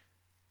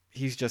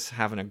 He's just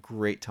having a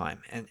great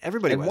time, and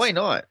everybody And was. why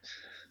not?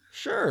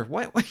 Sure,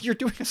 why you're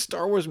doing a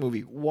Star Wars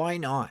movie? Why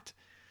not?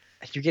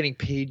 You're getting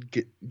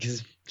paid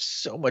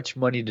so much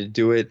money to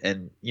do it,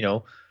 and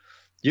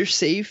you're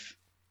safe,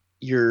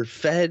 you're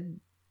fed.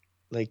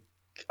 Like,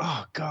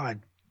 oh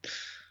god,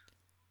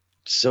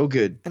 so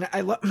good. And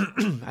I love,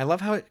 I love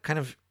how it kind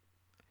of,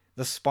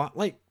 the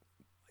spotlight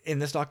in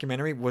this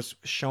documentary was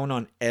shown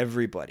on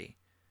everybody.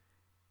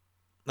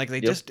 Like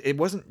it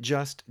wasn't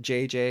just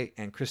JJ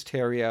and Chris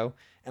Terrio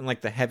and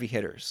like the heavy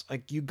hitters.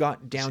 Like, you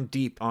got down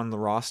deep on the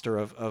roster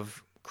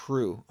of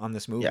crew on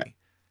this movie. Yeah.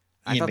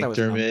 I Ian thought that was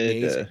McDermott,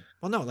 amazing.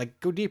 Well, no, like,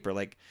 go deeper.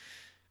 Like,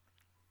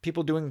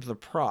 people doing the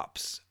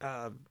props,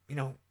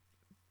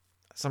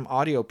 some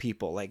audio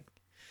people, like,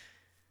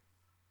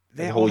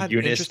 they The all whole had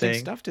Eunice interesting thing.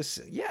 stuff to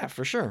say. Yeah,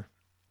 for sure.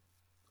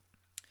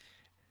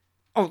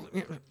 Oh,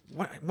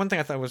 one thing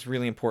I thought was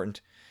really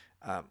important.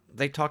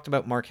 They talked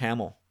about Mark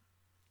Hamill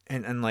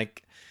and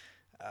like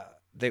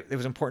it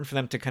was important for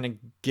them to kind of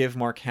give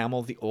Mark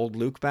Hamill the old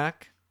Luke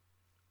back.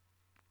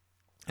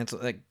 And so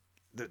like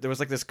there was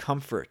like this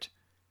comfort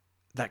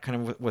that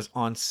kind of was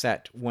on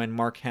set when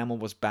Mark Hamill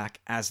was back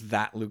as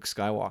that Luke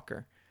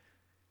Skywalker.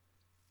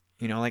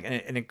 You know, like,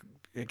 and it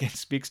again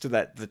speaks to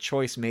that the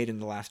choice made in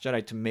The Last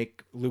Jedi to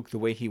make Luke the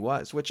way he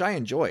was, which I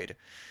enjoyed.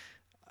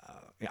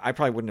 I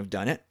probably wouldn't have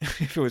done it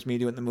if it was me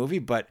doing the movie,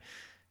 but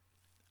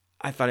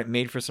I thought it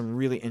made for some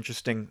really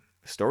interesting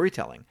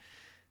storytelling.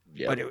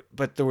 Yeah.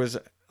 But there was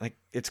like,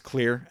 it's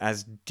clear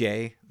as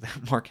day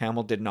that Mark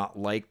Hamill did not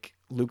like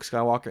Luke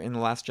Skywalker in The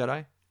Last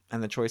Jedi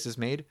and the choices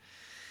made.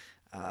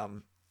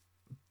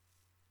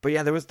 But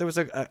yeah, there was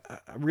a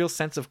real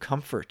sense of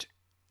comfort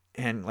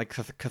and like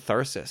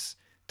catharsis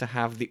to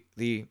have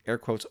the air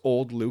quotes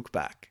old Luke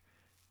back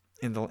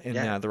in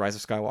the Rise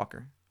of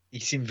Skywalker. He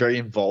seemed very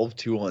involved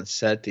too on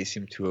set. They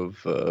seem to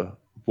have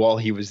while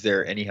he was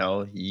there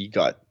anyhow, he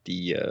got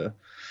the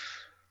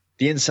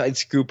inside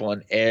scoop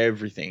on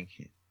everything.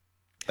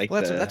 Like,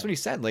 well, that's what he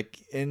said. Like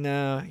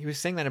he was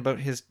saying that about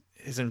his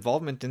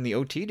involvement in the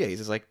OT days.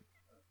 Is like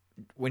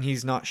when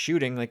he's not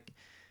shooting, like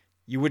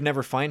you would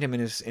never find him in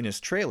his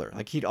trailer.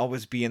 Like he'd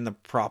always be in the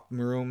prop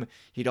room.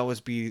 He'd always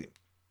be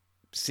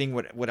seeing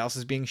what else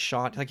is being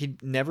shot. Like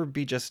he'd never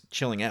be just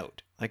chilling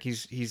out. Like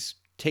he's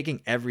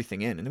taking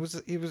everything in. And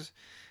he was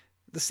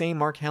the same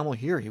Mark Hamill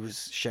here. He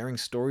was sharing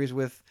stories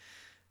with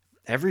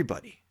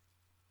everybody.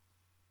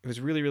 It was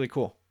really, really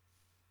cool.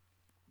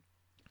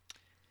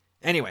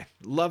 Anyway,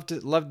 loved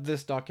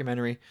this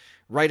documentary.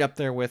 Right up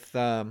there with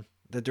the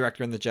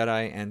Director and the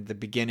Jedi and the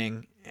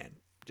beginning. And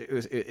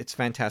it's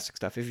fantastic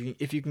stuff.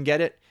 If you can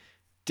get it,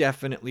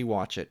 definitely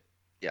watch it.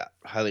 Yeah,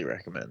 highly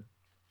recommend.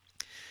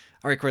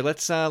 All right, Corey,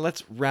 let's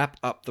wrap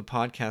up the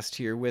podcast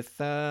here with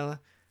some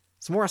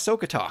more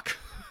Ahsoka talk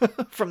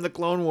from the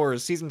Clone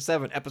Wars Season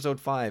 7, Episode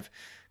 5,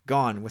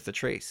 Gone with a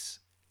Trace.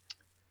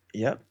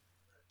 Yep.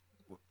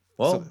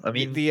 Well, so, I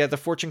mean, the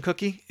fortune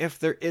cookie: if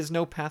there is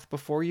no path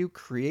before you,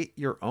 create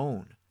your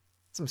own.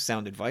 Some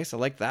sound advice. I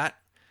like that.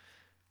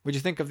 What'd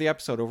you think of the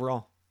episode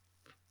overall?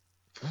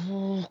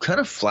 Kind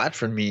of flat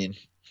for me,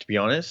 to be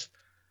honest.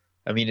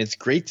 I mean, it's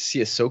great to see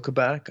Ahsoka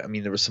back. I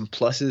mean, there were some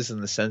pluses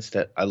in the sense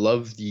that I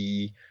love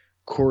the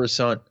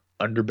Coruscant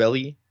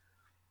underbelly.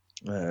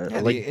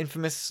 The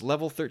infamous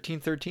level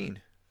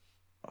 1313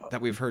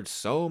 that we've heard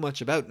so much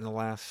about in the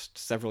last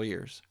several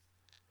years.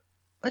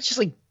 That's just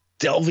like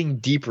delving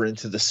deeper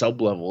into the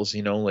sub levels,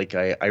 you know. Like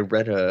I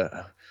read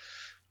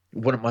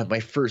one of my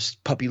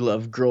first puppy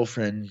love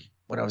girlfriend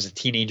when I was a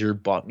teenager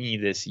bought me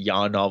this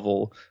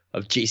novel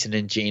of Jason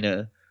and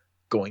Jaina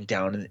going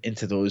down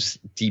into those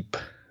deep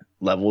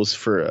levels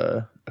for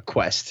a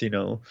quest, you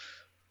know,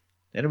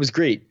 and it was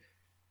great.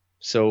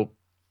 So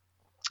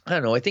I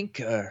don't know. I think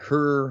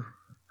her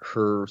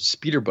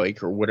speeder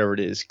bike or whatever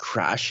it is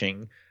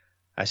crashing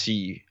as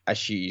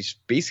she's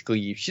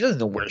basically, she doesn't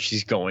know where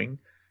she's going.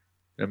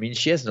 I mean,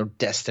 she has no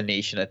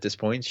destination at this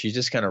point. She's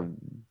just kind of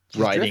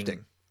riding.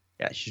 Drifting.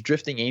 Yeah, she's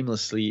drifting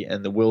aimlessly,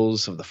 and the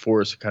wills of the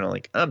Force are kind of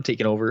like, I'm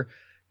taking over.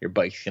 Your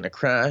bike's gonna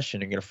crash,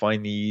 and you're gonna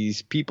find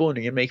these people, and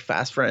you're gonna make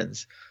fast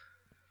friends.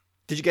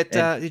 Did you get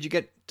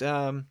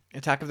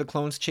Attack of the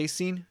Clones chase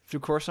scene through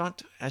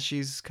Coruscant as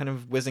she's kind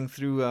of whizzing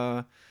through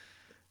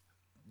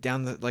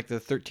down the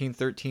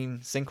 1313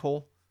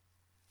 sinkhole?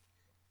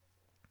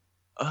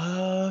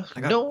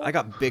 No. I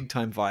got big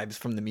time vibes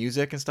from the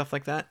music and stuff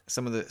like that.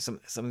 Some of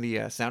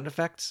the sound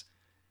effects.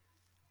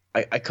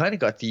 I kind of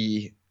got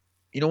the,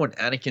 you know, when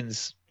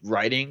Anakin's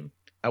riding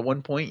at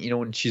one point, you know,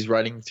 when she's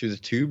riding through the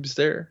tubes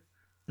there,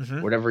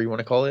 whatever you want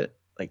to call it.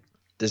 Like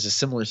there's a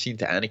similar scene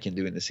to Anakin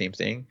doing the same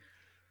thing.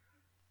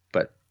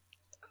 But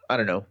I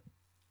don't know.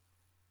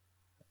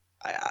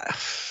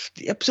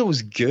 The episode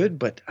was good,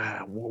 but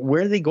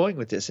where are they going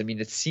with this? I mean,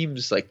 it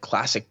seems like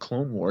classic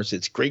Clone Wars.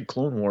 It's great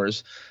Clone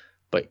Wars,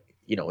 but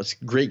you know, it's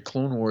great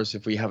Clone Wars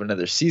if we have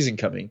another season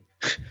coming.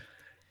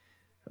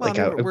 Well,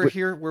 like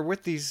we're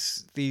with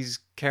these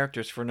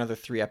characters for another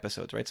 3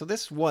 episodes, right? So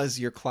this was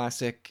your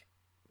classic,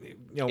 you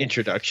know,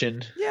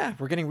 introduction. Yeah,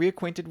 we're getting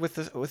reacquainted with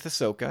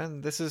Ahsoka,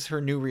 and this is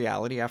her new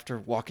reality after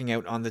walking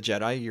out on the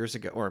Jedi years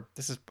ago. Or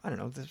this is, I don't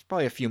know, there's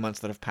probably a few months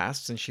that have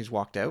passed since she's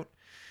walked out.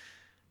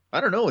 I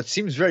don't know. It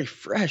seems very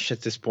fresh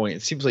at this point.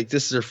 It seems like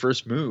this is her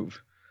first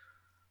move.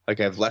 Like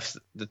I've left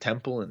the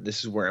temple and this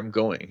is where I'm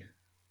going.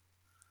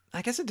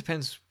 I guess it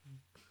depends.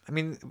 I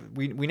mean,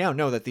 we now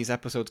know that these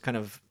episodes kind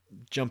of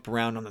jump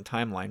around on the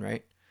timeline,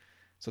 right?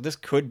 So this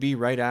could be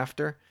right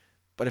after,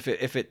 but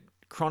if it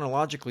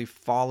chronologically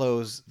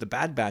follows the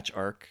Bad Batch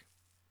arc,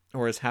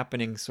 or is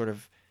happening sort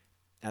of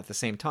at the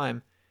same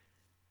time,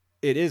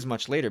 it is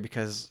much later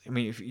because, I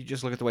mean, if you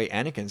just look at the way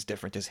Anakin's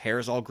different, his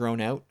hair's all grown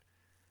out.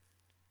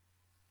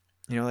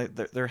 You know, like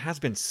there has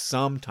been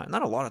some time,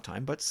 not a lot of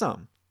time, but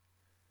some.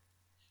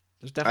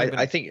 There's definitely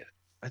I think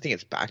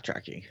it's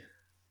backtracking.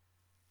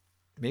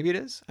 Maybe it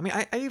is. I mean,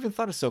 I even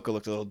thought Ahsoka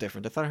looked a little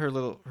different. I thought her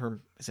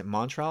is it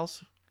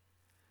Montrals?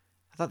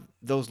 I thought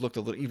those looked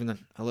a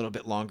little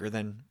bit longer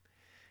than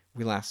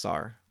we last saw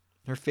her.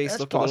 Her face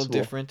looked a little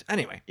different.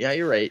 Anyway. Yeah,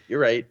 you're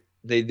right.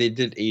 They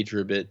did age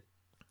her a bit.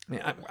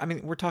 I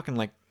mean, we're talking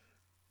like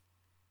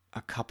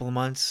a couple of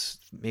months,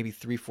 maybe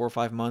 3, 4,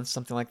 5 months,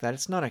 something like that.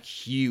 It's not a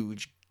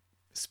huge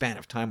span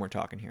of time we're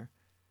talking here.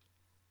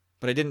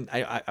 But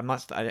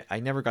I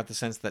never got the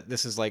sense that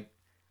this is like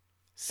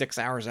 6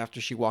 hours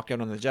after she walked out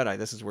on the Jedi.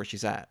 This is where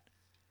she's at.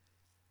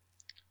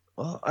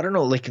 Well, I don't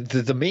know. Like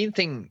the main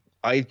thing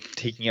I'm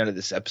taking out of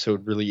this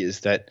episode really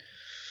is that,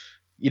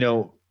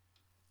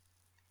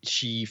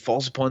 she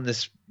falls upon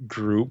this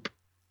group.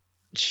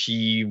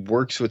 She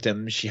works with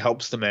them. She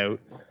helps them out.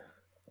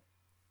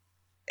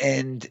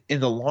 And in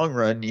the long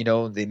run,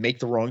 they make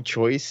the wrong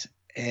choice.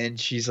 And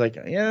she's like,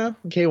 yeah,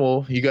 okay,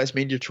 well, you guys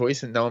made your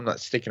choice and now I'm not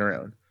sticking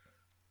around.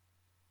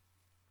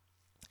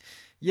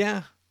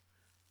 Yeah.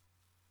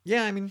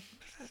 Yeah, I mean,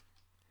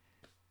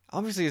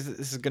 obviously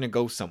this is going to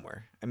go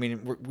somewhere. I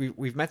mean,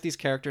 we've met these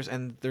characters,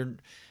 and they're,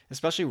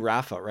 especially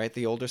Rafa, right?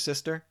 The older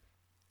sister.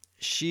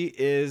 She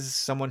is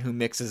someone who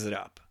mixes it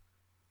up.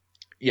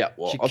 Yeah,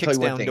 well, she I'll kicks tell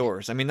you down one thing.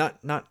 doors. I mean,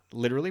 not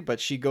literally, but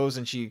she goes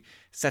and she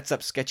sets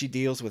up sketchy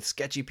deals with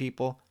sketchy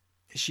people.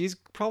 It's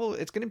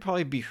going to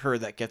probably be her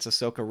that gets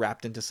Ahsoka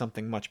wrapped into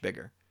something much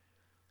bigger.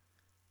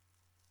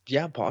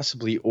 Yeah,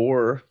 possibly.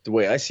 Or the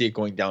way I see it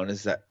going down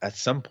is that at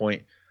some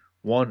point,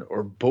 one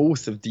or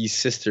both of these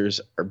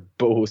sisters are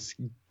both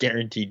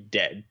guaranteed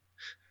dead.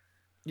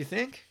 You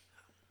think?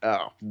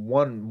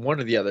 One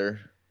or the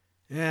other.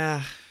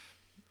 Yeah.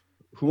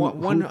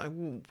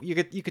 One you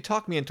could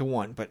talk me into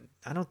one, but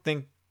I don't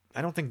think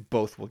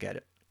both will get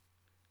it.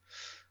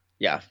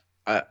 Yeah,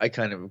 I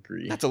kind of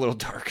agree. That's a little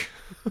dark.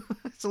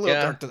 It's a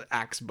little dark to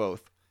axe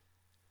both.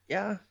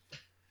 Yeah, it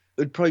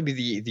would probably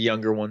be the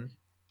younger one.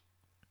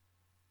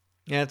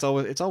 Yeah, it's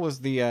always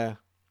the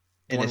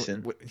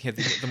Innocent.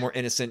 The more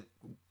innocent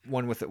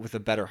one with a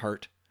better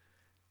heart.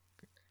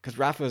 Because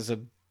Rafa's a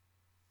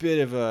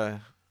bit of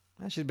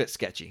she's a bit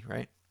sketchy,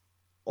 right?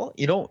 Well,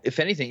 if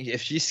anything,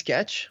 if she's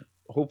sketch,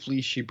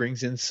 hopefully she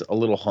brings in a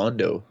little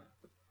Hondo.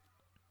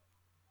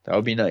 That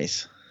would be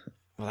nice.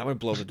 Well, that would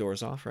blow the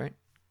doors off, right?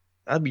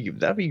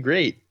 That'd be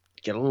great.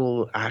 Get a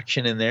little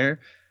action in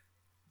there.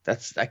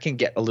 That can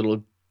get a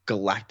little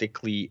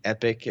galactically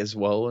epic as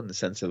well, in the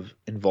sense of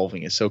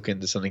involving Ahsoka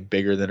into something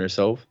bigger than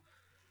herself.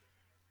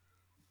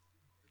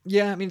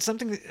 Yeah, I mean,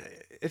 something.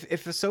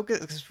 If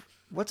Ahsoka,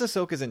 what's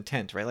Ahsoka's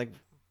intent, right? Like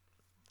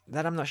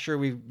that, I'm not sure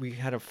we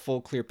had a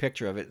full clear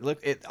picture of it.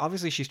 Look,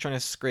 obviously she's trying to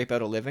scrape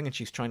out a living and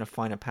she's trying to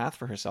find a path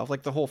for herself.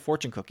 Like the whole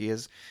fortune cookie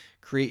is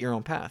create your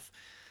own path.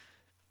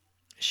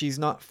 She's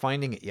not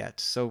finding it yet,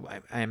 so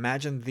I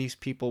imagine these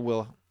people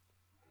will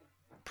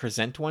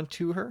present one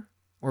to her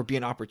or be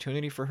an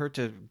opportunity for her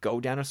to go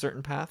down a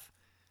certain path.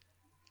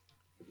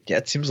 Yeah,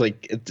 it seems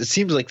like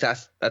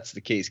that's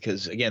the case,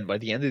 because again, by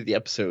the end of the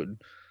episode,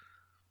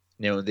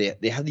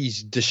 they have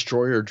these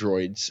destroyer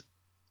droids,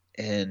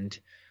 and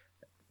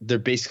they're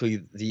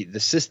basically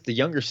the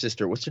younger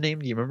sister. What's her name?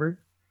 Do you remember?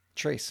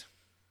 Trace.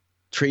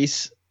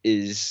 Trace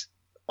is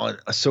on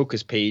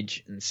Ahsoka's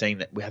page and saying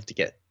that we have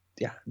to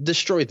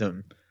destroy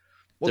them.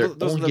 Well,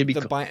 those are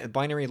the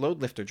binary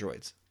load lifter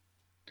droids.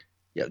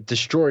 Yeah,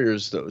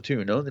 destroyers though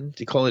too. No, didn't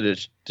they call it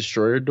a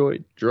destroyer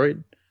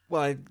droid?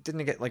 Well,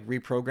 didn't it get like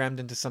reprogrammed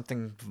into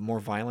something more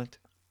violent?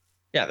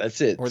 Yeah,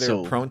 that's it. Or they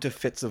were prone to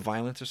fits of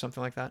violence or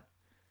something like that.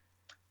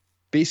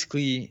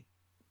 Basically,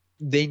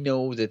 they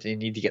know that they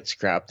need to get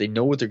scrapped. They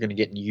know what they're going to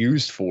get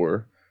used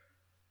for,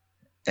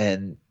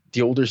 and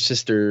the older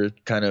sister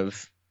kind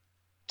of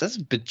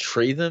doesn't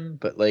betray them,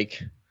 but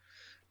like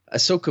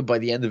Ahsoka by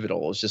the end of it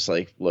all is just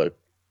like, look,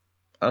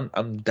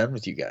 I'm done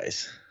with you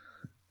guys.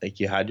 Like,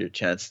 you had your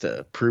chance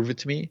to prove it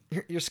to me.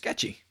 You're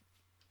sketchy.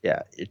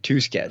 Yeah, you're too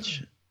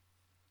sketch.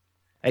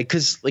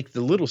 Because like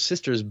the little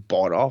sister is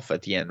bought off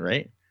at the end,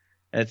 right?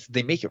 And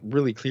they make it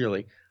really clear,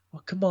 like,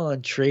 oh, come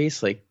on,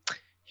 Trace, like,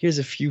 here's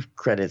a few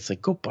credits,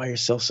 like, go buy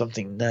yourself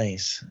something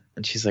nice.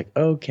 And she's like,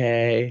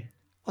 okay.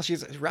 Well,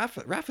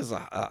 Rafa's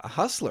a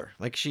hustler.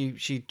 Like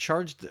she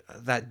charged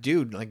that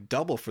dude like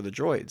double for the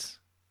droids.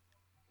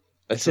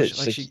 That's so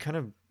it. She kind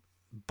of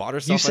bought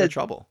herself out of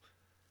trouble.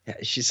 Yeah,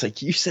 she's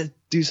like, you said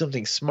do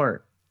something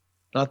smart,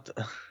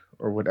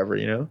 or whatever,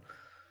 Yeah,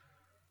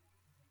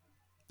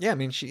 I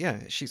mean,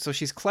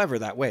 she's clever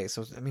that way.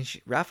 So I mean,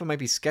 Rafa might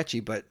be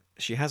sketchy, but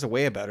she has a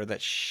way about her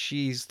that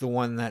she's the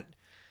one that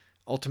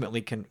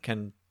ultimately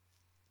can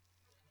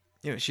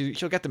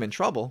she'll get them in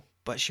trouble,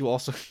 but she'll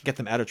also get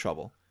them out of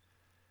trouble.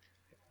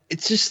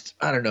 It's just,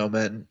 I don't know,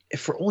 man.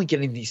 If we're only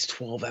getting these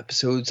 12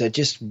 episodes, I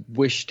just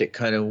wished it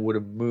kind of would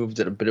have moved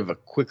at a bit of a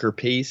quicker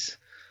pace.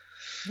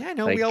 Yeah, I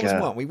know. We always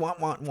want. We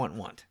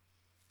want.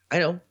 I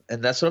know,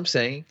 and that's what I'm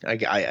saying.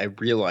 I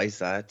realize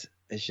that.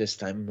 It's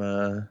just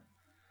I'm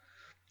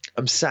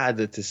sad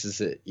that this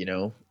is it,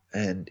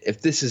 And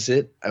if this is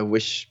it, I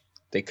wish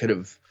they could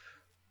have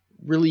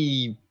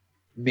really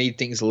made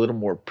things a little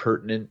more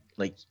pertinent.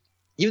 Like,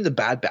 even the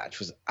Bad Batch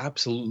was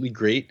absolutely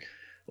great.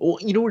 Well,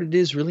 you know what it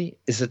is really?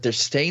 Is that they're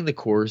staying the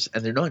course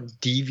and they're not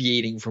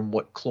deviating from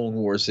what Clone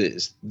Wars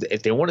is.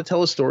 If they want to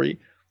tell a story,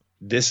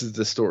 this is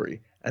the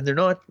story. And they're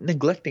not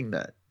neglecting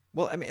that.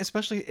 Well, I mean,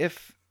 especially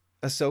if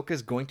Ahsoka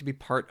is going to be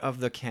part of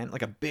the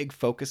like a big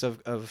focus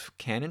of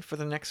canon for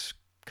the next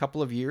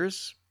couple of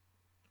years,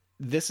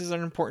 this is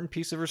an important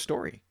piece of her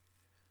story.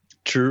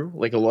 True.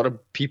 Like a lot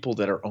of people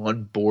that are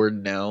on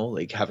board now,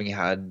 like having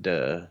had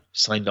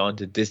signed on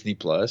to Disney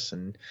Plus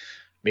and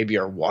maybe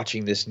are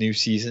watching this new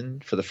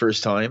season for the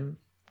first time,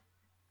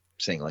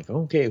 saying like,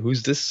 okay,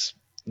 who's this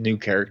new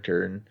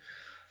character? And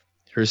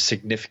her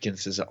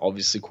significance is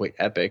obviously quite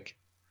epic.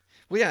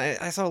 Well, yeah,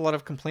 I saw a lot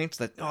of complaints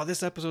that, oh,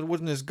 this episode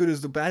wasn't as good as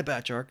the Bad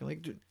Batch arc.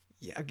 Like, dude,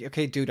 yeah,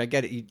 okay, dude, I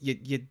get it.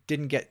 You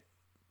didn't get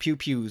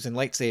pew-pews and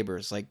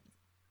lightsabers. Like,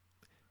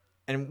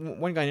 and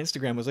one guy on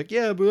Instagram was like,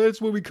 yeah, but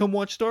that's why we come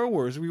watch Star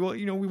Wars. We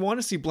want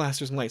to see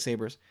blasters and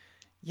lightsabers.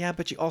 Yeah,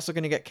 but you're also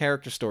going to get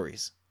character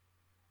stories.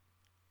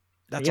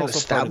 That's also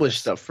establish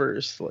stuff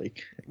first.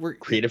 Like,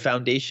 create a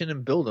foundation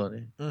and build on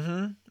it.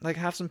 Mm-hmm. Like,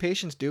 have some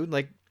patience, dude.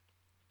 Like,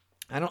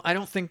 I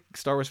don't think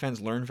Star Wars fans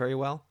learn very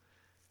well.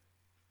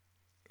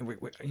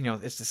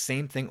 It's the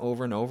same thing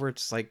over and over.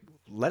 It's like,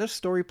 let a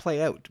story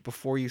play out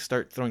before you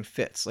start throwing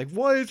fits. Like,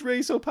 why is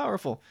Rey so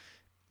powerful?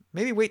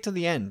 Maybe wait till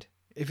the end.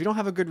 If you don't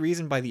have a good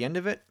reason by the end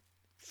of it,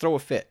 throw a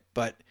fit.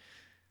 But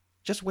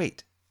just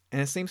wait.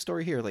 And the same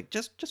story here. Like,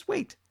 just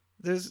wait.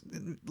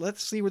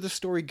 Let's see where the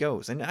story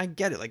goes. And I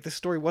get it. Like, this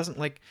story wasn't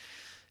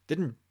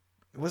it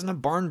wasn't a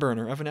barn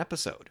burner of an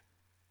episode,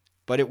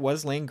 but it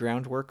was laying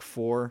groundwork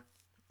for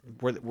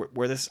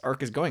where this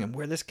arc is going and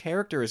where this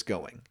character is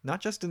going,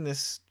 not just in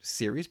this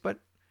series, but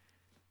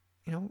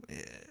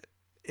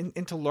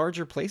into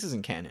larger places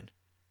in canon.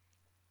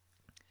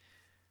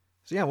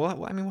 So yeah,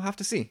 well, I mean, we'll have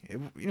to see. It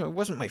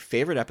wasn't my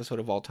favorite episode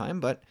of all time,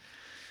 but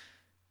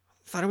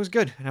I thought it was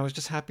good, and I was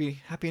just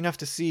happy enough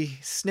to see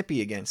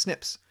Snippy again,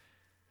 Snips.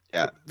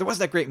 Yeah, there was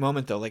that great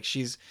moment though, like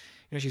she's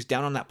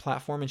down on that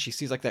platform and she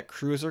sees like that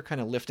cruiser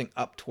kind of lifting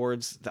up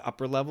towards the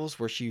upper levels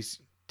where she's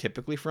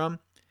typically from.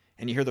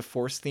 And you hear the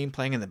Force theme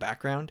playing in the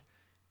background.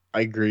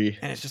 I agree.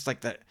 And it's just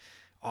like that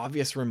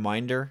obvious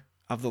reminder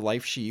of the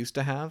life she used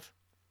to have.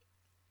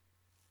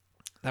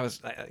 That was,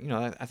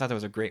 I thought that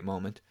was a great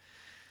moment.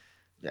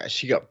 Yeah,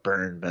 she got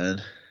burned,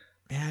 man.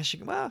 Yeah, she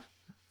got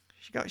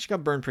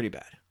burned pretty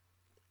bad.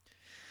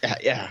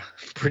 Yeah,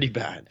 pretty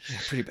bad. Yeah,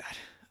 pretty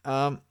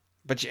bad.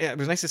 But yeah, it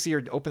was nice to see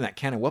her open that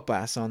can of whoop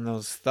ass on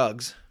those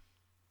thugs.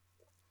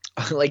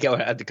 I like how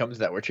it had to come to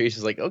that where Trace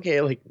is like,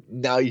 okay, like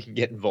now you can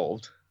get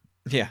involved.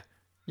 Yeah.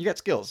 You got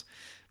skills,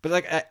 but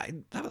like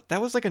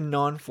that was like a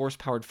non-force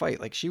powered fight.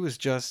 Like she was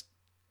just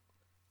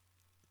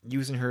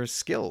using her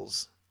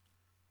skills.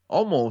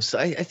 Almost,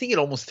 I think it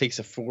almost takes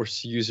a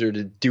force user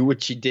to do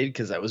what she did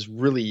because I was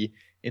really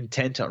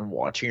intent on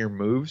watching her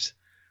moves.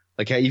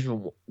 Like I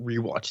even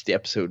rewatched the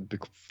episode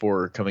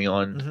before coming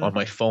on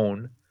my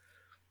phone,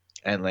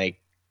 and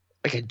like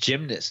a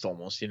gymnast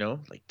almost,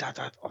 like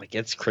that. Like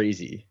it's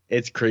crazy.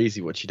 It's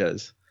crazy what she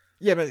does.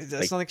 Yeah, but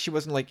it's not like she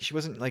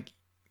wasn't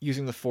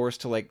using the force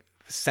to like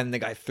send the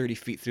guy 30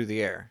 feet through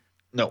the air.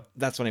 No,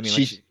 that's what I mean.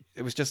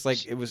 It was just like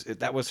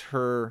that was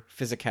her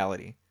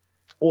physicality.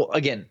 Well,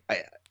 again,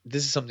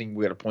 this is something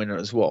we got to point out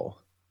as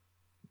well.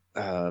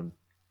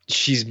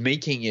 She's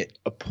making it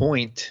a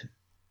point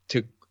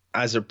to,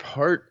 as a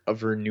part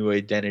of her new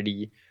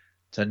identity,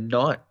 to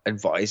not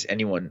advise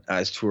anyone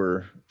as to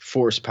her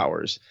force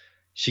powers.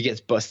 She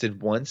gets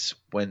busted once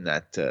when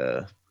that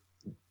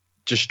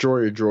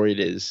destroyer droid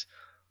is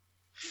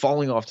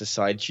falling off the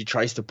side. She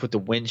tries to put the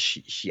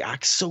winch. She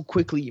acts so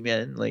quickly,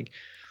 man. Like,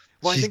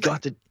 well, she's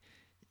got to.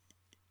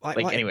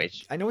 Anyway,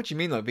 I know what you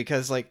mean though,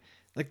 because like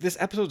this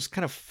episode is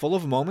kind of full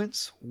of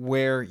moments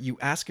where you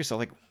ask yourself,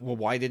 like, well,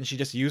 why didn't she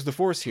just use the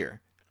force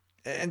here?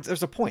 And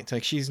there's a point.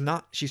 Like, she's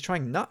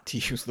trying not to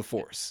use the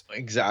force.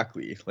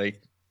 Exactly.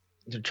 Like,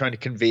 they're trying to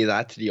convey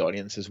that to the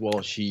audience as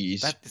well.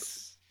 She's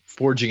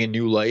forging a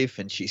new life,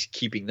 and she's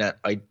keeping that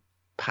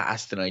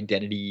past and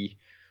identity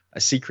a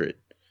secret.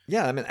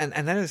 Yeah, I mean,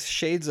 and that is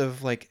shades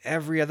of like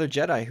every other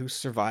Jedi who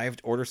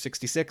survived Order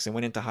 66 and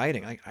went into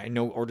hiding. I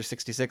know Order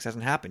 66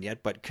 hasn't happened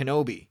yet, but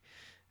Kenobi.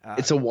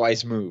 It's a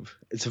wise move.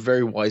 It's a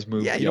very wise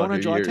move. Yeah, you don't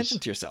want to draw attention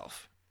to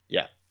yourself.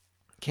 Yeah.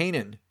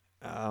 Kanan,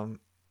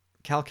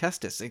 Cal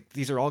Kestis.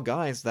 These are all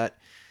guys that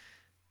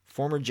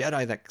former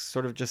Jedi that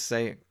sort of just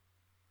say,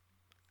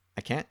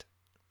 I can't.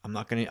 I'm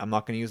not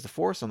gonna use the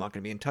Force. I'm not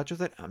gonna be in touch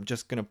with it. I'm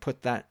just gonna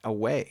put that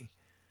away.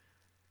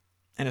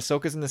 And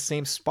Ahsoka's in the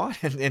same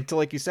spot until,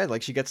 like you said,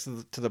 like she gets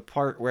to the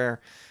part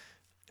where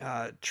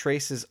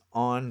Trace is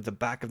on the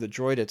back of the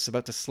droid. It's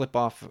about to slip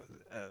off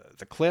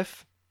the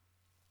cliff.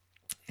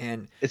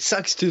 And it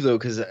sucks too, though,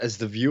 because as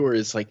the viewer,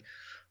 it's like,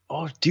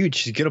 oh, dude,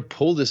 she's going to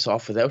pull this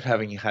off without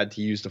having had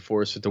to use the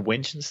Force with the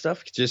winch and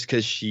stuff, just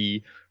because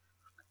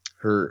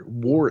her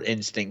war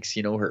instincts,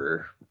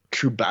 her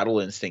true battle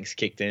instincts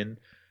kicked in.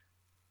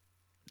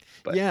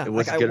 But yeah, it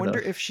wasn't good enough. I wonder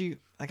if she,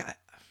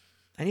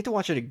 I need to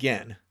watch it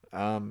again.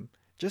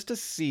 Just to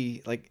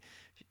see, like,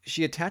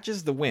 she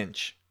attaches the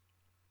winch,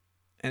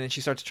 and then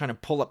she starts trying to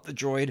pull up the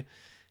droid,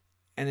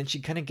 and then she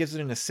kind of gives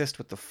it an assist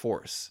with the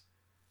Force.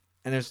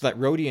 And there's that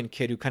Rodian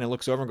kid who kind of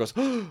looks over and goes,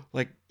 oh,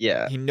 like,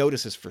 yeah, he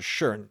notices for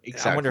sure. And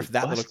exactly. I wonder if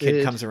that little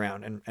kid comes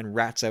around and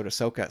rats out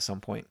Ahsoka at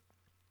some point.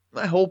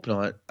 I hope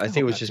not. I think it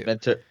hope was not, just too.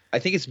 meant to. I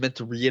think it's meant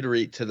to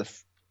reiterate to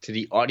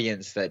the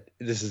audience that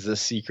this is a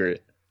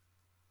secret.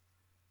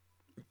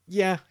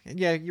 Yeah,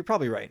 you're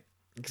probably right.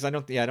 Because I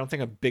don't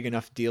think a big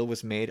enough deal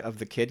was made of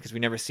the kid because we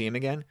never see him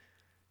again.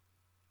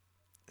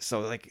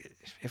 So like,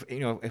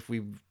 if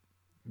we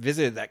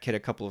visited that kid a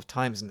couple of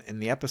times in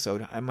the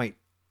episode,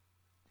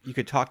 you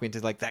could talk me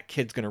into like that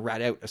kid's gonna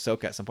rat out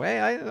Ahsoka at some point.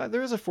 Hey,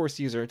 there is a Force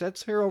user.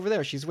 That's her over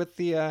there. She's with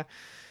the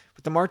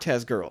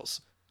Martez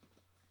girls.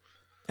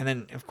 And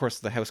then of course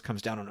the house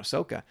comes down on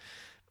Ahsoka.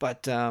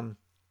 But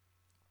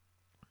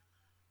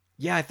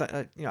yeah, I thought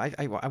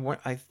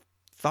I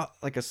thought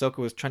like Ahsoka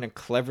was trying to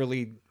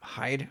cleverly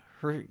hide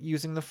her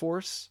using the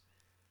Force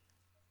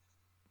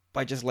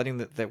by just letting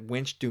that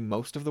winch do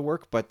most of the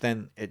work, but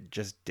then it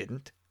just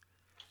didn't.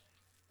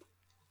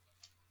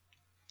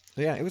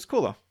 So yeah, it was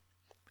cool though.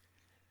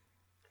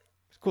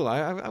 It's cool.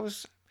 I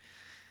was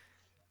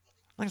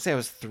I'm not gonna say I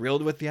was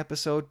thrilled with the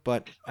episode,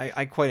 but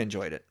I quite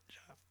enjoyed it.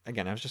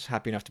 Again, I was just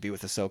happy enough to be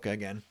with Ahsoka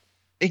again.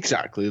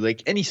 Exactly.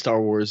 Like any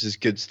Star Wars is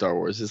good Star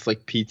Wars. It's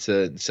like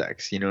pizza and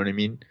sex. You know what I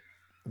mean?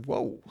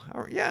 Whoa.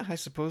 All right, yeah, I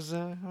suppose.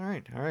 All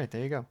right.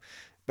 There you go.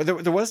 But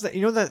there was that.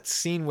 That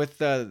scene with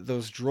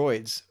those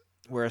droids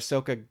where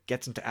Ahsoka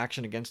gets into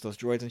action against those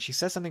droids, and she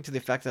says something to the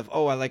effect of,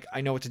 "Oh,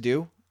 I know what to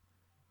do,"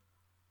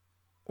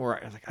 or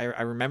like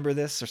I remember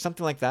this, or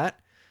something like that.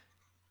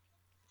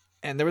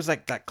 And there was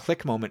like that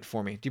click moment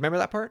for me. Do you remember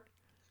that part?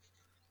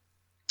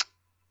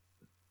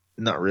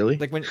 Not really.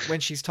 Like when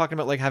she's talking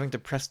about like having to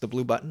press the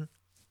blue button.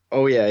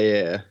 Oh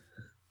yeah.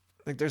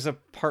 Like there's a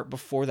part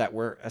before that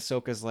where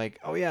Ahsoka's like,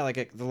 "Oh yeah,"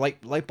 like the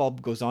light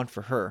bulb goes on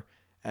for her,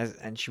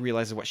 and she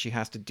realizes what she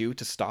has to do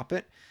to stop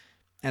it.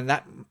 And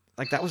that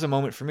was a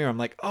moment for me where I'm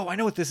like, "Oh, I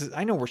know what this is.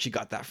 I know where she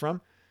got that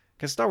from."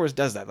 Because Star Wars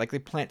does that. Like they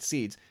plant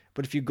seeds.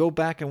 But if you go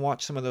back and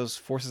watch some of those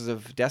Forces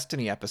of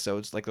Destiny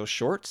episodes, like those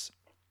shorts,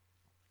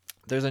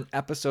 there's an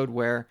episode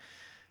where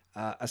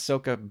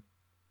Ahsoka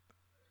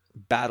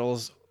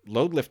battles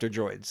load lifter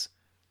droids,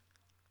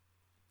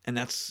 and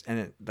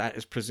that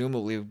is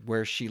presumably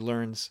where she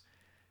learns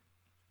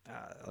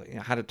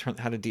how to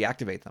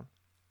deactivate them.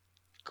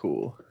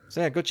 Cool.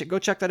 So yeah, go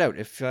check that out.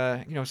 If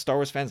Star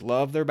Wars fans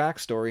love their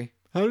backstory,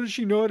 how does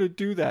she know how to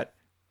do that?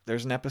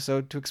 There's an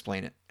episode to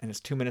explain it, and it's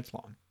 2 minutes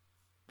long.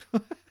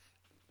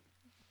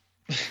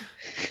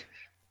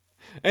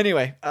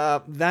 Anyway,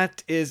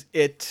 that is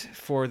it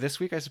for this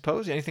week, I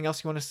suppose. Anything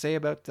else you want to say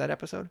about that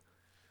episode?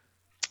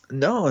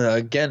 No,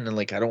 again,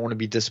 like I don't want to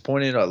be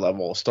disappointed. I love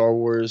all Star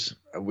Wars.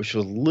 I wish it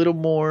was a little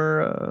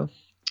more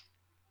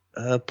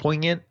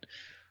poignant,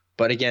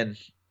 but again,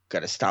 got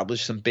to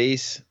establish some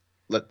base.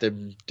 Let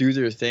them do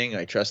their thing.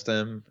 I trust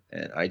them,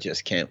 and I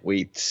just can't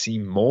wait to see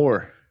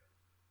more.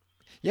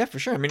 Yeah, for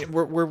sure. I mean,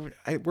 we're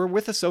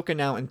with Ahsoka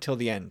now until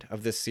the end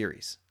of this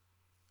series,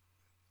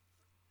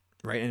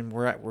 right? And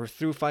we're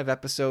through 5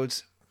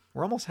 episodes.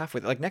 We're almost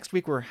halfway. Like next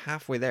week, we're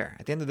halfway there.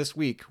 At the end of this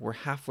week, we're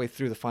halfway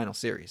through the final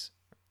series.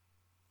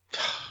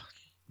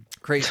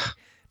 Crazy.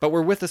 But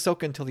we're with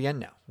Ahsoka until the end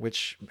now,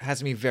 which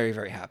has me very,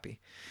 very happy.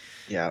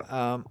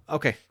 Yeah.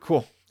 Okay,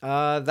 cool.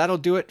 That'll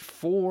do it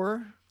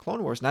for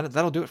Clone Wars.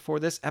 That'll do it for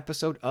this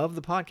episode of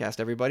the podcast,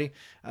 everybody.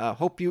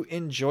 Hope you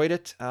enjoyed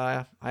it.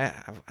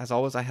 As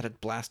always, I had a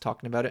blast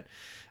talking about it.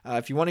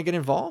 If you want to get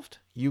involved,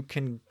 you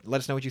can let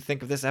us know what you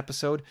think of this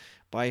episode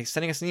by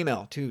sending us an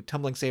email to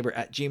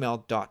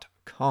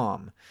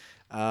tumblingsaber@gmail.com.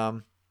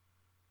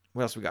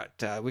 What else we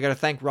got? We got to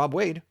thank Rob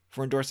Wade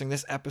for endorsing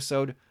this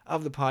episode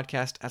of the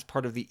podcast as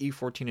part of the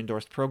E14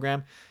 endorsed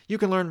program. You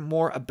can learn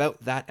more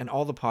about that and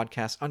all the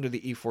podcasts under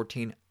the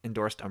E14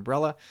 endorsed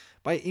umbrella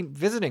by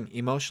visiting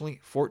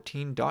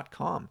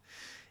emotionally14.com.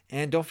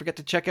 And don't forget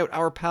to check out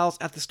our pals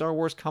at the Star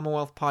Wars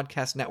Commonwealth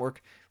Podcast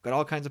Network. We've got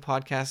all kinds of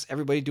podcasts,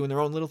 everybody doing their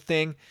own little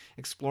thing,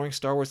 exploring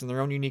Star Wars in their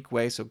own unique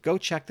way. So go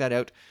check that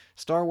out,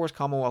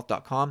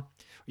 starwarscommonwealth.com.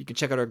 You can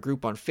check out our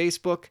group on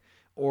Facebook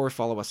or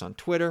follow us on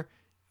Twitter,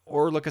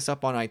 or look us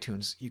up on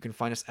iTunes. You can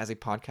find us as a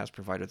podcast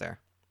provider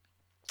there.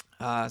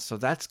 So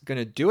that's going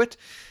to do it.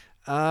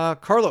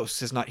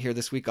 Carlos is not here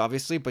this week,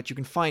 obviously, but you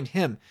can find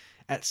him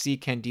at C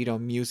Candido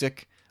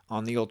Music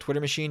on the old Twitter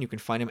machine. You can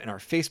find him in our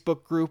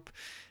Facebook group,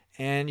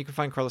 and you can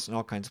find Carlos in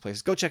all kinds of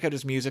places. Go check out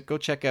his music. Go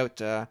check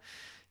out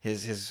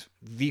his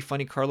The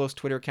Funny Carlos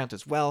Twitter account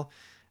as well.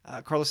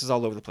 Carlos is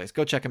all over the place.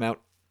 Go check him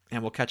out,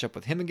 and we'll catch up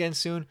with him again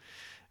soon.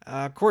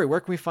 Corey, where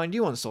can we find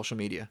you on social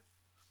media?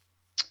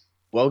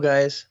 Well,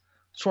 guys,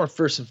 just want to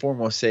first and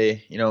foremost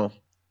say,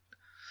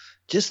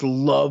 just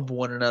love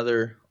one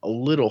another a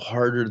little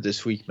harder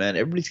this week, man.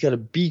 Everybody's got to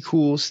be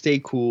cool, stay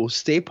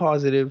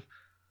positive.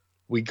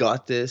 We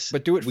got this.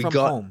 But do it from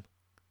home.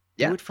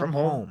 Yeah, do it from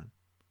home.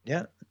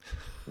 Yeah.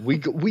 We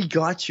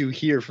got you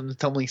here from the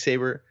Tumbling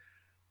Saber.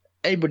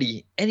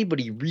 Anybody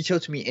reach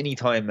out to me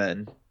anytime,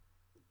 man.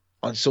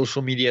 On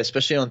social media,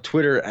 especially on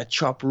Twitter at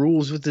Chop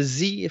Rules with a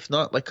Z. If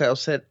not, like Kyle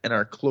said, in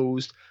our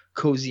closed,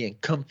 cozy,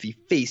 and comfy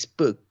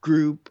Facebook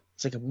group.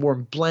 It's like a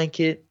warm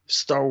blanket,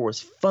 Star Wars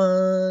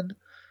fun.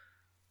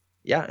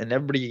 Yeah, and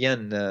everybody,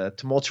 again,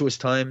 tumultuous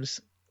times.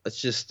 Let's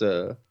just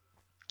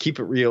keep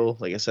it real,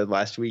 like I said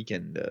last week,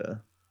 and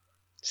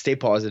stay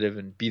positive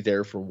and be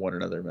there for one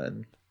another,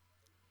 man.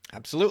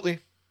 Absolutely.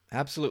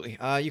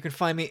 You can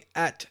find me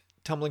at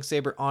Tumbling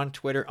Saber on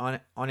Twitter,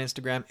 on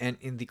Instagram, and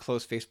in the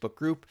closed Facebook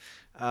group.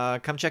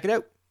 Come check it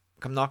out.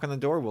 Come knock on the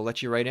door. We'll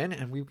let you right in,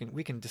 and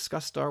we can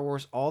discuss Star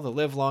Wars all the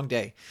live long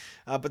day.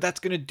 But that's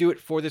going to do it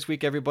for this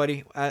week,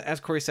 everybody. As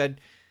Corey said,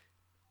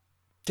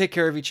 take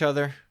care of each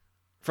other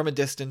from a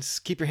distance.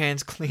 Keep your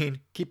hands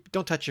clean.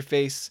 Don't touch your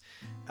face.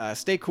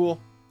 Stay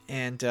cool.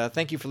 And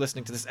thank you for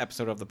listening to this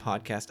episode of the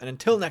podcast. And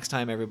until next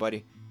time,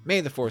 everybody, may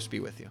the Force be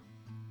with you.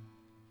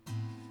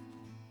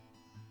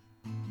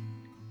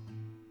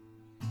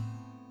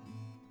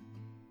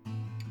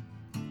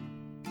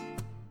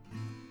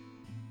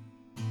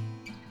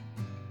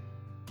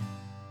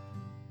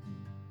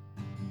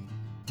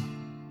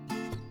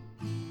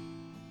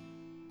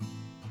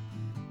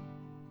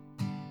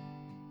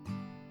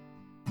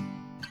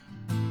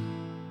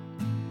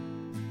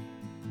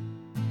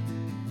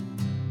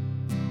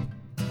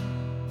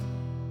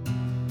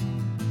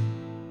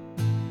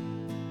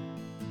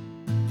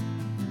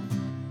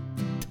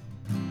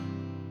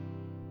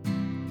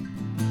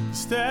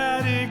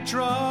 Static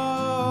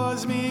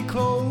draws me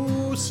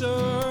closer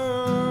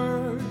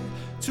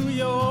to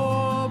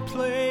your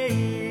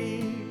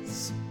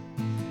place,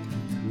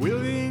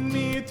 willing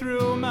me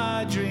through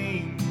my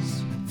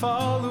dreams,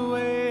 fall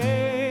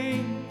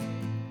away.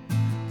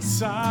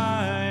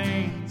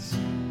 Signs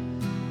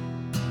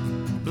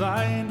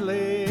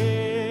blindly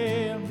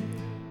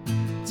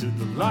to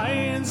the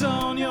lines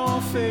on your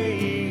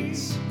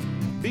face,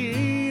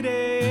 beating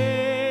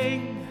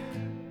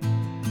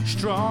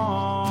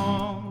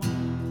strong.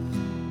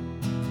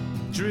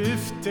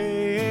 Drifting,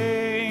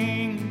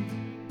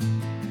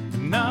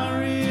 and I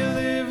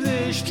relive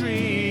this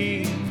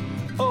dream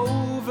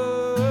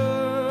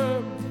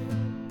over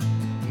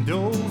and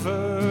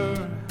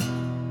over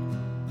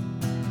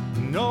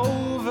and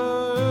over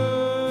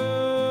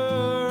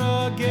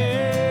again.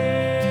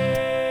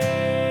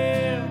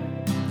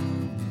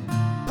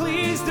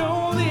 Please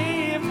don't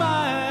leave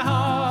my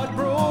heart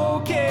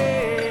broken,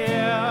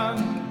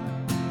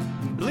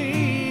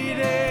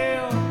 bleeding.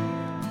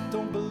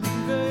 Don't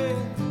believe it.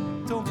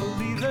 Don't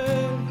believe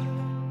it.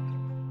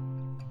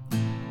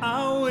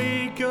 I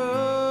wake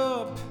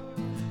up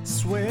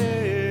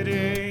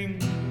sweating,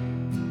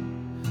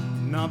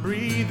 not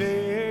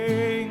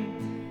breathing,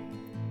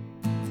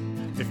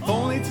 if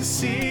only to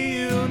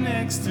see you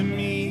next to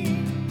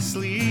me,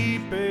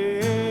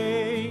 sleeping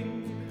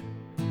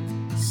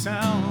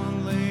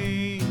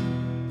soundly,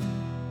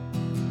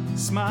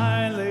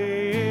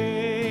 smiling,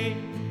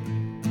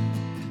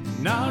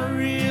 not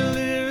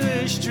relive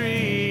this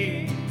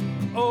dream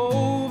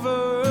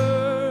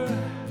over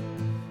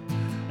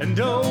and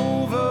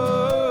over.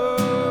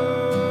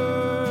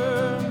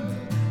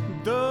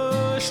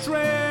 The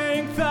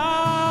strength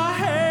I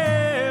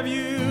have,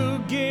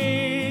 you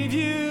gave,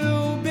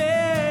 you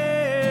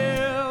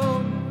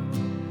built,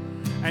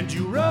 and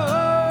you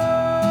run.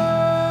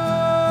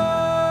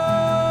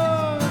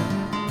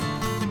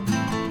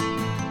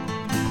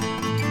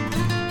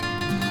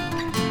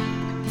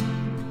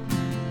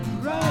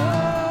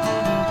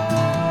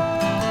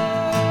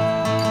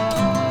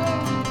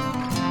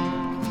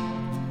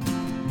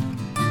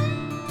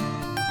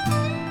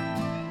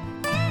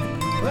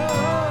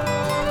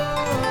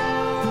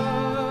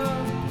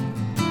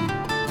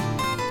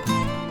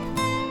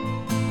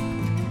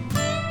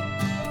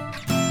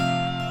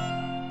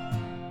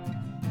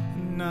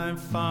 And I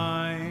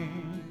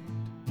find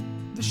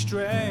the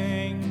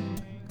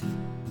strength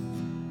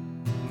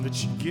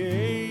that you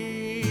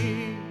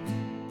gave.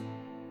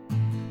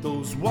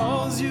 Those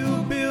walls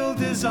you built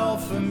is all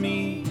for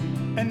me,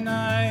 and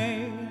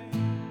I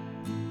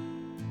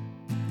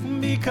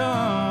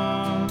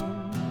become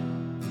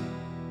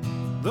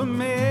the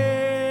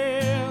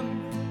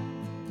man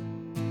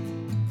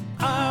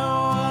I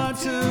want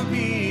to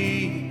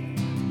be.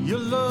 Your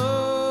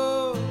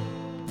love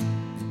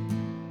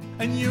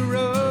and your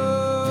run.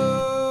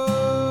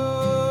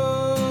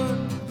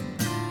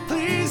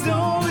 Please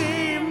don't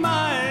leave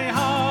my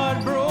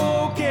heart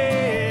broken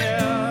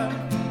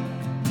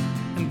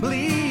and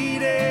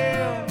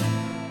bleeding.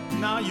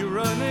 Now you're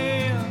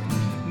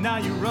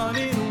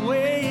running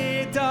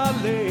away,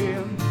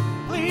 darling.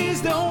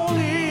 Please don't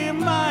leave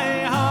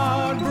my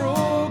heart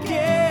broken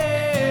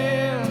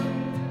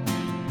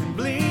and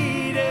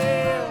bleeding.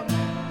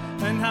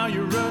 And how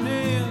you're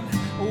running,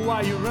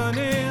 why you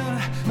running,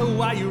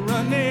 why you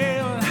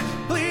running.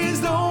 Please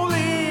don't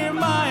leave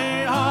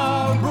my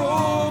heart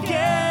broken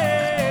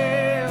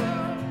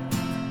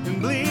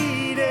and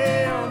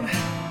bleeding.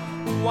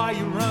 Why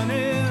you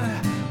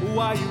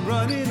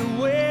running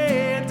away?